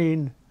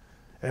latrine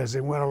as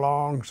they went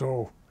along,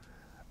 so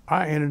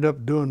I ended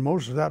up doing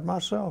most of that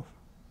myself.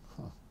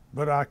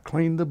 But I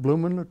cleaned the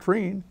blooming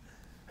latrine,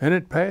 and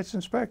it passed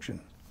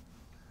inspection.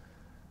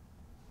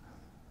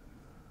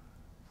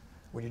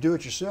 When you do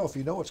it yourself,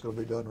 you know it's going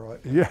to be done right.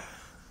 Yeah.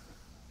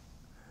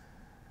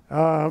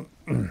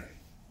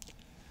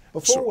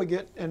 Before we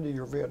get into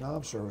your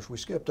Vietnam service, we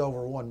skipped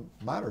over one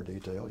minor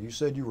detail. You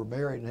said you were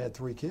married and had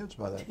 3 kids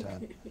by that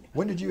time.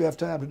 When did you have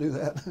time to do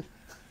that?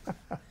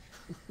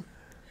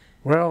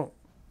 Well,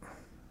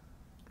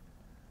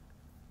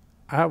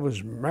 I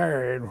was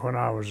married when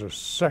I was a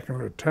second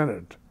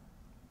lieutenant.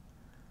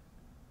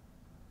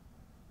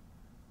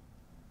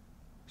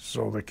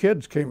 So the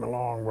kids came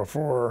along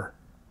before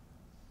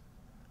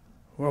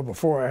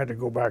I had to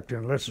go back to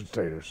enlisted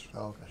status.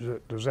 Okay.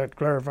 Does that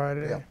clarify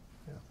it? Yeah.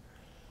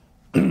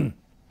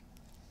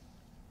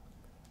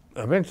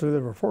 Eventually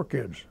there were 4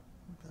 kids.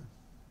 Okay.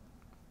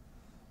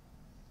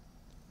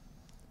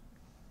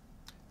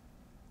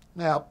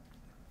 Now,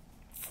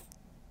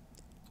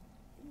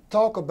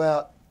 talk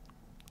about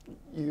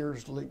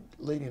years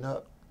leading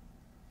up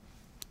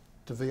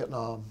to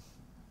Vietnam,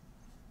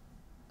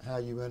 how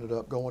you ended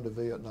up going to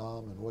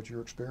Vietnam and what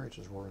your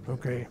experiences were in Vietnam.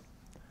 Okay.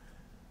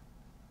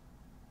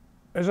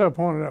 As I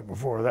pointed out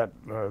before, that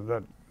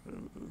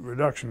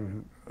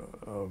reduction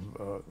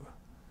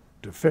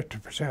to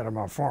 50% of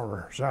my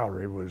former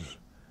salary was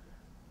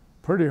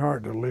pretty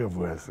hard to live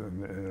with,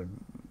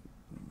 and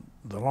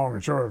the long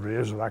and short of it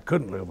is that I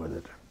couldn't live with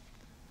it.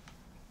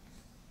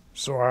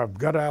 So I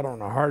got out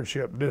on a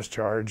hardship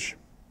discharge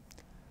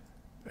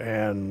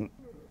and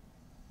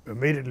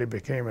immediately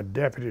became a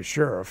deputy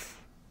sheriff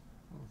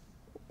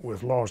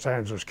with Los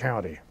Angeles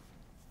County.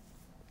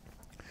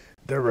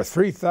 There were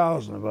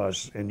 3,000 of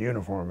us in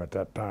uniform at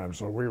that time,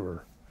 so we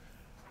were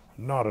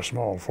not a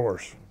small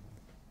force.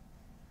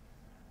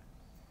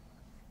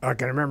 I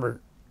can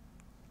remember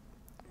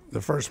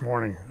the first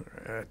morning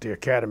at the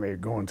academy,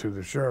 going through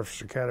the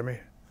sheriff's academy.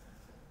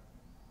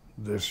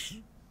 This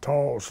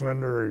tall,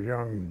 slender,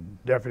 young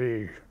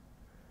deputy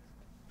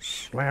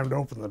slammed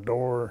open the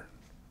door,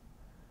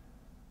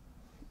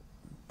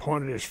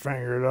 pointed his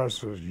finger at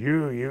us, and says,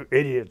 you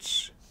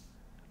idiots,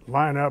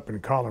 line up in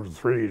columns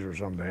of 3s or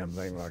some damn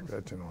thing like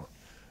that, you know.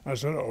 I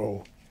said,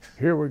 uh-oh,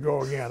 here we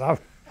go again.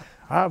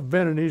 I've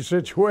been in these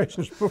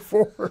situations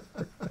before.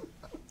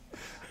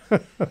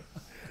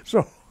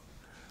 So,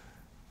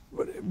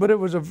 but it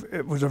was a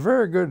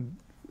very good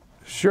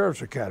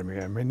sheriff's academy.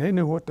 I mean, they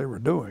knew what they were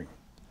doing.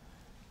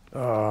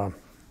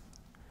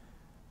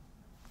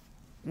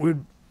 We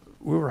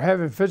were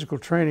having physical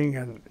training,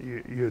 and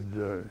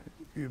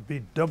you'd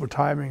be double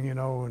timing, you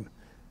know, and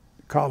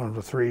columns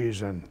of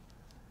 3s, and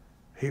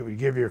he would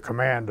give you a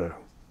command to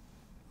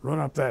run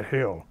up that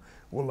hill.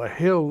 Well, the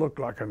hill looked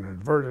like an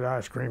inverted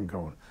ice cream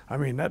cone. I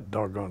mean, that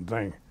doggone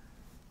thing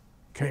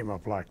came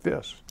up like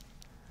this.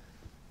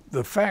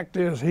 The fact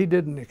is, he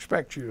didn't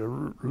expect you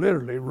to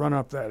literally run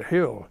up that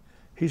hill.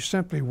 He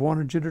simply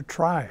wanted you to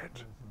try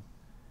it.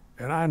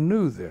 And I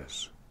knew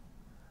this,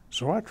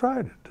 so I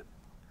tried it.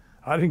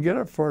 I didn't get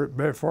up for it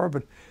very far,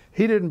 but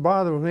he didn't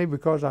bother with me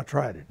because I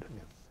tried it.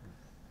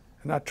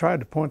 And I tried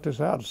to point this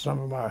out to some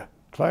of my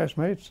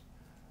classmates,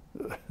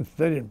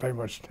 they didn't pay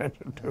much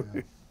attention to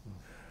me.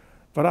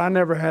 But I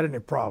never had any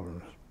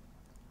problems.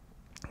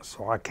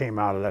 So I came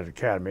out of that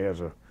academy as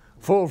a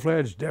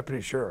full-fledged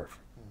deputy sheriff.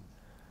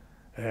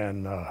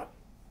 And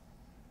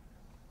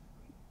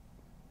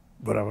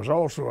but I was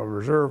also a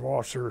reserve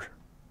officer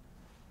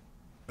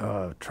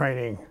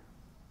training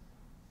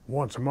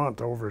once a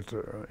month over at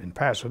in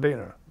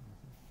Pasadena.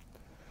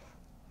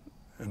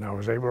 And I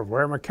was able to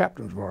wear my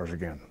captain's bars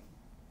again.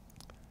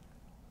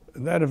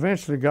 And that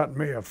eventually got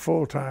me a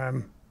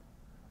full-time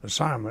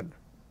assignment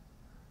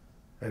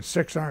at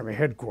 6th Army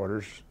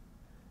headquarters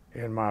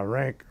in my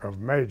rank of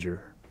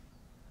major.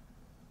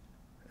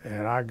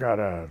 And I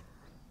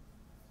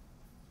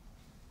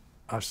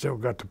still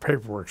got the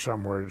paperwork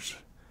somewhere.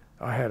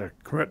 I had a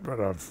commitment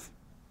of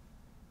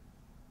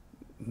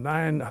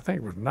I think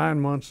it was 9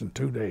 months and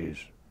 2 days.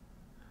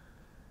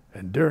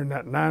 And during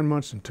that 9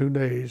 months and 2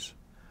 days,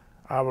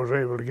 I was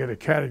able to get a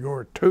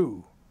Category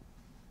 2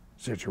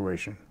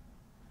 situation.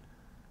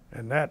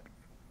 And that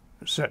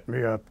set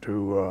me up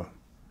to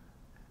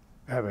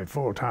have a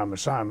full-time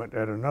assignment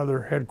at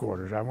another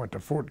headquarters. I went to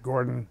Fort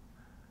Gordon,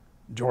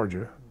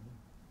 Georgia,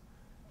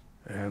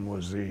 and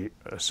was the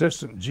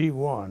assistant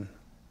G1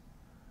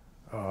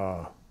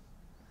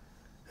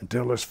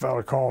 until this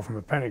fellow called from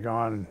the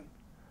Pentagon and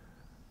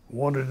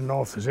wanted to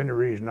know if there's any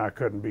reason I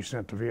couldn't be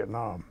sent to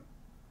Vietnam.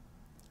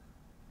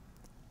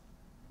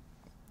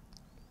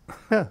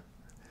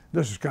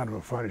 This is kind of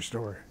a funny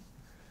story.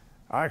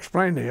 I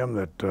explained to him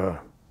that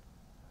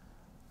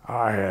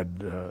I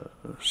had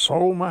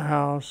sold my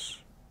house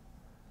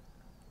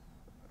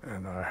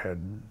and I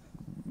had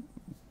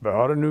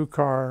bought a new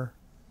car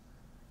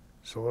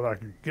so that I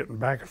could get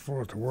back and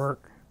forth to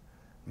work.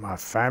 My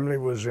family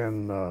was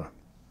in a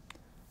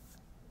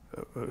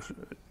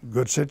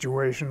good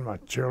situation. My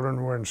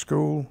children were in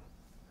school.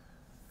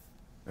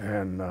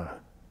 And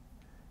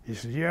he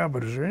said, yeah,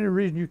 but is there any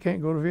reason you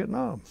can't go to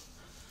Vietnam?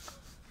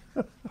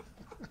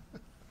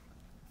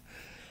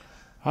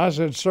 I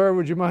said, sir,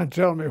 would you mind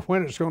telling me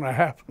when it's going to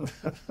happen?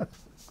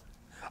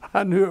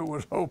 I knew it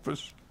was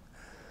hopeless.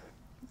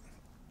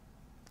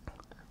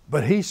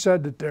 But he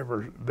said that they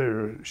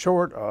were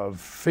short of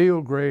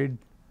field grade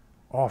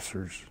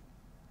officers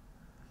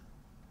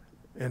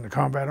in the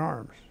combat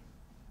arms.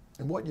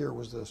 And what year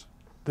was this?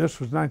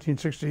 This was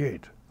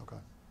 1968. Okay.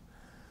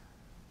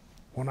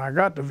 When I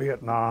got to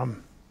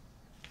Vietnam,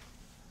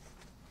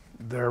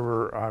 I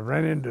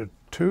ran into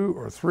 2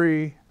 or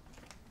 3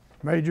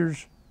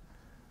 majors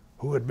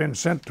who had been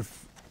sent to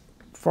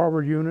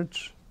forward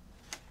units,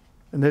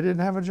 and they didn't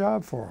have a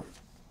job for them.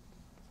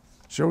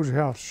 Shows you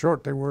how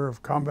short they were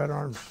of combat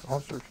arms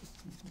officers.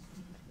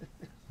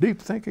 Deep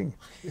thinking.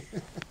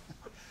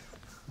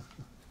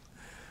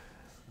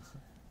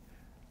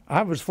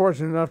 I was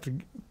fortunate enough to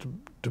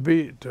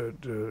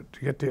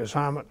get the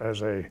assignment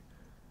as a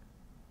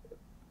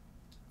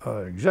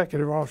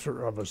executive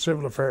officer of a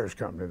civil affairs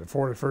company, the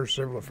 41st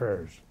Civil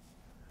Affairs,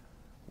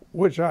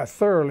 which I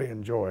thoroughly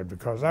enjoyed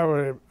because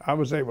I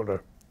was able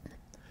to,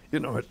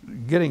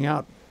 getting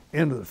out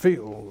into the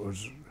field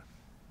was,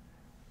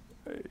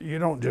 you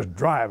don't just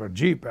drive a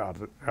Jeep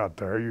out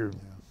there. You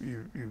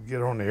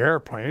get on the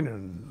airplane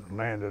and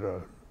land at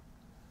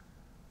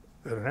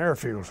an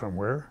airfield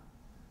somewhere,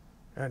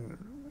 and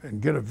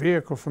get a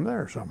vehicle from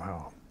there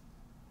somehow.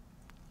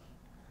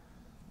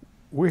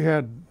 We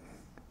had,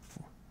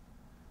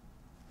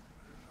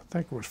 I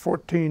think it was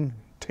 14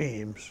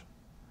 teams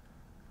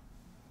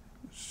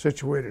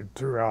situated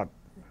throughout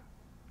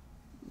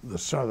the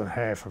southern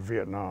half of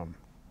Vietnam.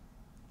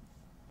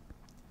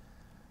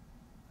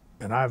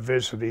 And I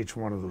visited each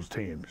one of those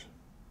teams.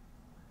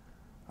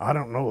 I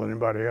don't know that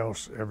anybody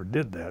else ever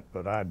did that,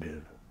 but I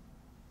did.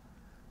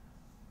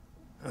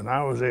 And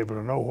I was able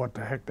to know what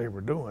the heck they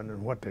were doing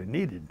and what they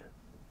needed.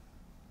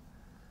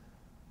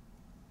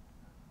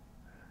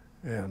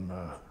 And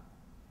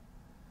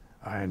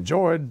I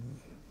enjoyed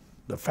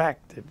the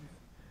fact that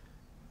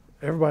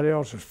everybody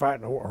else is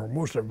fighting a war, or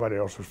most everybody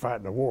else is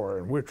fighting a war,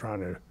 and we're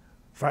trying to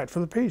fight for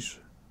the peace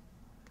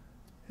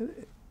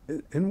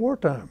in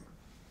wartime.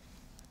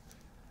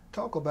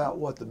 Talk about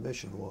what the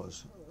mission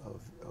was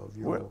of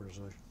your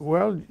organization.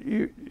 Well,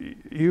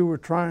 you were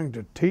trying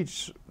to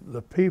teach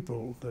the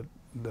people that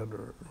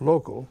are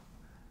local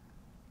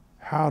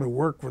how to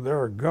work with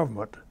their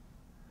government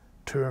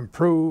to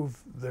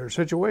improve their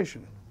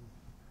situation.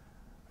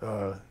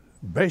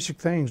 Basic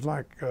things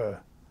like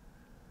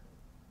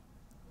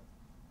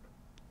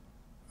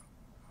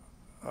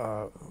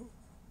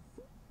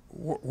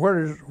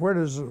where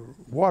does the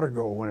water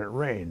go when it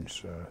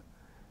rains?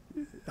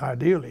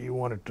 Ideally, you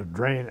want it to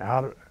drain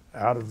out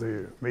of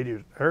the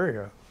immediate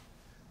area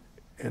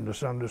into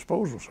some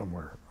disposal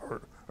somewhere,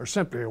 or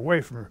simply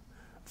away from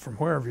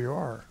wherever you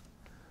are.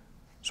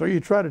 So you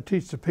try to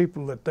teach the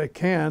people that they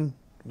can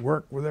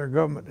work with their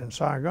government in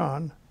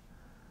Saigon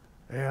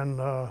and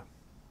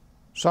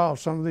solve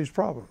some of these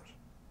problems.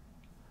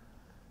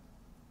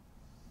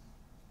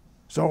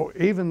 So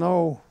even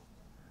though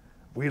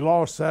we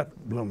lost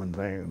that blooming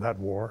thing, that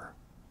war,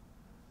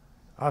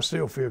 I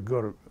still feel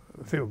good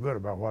feel good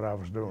about what I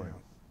was doing.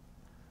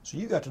 So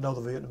you got to know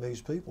the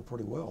Vietnamese people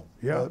pretty well.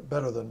 Yeah.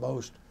 Better than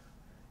most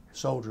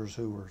soldiers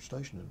who were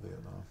stationed in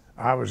Vietnam.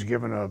 I was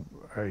given a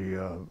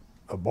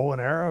bow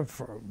and arrow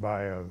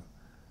by a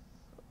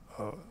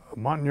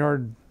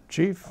Montagnard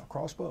chief. A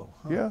crossbow.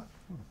 Huh? Yeah.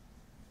 In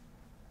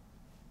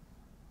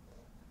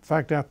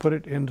fact, I put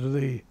it into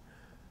the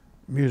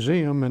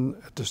museum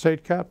at the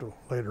state capitol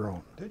later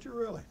on. Did you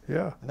really?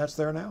 Yeah. And that's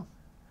there now?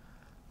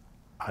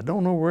 I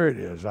don't know where it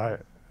is.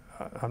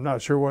 I'm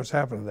not sure what's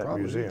happened to that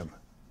Probably museum. is.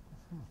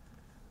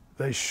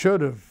 They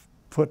should have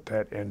put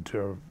that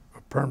into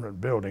a permanent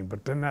building,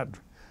 but then that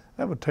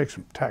would take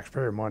some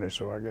taxpayer money.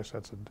 So I guess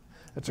that's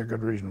a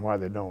good reason why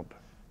they don't.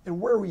 And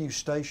where were you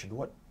stationed?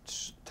 What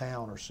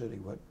town or city?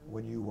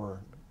 When you were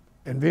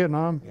In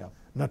Vietnam, Yeah.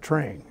 Nha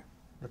Trang.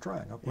 Nha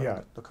Trang? Up on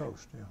Yeah. the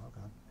coast. Yeah.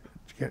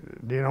 Okay.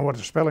 Do you know what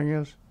the spelling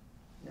is?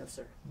 No,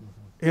 sir.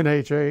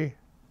 N-H-A-T-R-A-N-G.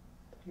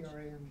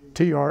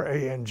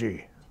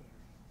 TRANG.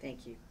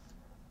 Thank you.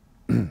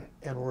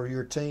 And were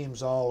your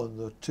teams all in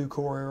the 2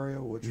 Corps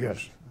area? Which Yes.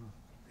 Was,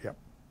 Yep.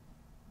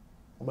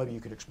 Well, maybe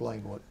you could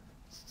explain what,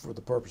 for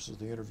the purposes of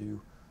the interview,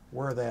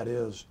 where that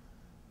is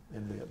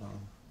in Vietnam,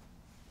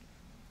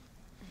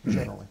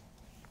 generally.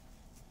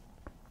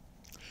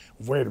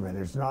 Wait a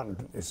minute. It's not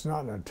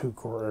in the 2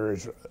 Corps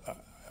areas.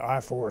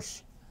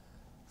 I-Force,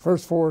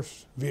 First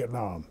Force,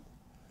 Vietnam.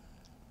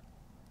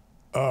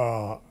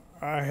 I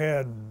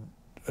had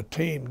a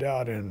team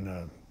down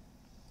in.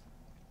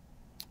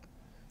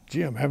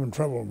 Gee, I'm having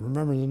trouble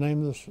remembering the name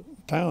of this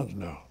towns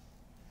now.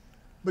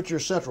 But your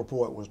central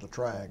point was Nha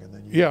Trang, and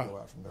then you Yeah. go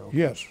out from there. Okay.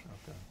 Yes.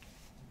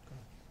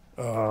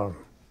 Okay. Uh,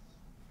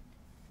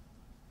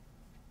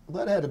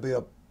 Well, that had to be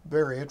a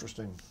very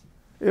interesting,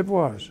 it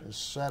was.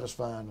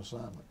 satisfying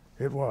assignment.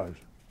 It was.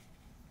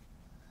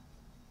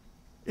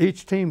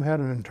 Each team had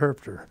an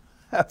interpreter.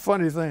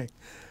 Funny thing,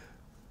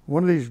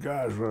 one of these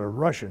guys was a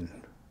Russian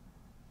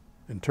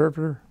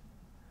interpreter.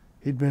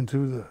 He'd been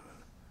through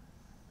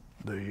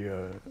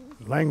the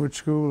language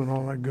school and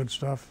all that good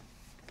stuff.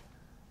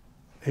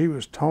 He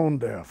was tone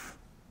deaf.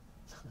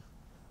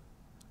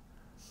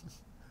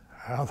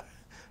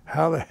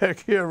 How the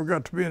heck he ever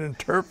got to be an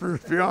interpreter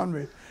is beyond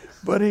me.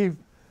 But he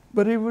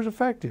was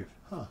effective.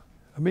 Huh.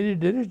 I mean, he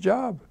did his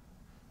job.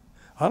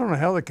 I don't know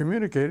how they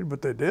communicated,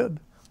 but they did.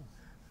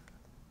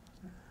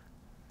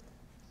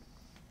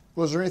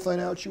 Was there anything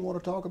else you want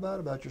to talk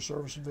about your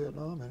service in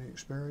Vietnam? Any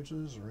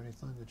experiences or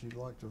anything that you'd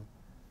like to be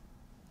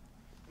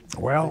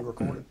Well,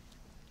 recorded?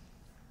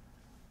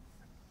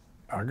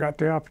 I got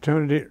the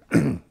opportunity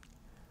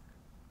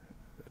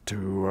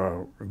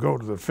to go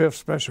to the 5th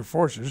Special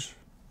Forces,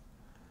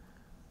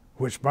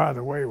 which, by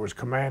the way, was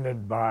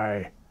commanded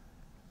by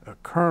a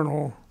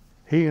colonel.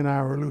 He and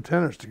I were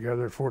lieutenants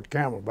together at Fort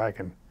Campbell back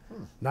in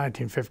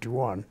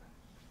 1951.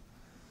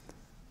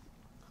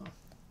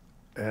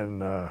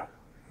 And of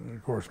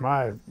course,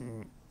 my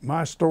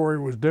story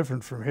was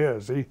different from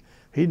his.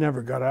 He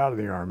never got out of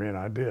the Army, and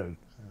I did.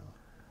 Yeah.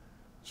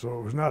 So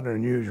it was not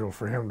unusual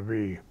for him to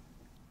be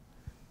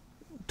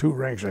 2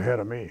 ranks ahead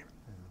of me.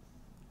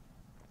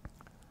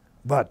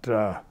 But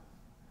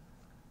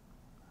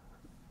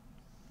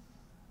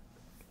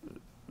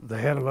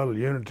they had a little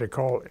unit they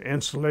call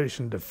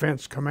Installation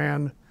Defense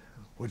Command,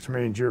 which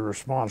means you're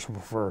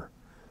responsible for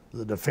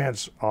the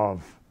defense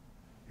of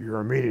your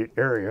immediate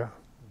area,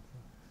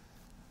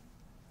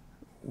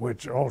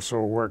 which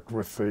also worked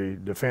with the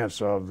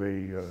defense of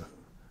the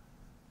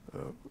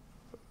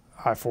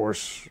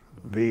I-Force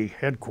V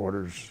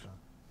headquarters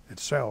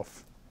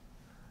itself.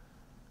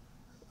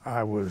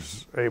 I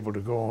was able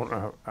to go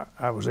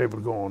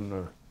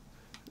on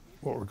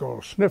what we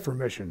call sniffer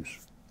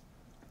missions.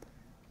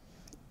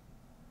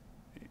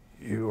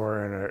 You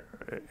are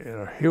in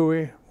a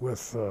Huey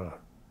with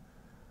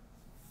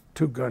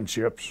 2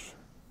 gunships,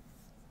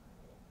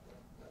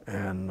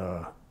 and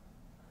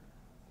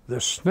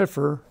this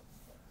sniffer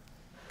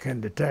can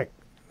detect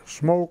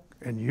smoke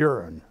and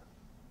urine.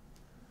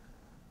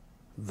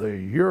 The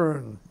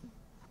urine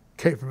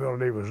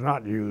capability was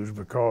not used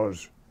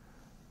because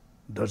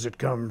does it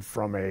come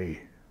from a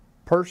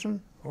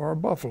person or a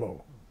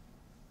buffalo?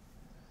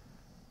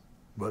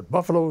 But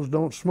buffaloes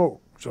don't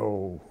smoke,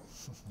 so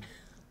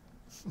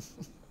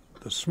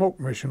the smoke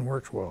mission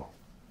works well.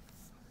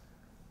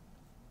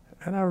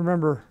 And I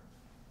remember,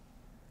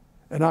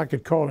 and I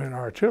could call in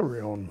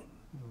artillery on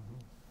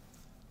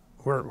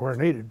where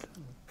needed.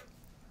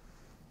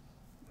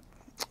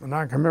 And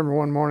I can remember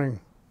one morning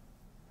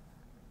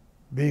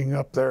being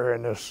up there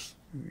and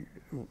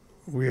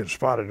we had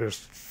spotted this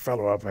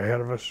fellow up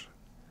ahead of us,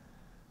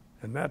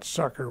 and that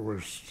sucker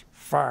was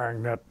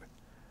firing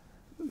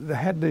they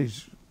had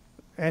these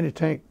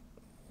anti-tank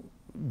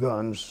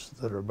guns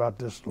that are about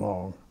this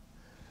long,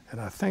 and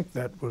I think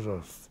that was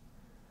a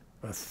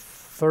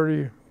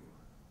 30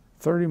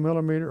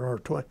 millimeter or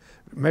 20,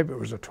 maybe it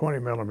was a 20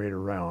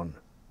 millimeter round,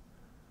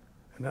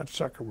 and that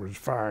sucker was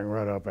firing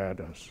right up at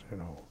us, you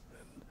know.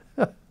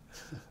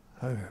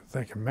 I'm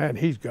thinking, man,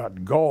 he's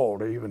got gall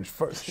to even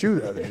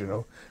shoot at us, you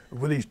know.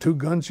 With these 2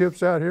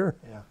 gunships out here,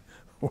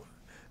 Yeah.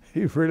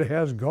 he really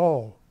has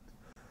gall.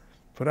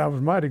 but I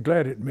was mighty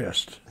glad it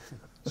missed.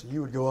 So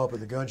you would go up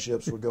and the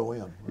gunships would go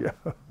in. Yeah.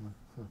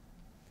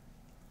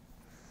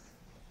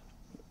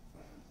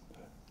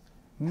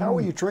 How were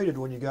you treated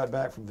when you got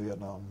back from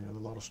Vietnam? You know, a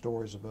lot of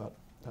stories about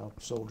how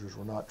soldiers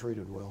were not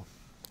treated well.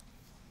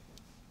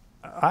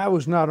 I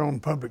was not on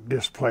public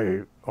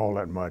display all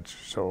that much,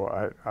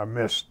 so I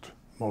missed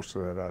most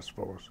of that, I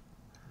suppose.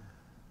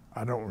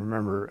 I don't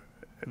remember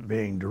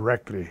being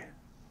directly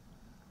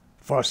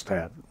fussed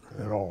at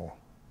all.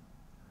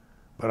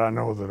 But I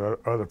know that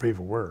other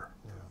people were.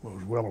 I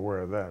was well aware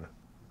of that.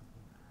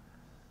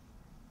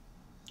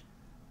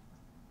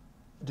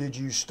 Did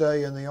you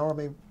stay in the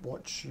Army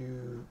once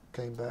you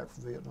came back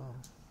from Vietnam?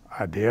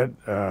 I did.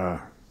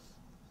 I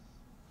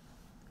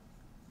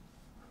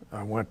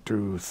went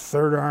to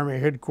 3rd Army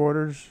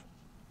headquarters,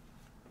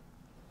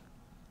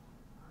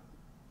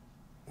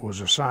 was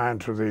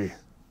assigned to the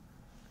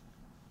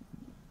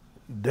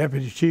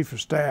Deputy Chief of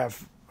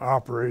Staff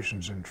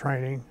Operations and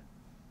Training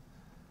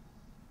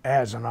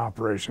as an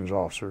operations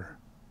officer.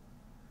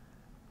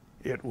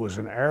 It was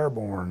an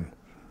airborne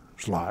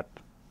slot,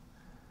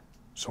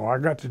 so I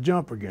got to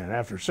jump again.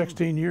 After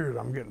 16 years,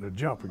 I'm getting to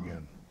jump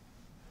again.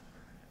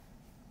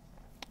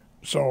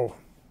 So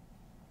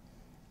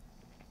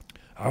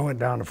I went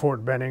down to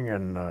Fort Benning,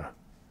 and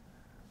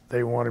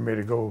they wanted me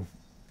to go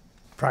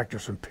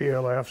practice some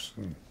PLFs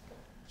and,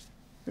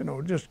 you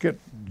know, just get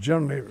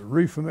generally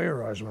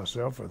refamiliarize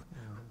myself with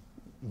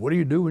what do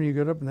you do when you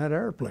get up in that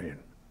airplane.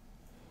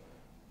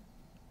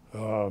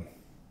 I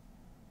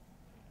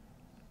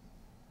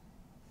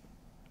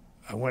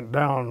went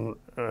down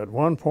at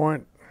one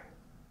point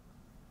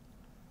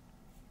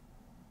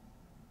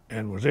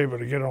and was able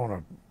to get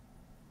on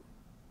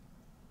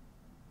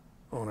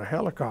a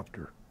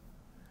helicopter.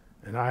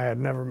 And I had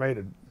never made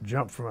a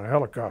jump from a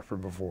helicopter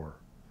before.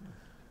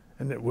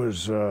 And it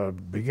was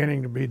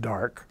beginning to be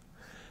dark.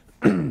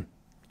 And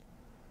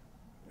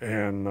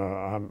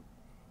I'm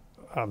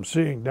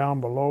seeing down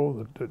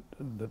below that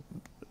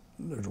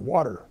there's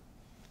water.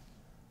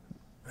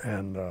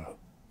 And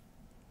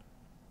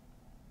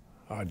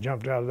I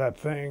jumped out of that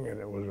thing, and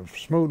it was the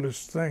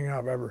smoothest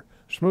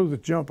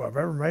jump I've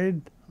ever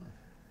made.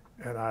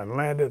 And I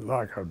landed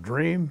like a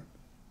dream.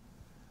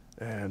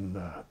 And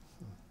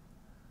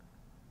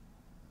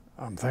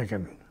I'm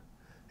thinking,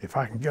 if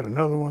I can get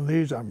another one of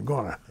these, I'm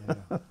gonna.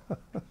 Yeah.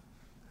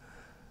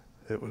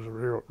 It was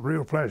a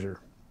real pleasure.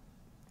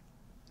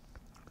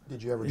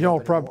 Did you ever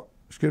jump any more?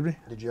 Excuse me?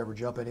 Did you ever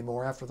jump any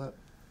more after that?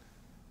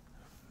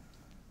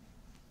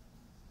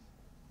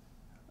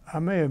 I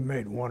may have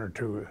made one or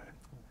two.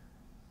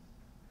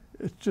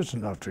 It's just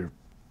enough to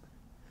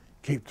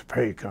keep the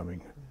pay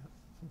coming.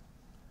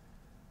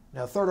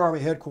 Now, 3rd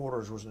Army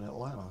headquarters was in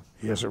Atlanta.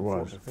 Yes, it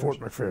was, Fort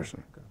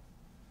McPherson. Okay.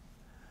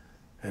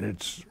 And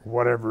it's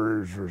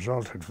whatever has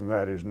resulted from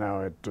that is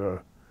now at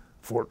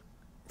Fort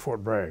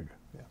Bragg.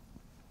 Yeah.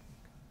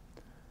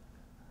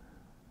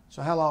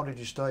 So how long did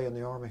you stay in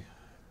the Army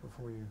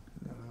before you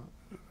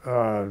got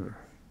out?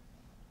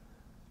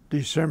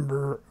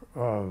 December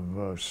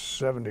of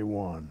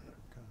 '71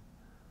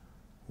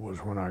 was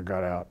when I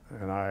got out,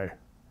 and I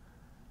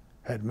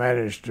had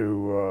managed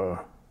to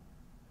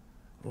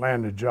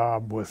land a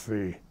job with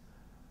the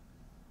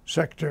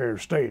Secretary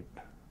of State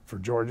for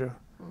Georgia.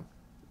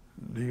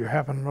 Do you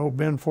happen to know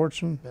Ben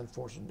Fortson? Ben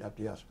Fortson,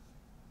 yes.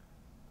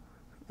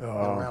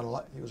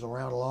 He was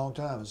around a long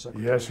time as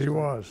Secretary Yes, of he State.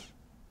 was.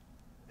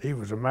 He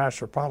was a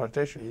master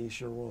politician. He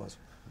sure was.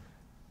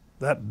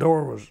 That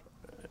door was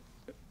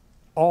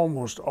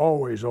almost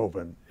always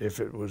open.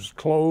 If it was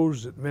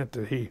closed, it meant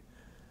that he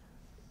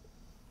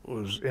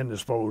was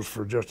indisposed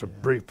for just a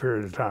brief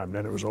period of time.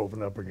 Then it was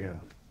opened up again.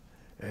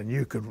 And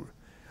you could,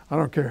 I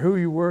don't care who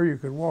you were, you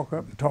could walk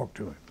up and talk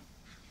to him.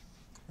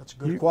 That's a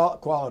good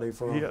quality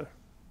for a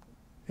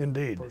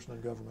indeed. person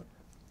in government.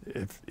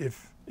 If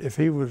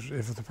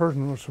the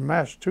person was from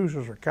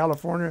Massachusetts or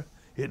California,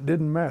 it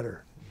didn't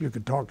matter. You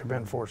could talk to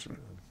Ben Fortson.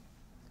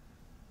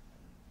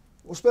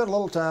 We'll spend a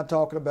little time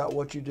talking about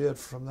what you did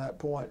from that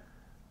point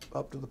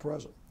up to the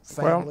present.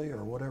 Family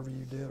or whatever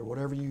you did or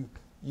whatever you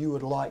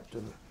would like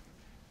to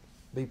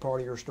be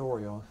part of your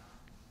story on.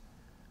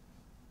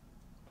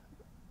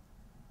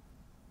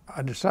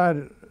 I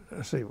decided,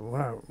 let's see,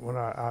 when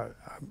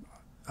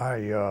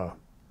I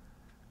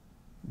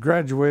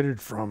graduated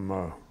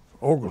from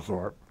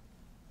Oglethorpe,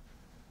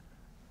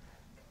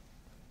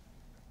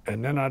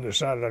 and then I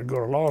decided I'd go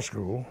to law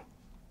school,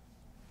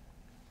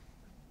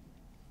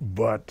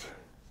 but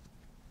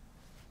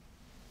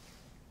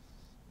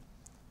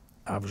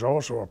I was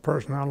also a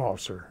personnel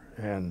officer,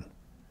 and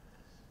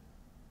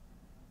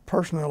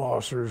personnel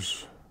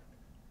officers,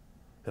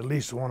 at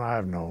least the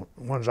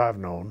ones I've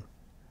known,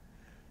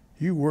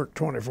 you work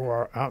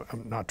 24 hours,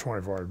 not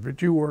 24 hours,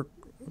 but you work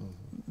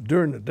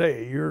during the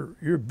day.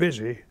 You're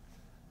busy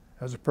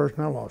as a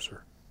personnel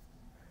officer.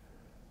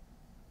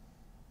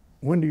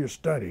 When do you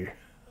study?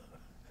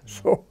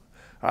 So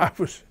I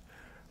was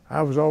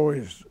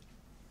always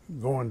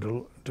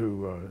going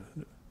to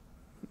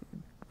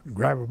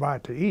grab a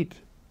bite to eat,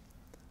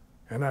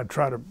 and I'd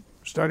try to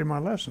study my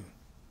lesson.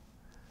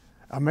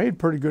 I made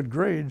pretty good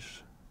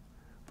grades,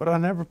 but I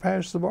never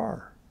passed the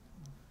bar.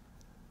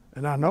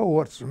 And I know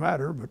what's the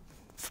matter, but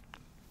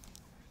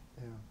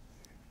Yeah.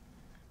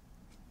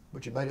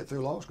 But you made it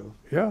through law school.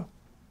 yeah.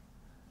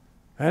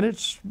 And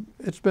it's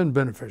been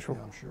beneficial.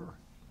 Yeah, I'm sure.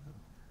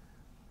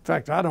 In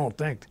fact, I don't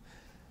think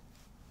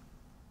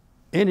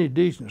any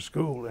decent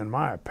school, in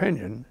my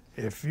opinion,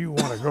 if you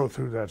want to go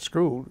through that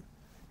school,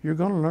 you're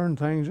going to learn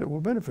things that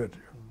will benefit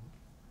you.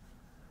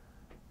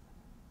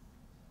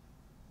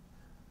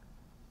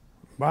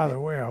 By the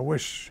way, I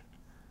wish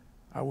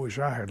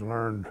I had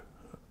learned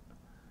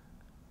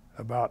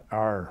about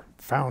our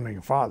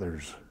founding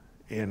fathers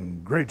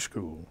in grade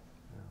school.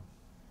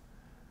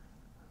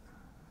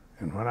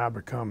 And when I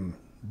become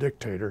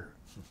dictator,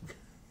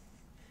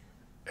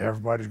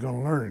 everybody's going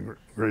to learn in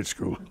grade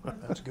school.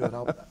 That's good.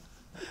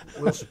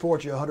 We'll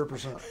support you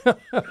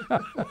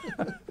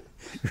 100%.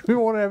 We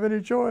won't have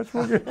any choice,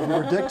 will you? When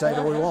we're a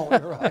dictator, we won't.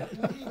 You're right.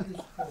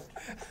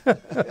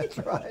 That's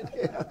right.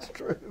 Yeah, that's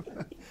true.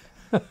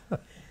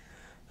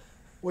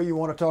 Well, you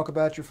want to talk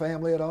about your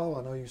family at all?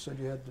 I know you said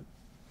you had,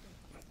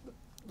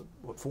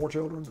 what, 4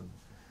 children?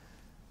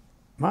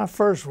 My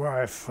first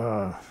wife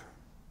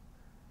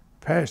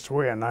passed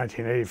away in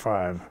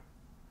 1985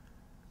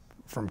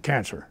 from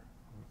cancer.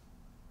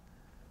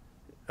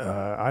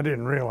 I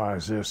didn't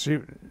realize this.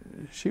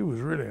 She was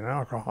really an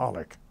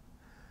alcoholic,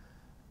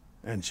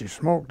 and she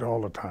smoked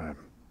all the time.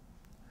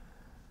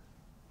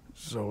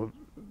 So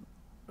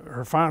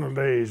her final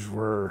days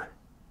were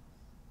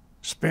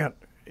spent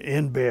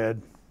in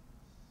bed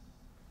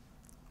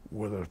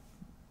with a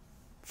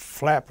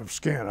flap of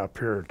skin up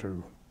here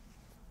to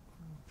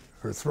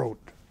her throat,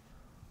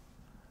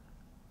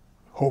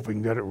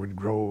 hoping that it would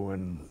grow,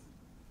 and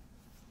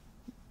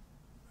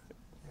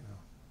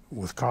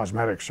with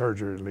cosmetic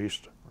surgery at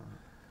least.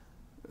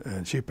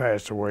 And she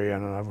passed away,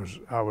 and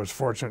I was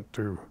fortunate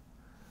to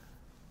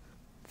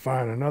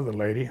find another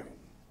lady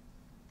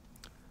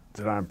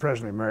that I'm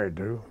presently married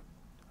to,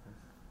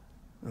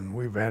 and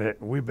we've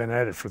been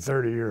at it for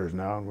 30 years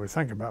now, and we're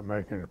thinking about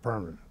making it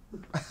permanent.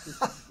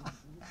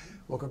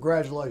 Well,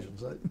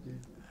 congratulations.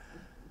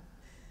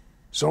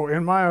 So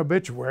in my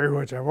obituary,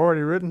 which I've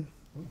already written,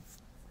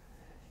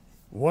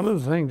 one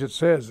of the things it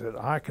says that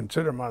I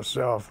consider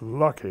myself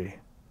lucky,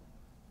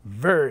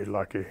 very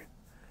lucky,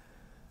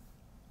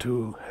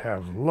 to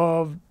have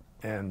loved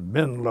and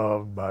been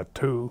loved by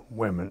 2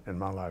 women in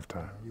my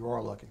lifetime. You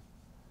are lucky.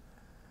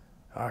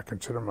 I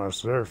consider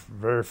myself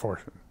very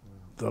fortunate.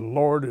 The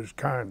Lord is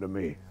kind to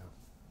me,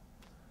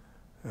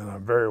 and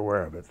I'm very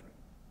aware of it.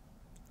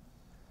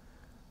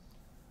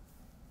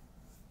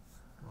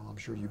 Well, I'm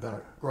sure you've been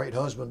a great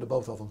husband to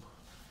both of them.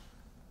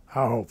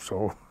 I hope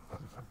so.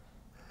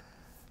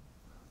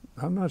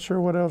 I'm not sure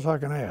what else I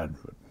can add.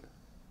 But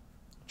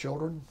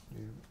Children?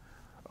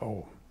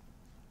 oh,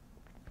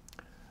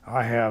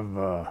 I have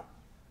a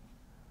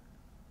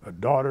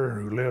daughter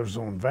who lives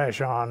on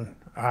Vashon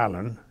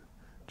Island,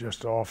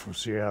 just off of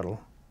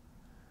Seattle,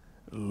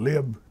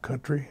 Lib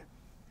country.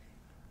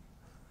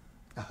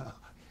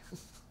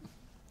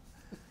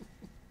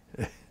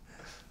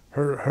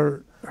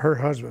 Her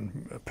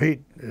husband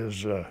Pete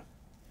is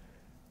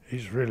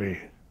he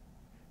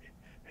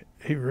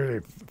really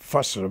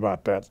fusses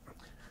about that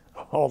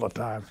all the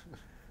time,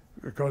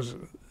 because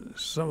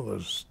some of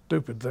the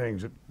stupid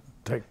things that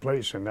take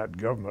place in that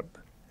government,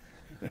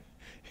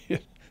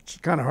 it's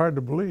kind of hard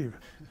to believe.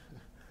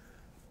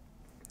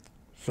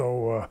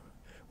 So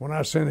when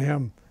I send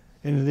him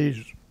into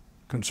these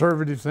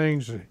conservative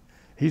things,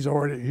 he's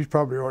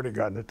probably already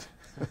gotten it.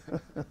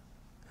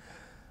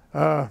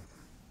 I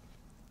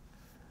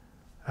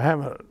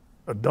have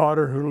a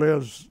daughter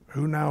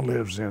who now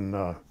lives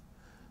in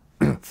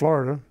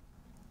Florida,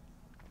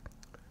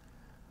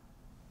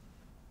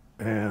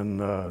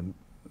 and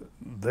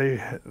they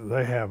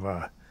have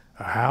a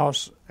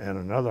house and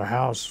another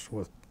house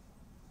with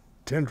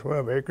 10,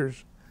 12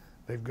 acres.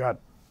 I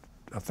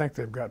think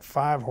they've got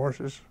 5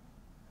 horses.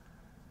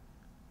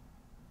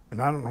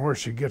 And I don't know where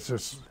she gets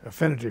this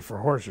affinity for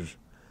horses,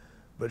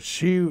 but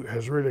she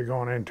has really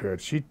gone into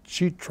it.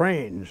 She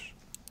trains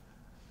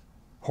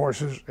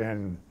horses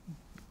and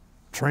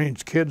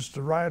trains kids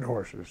to ride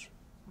horses.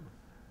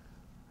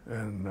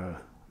 And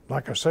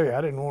like I say,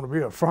 I didn't want to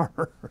be a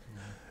farmer,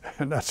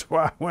 and that's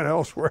why I went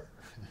elsewhere.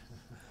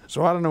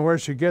 So I don't know where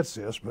she gets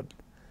this, but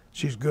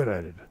she's good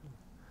at it.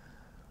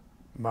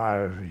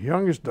 My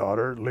youngest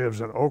daughter lives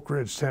in Oak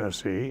Ridge,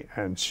 Tennessee,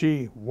 and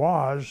she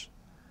was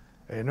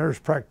a nurse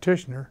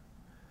practitioner,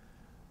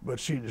 but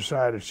she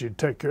decided she'd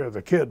take care of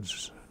the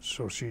kids,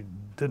 so she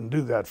didn't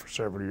do that for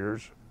several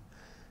years.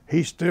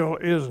 He still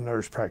is a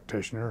nurse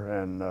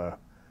practitioner, and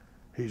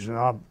he's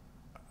an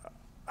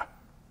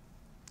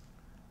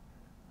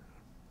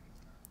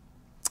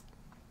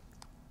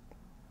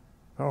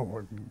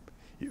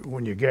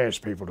when you gas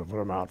people to put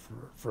them out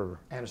for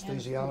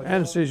Anesthesiologist?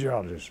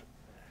 anesthesiologists.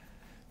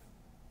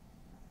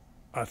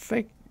 I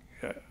think,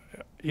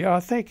 I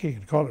think he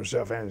can call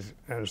himself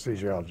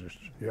anesthesiologist,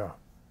 yeah.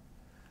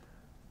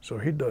 So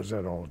he does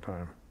that all the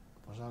time.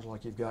 Well, sounds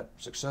like you've got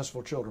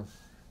successful children.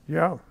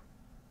 Yeah.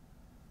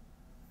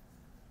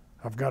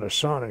 I've got a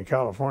son in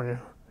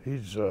California. He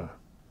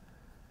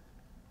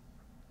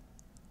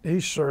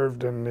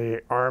served in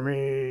the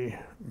Army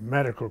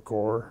Medical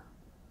Corps,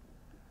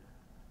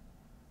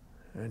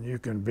 and you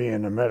can be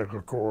in the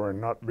Medical Corps and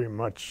not do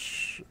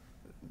much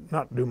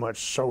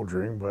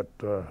soldiering, but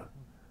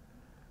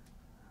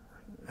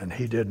and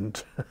he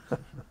didn't.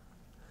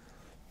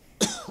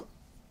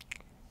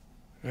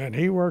 And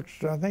he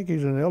works, I think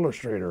he's an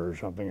illustrator or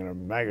something in a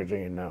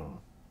magazine now.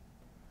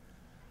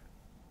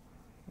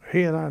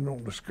 He and I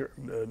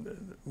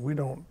we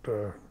don't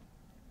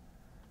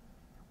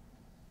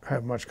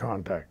have much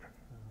contact,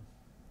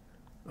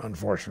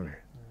 unfortunately.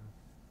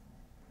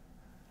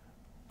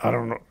 I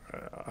don't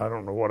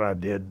know what I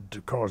did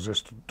to cause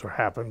this to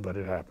happen, but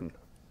it happened.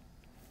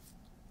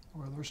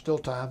 Well, there's still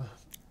time.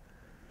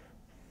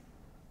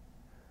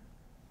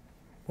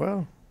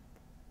 Well,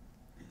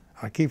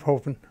 I keep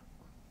hoping.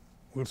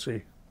 We'll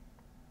see.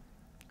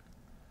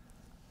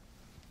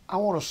 I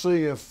want to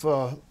see if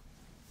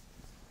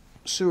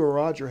Sue or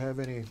Roger have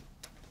any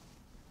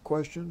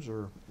questions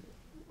or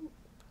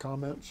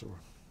comments. Or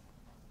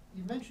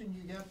You mentioned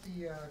you got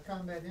the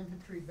combat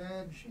infantry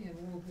badge in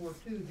World War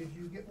II. Did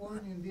you get one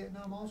in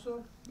Vietnam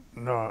also?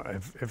 No,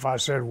 if I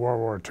said World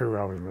War II,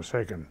 I was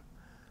mistaken.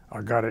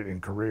 I got it in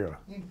Korea.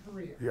 In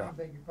Korea? Yeah. I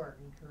beg your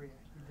pardon, in Korea.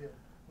 You did,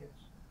 yes.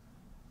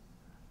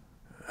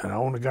 And I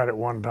only got it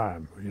one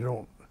time.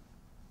 You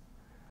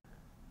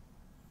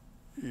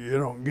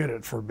don't get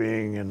it for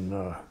being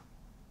in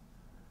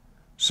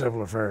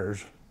civil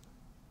affairs.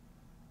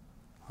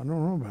 I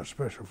don't know about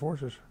special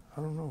forces.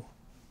 I don't know.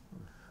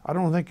 I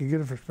don't think you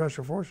get it for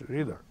special forces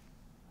either.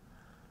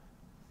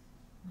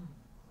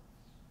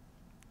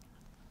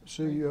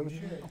 Sue, you have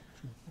any?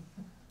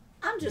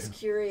 I'm just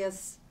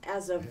curious,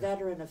 as a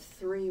veteran of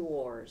 3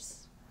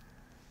 wars,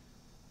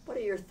 what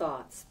are your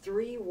thoughts?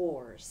 3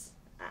 wars.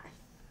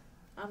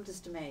 I'm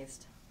just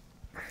amazed.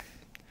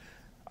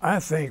 I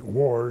think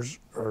wars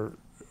are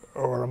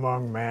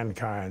among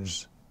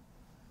mankind's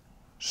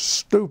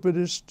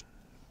stupidest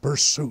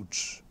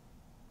pursuits.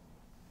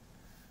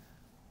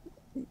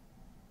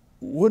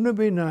 Wouldn't it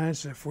be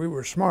nice if we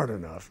were smart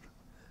enough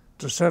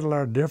to settle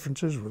our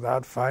differences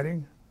without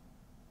fighting?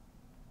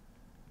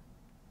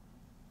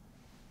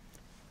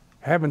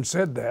 Having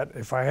said that,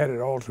 if I had it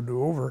all to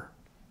do over,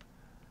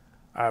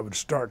 I would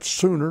start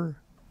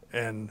sooner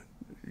and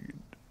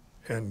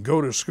go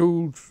to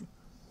schools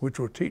which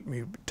will teach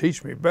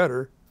me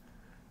better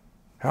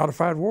how to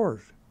fight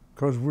wars,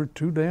 because we're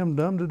too damn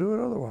dumb to do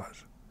it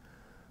otherwise.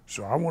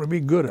 So I want to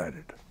be good at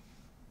it.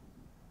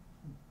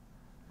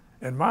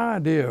 And my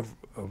idea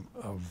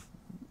of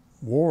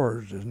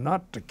wars is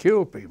not to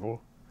kill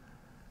people,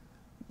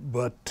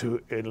 but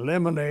to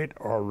eliminate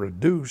or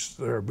reduce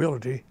their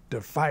ability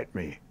to fight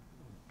me.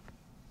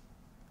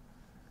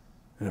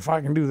 And if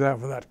I can do that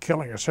without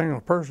killing a single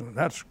person,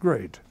 that's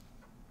great.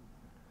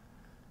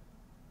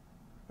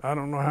 I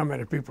don't know how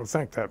many people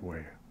think that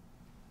way,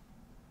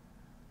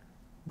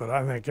 but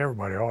I think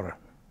everybody ought to.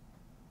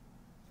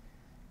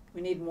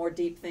 We need more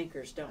deep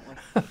thinkers, don't we?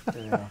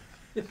 Yeah.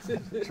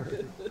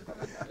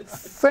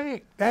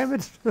 Think, damn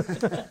it.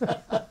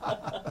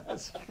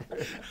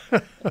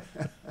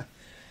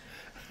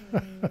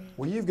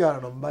 Well, you've got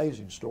an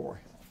amazing story.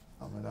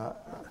 I mean,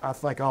 I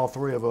think all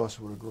 3 of us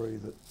would agree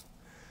that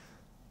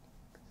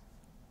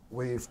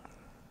we've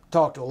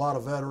talked to a lot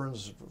of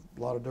veterans,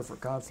 a lot of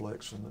different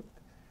conflicts, and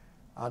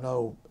I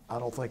don't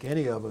think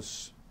any of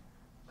us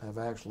have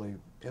actually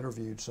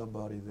interviewed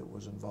somebody that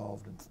was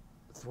involved in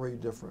 3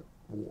 different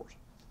wars.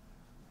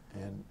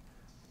 And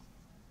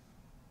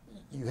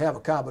you have a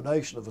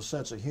combination of a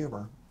sense of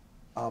humor,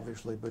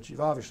 obviously, but you've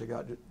obviously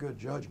got good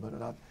judgment.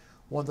 And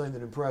one thing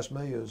that impressed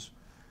me is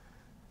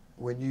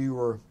when you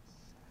were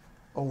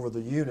over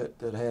the unit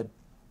that had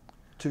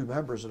 2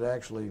 members that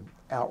actually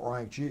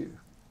outranked you.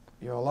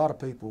 You know, a lot of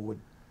people would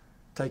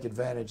take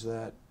advantage of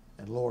that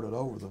and lord it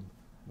over them,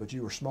 but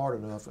you were smart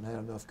enough and had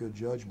enough good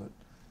judgment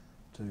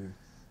to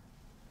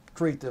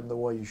treat them the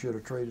way you should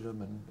have treated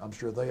them, and I'm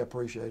sure they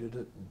appreciated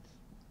it, and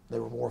they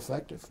were more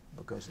effective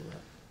because of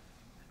that.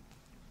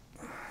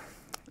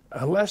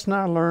 A lesson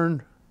I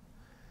learned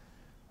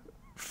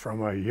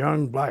from a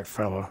young black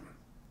fellow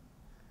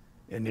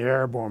in the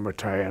Airborne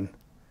Battalion,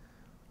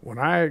 when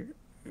I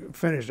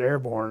finished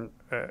Airborne,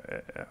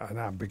 and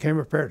I became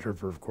a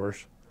paratrooper, of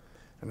course,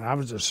 and I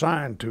was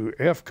assigned to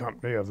F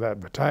Company of that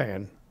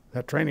battalion,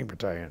 that training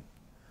battalion.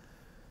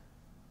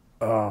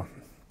 The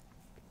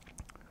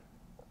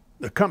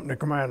company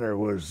commander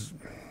was,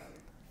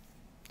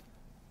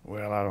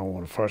 well, I don't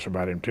want to fuss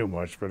about him too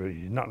much, but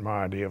he's not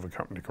my idea of a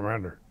company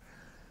commander.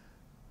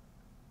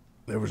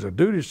 There was a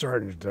duty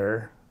sergeant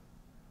there,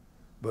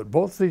 but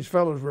both these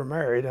fellows were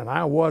married and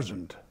I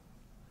wasn't.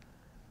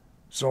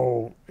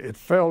 So it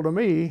fell to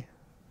me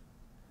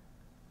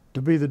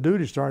to be the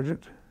duty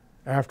sergeant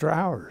after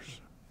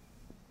hours.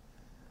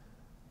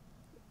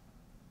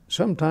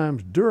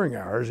 Sometimes during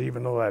hours,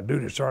 even though that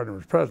duty sergeant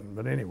was present,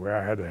 but anyway,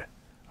 I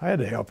had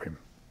to help him.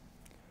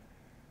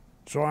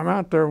 So I'm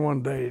out there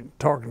one day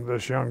talking to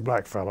this young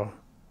black fellow,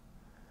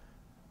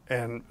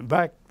 and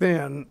back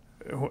then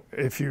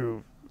if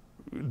you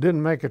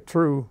didn't make it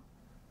through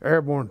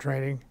airborne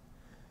training,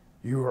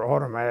 you were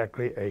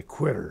automatically a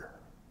quitter.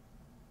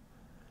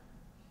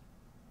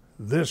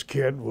 This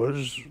kid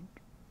was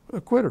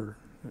a quitter.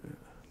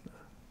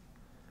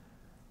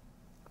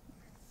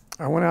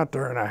 I went out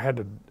there and I had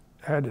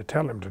to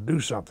tell him to do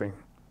something.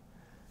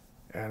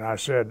 And I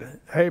said,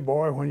 "Hey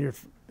boy, when you're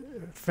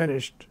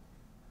finished,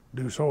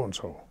 do so and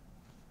so."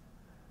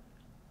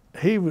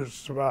 He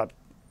was about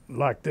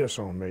like this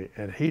on me,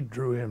 and he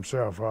drew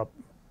himself up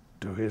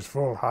to his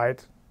full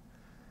height,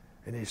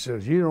 and he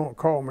says, "You don't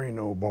call me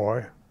no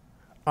boy.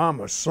 I'm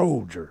a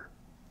soldier."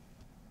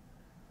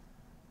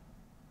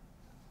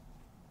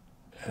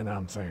 And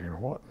I'm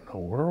thinking, what in the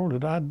world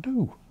did I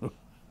do?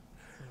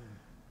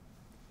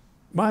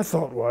 My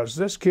thought was,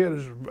 this kid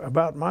is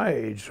about my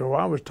age, so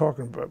I was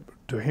talking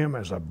to him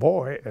as a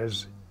boy,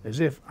 as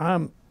if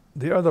I'm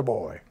the other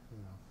boy.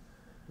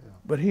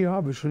 But he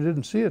obviously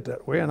didn't see it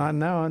that way, and I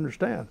now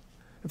understand.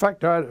 In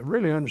fact, I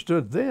really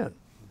understood then.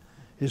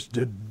 It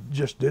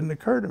just didn't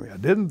occur to me. I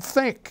didn't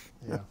think.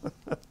 Yeah.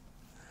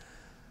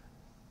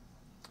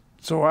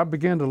 So I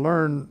began to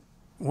learn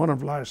one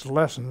of life's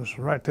lessons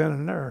right then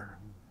and there.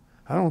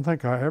 I don't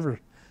think I ever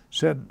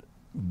said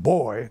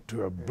boy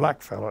to a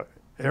black fella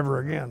ever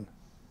again.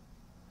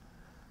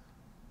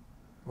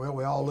 Well,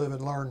 we all live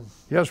and learn.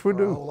 Yes, we our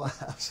do. whole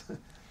lives.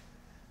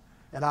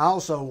 And I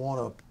also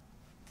want to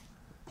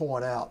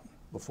point out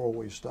before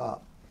we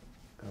stop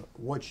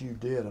what you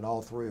did in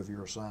all three of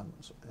your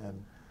assignments.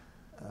 And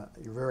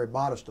you're very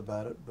modest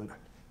about it, but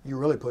you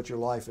really put your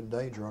life in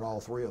danger on all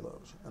three of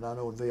those. And I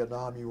know in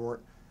Vietnam you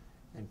weren't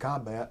in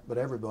combat, but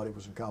everybody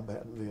was in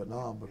combat in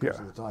Vietnam because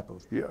of the type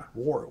of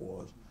war it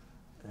was.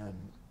 And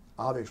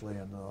obviously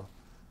in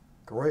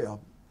Korea,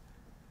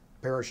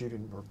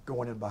 parachuting or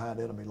going in behind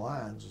enemy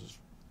lines is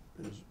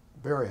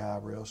very high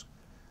risk.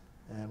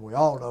 And we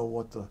all know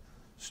what the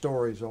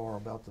stories are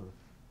about the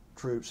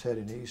troops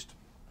heading east,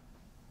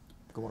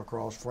 going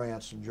across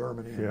France and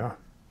Germany and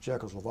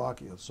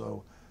Czechoslovakia.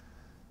 So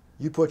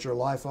you put your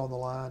life on the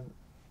line,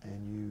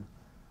 and you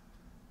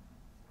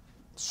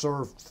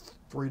served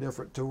 3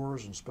 different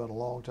tours and spent a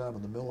long time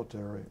in the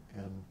military,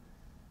 and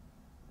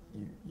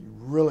you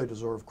really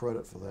deserve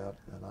credit for that.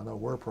 And I know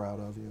we're proud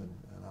of you,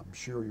 and I'm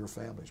sure your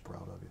family's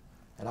proud of you.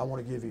 And I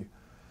want to give you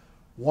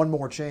one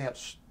more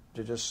chance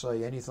to just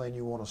say anything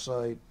you want to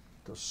say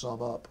to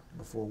sum up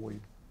before we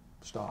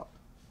stop.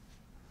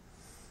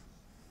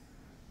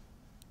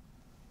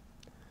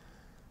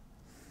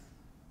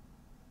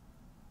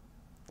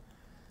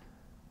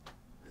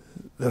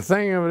 The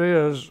thing of it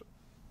is,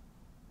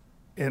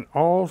 in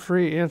all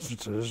 3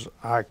 instances,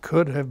 I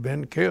could have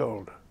been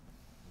killed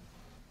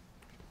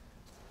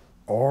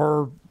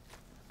or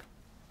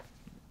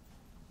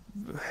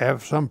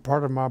have some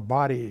part of my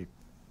body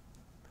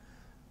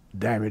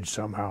damaged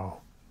somehow,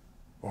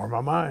 or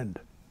my mind.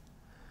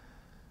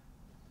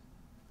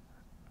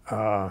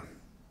 I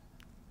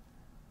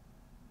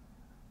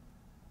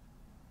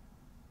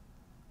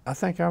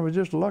think I was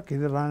just lucky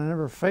that I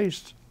never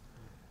faced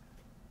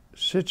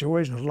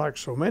situations like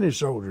so many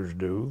soldiers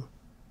do,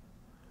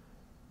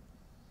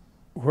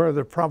 where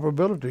the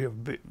probability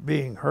of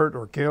being hurt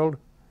or killed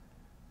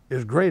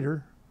is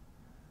greater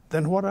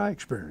than what I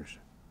experienced.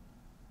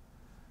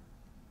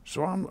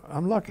 So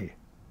I'm lucky.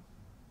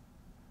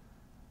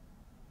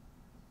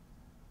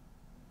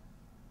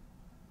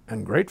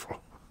 And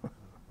grateful.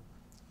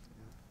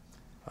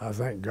 I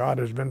think God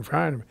has been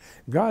kind to me.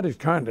 God is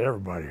kind to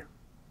everybody.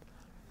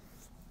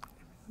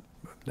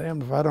 But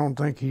damned if I don't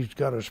think He's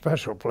got a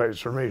special place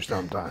for me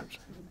sometimes.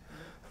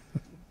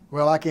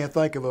 Well, I can't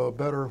think of a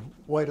better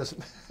way to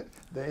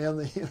end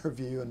the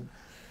interview, and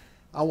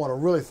I want to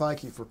really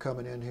thank you for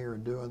coming in here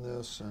and doing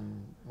this,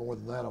 and more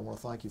than that, I want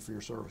to thank you for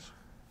your service.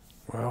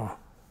 Well,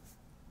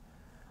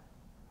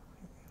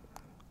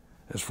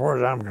 as far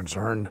as I'm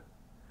concerned,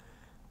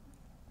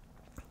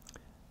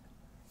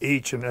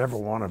 each and every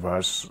one of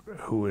us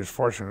who is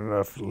fortunate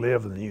enough to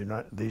live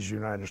in these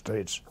United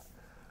States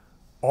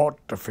ought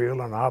to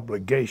feel an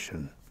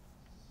obligation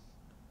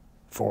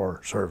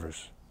for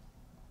service.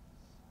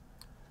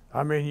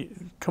 I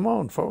mean, come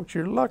on, folks,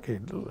 you're lucky.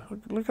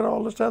 Look at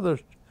all this other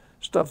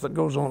stuff that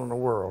goes on in the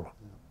world.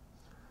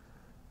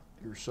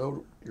 You're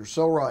so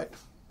right.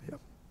 Yep.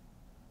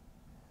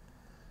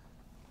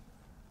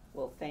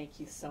 Well, thank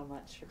you so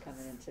much for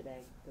coming in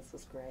today. This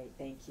was great.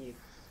 Thank you.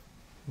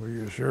 Well,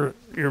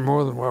 you're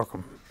more than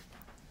welcome.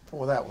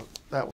 Well, that was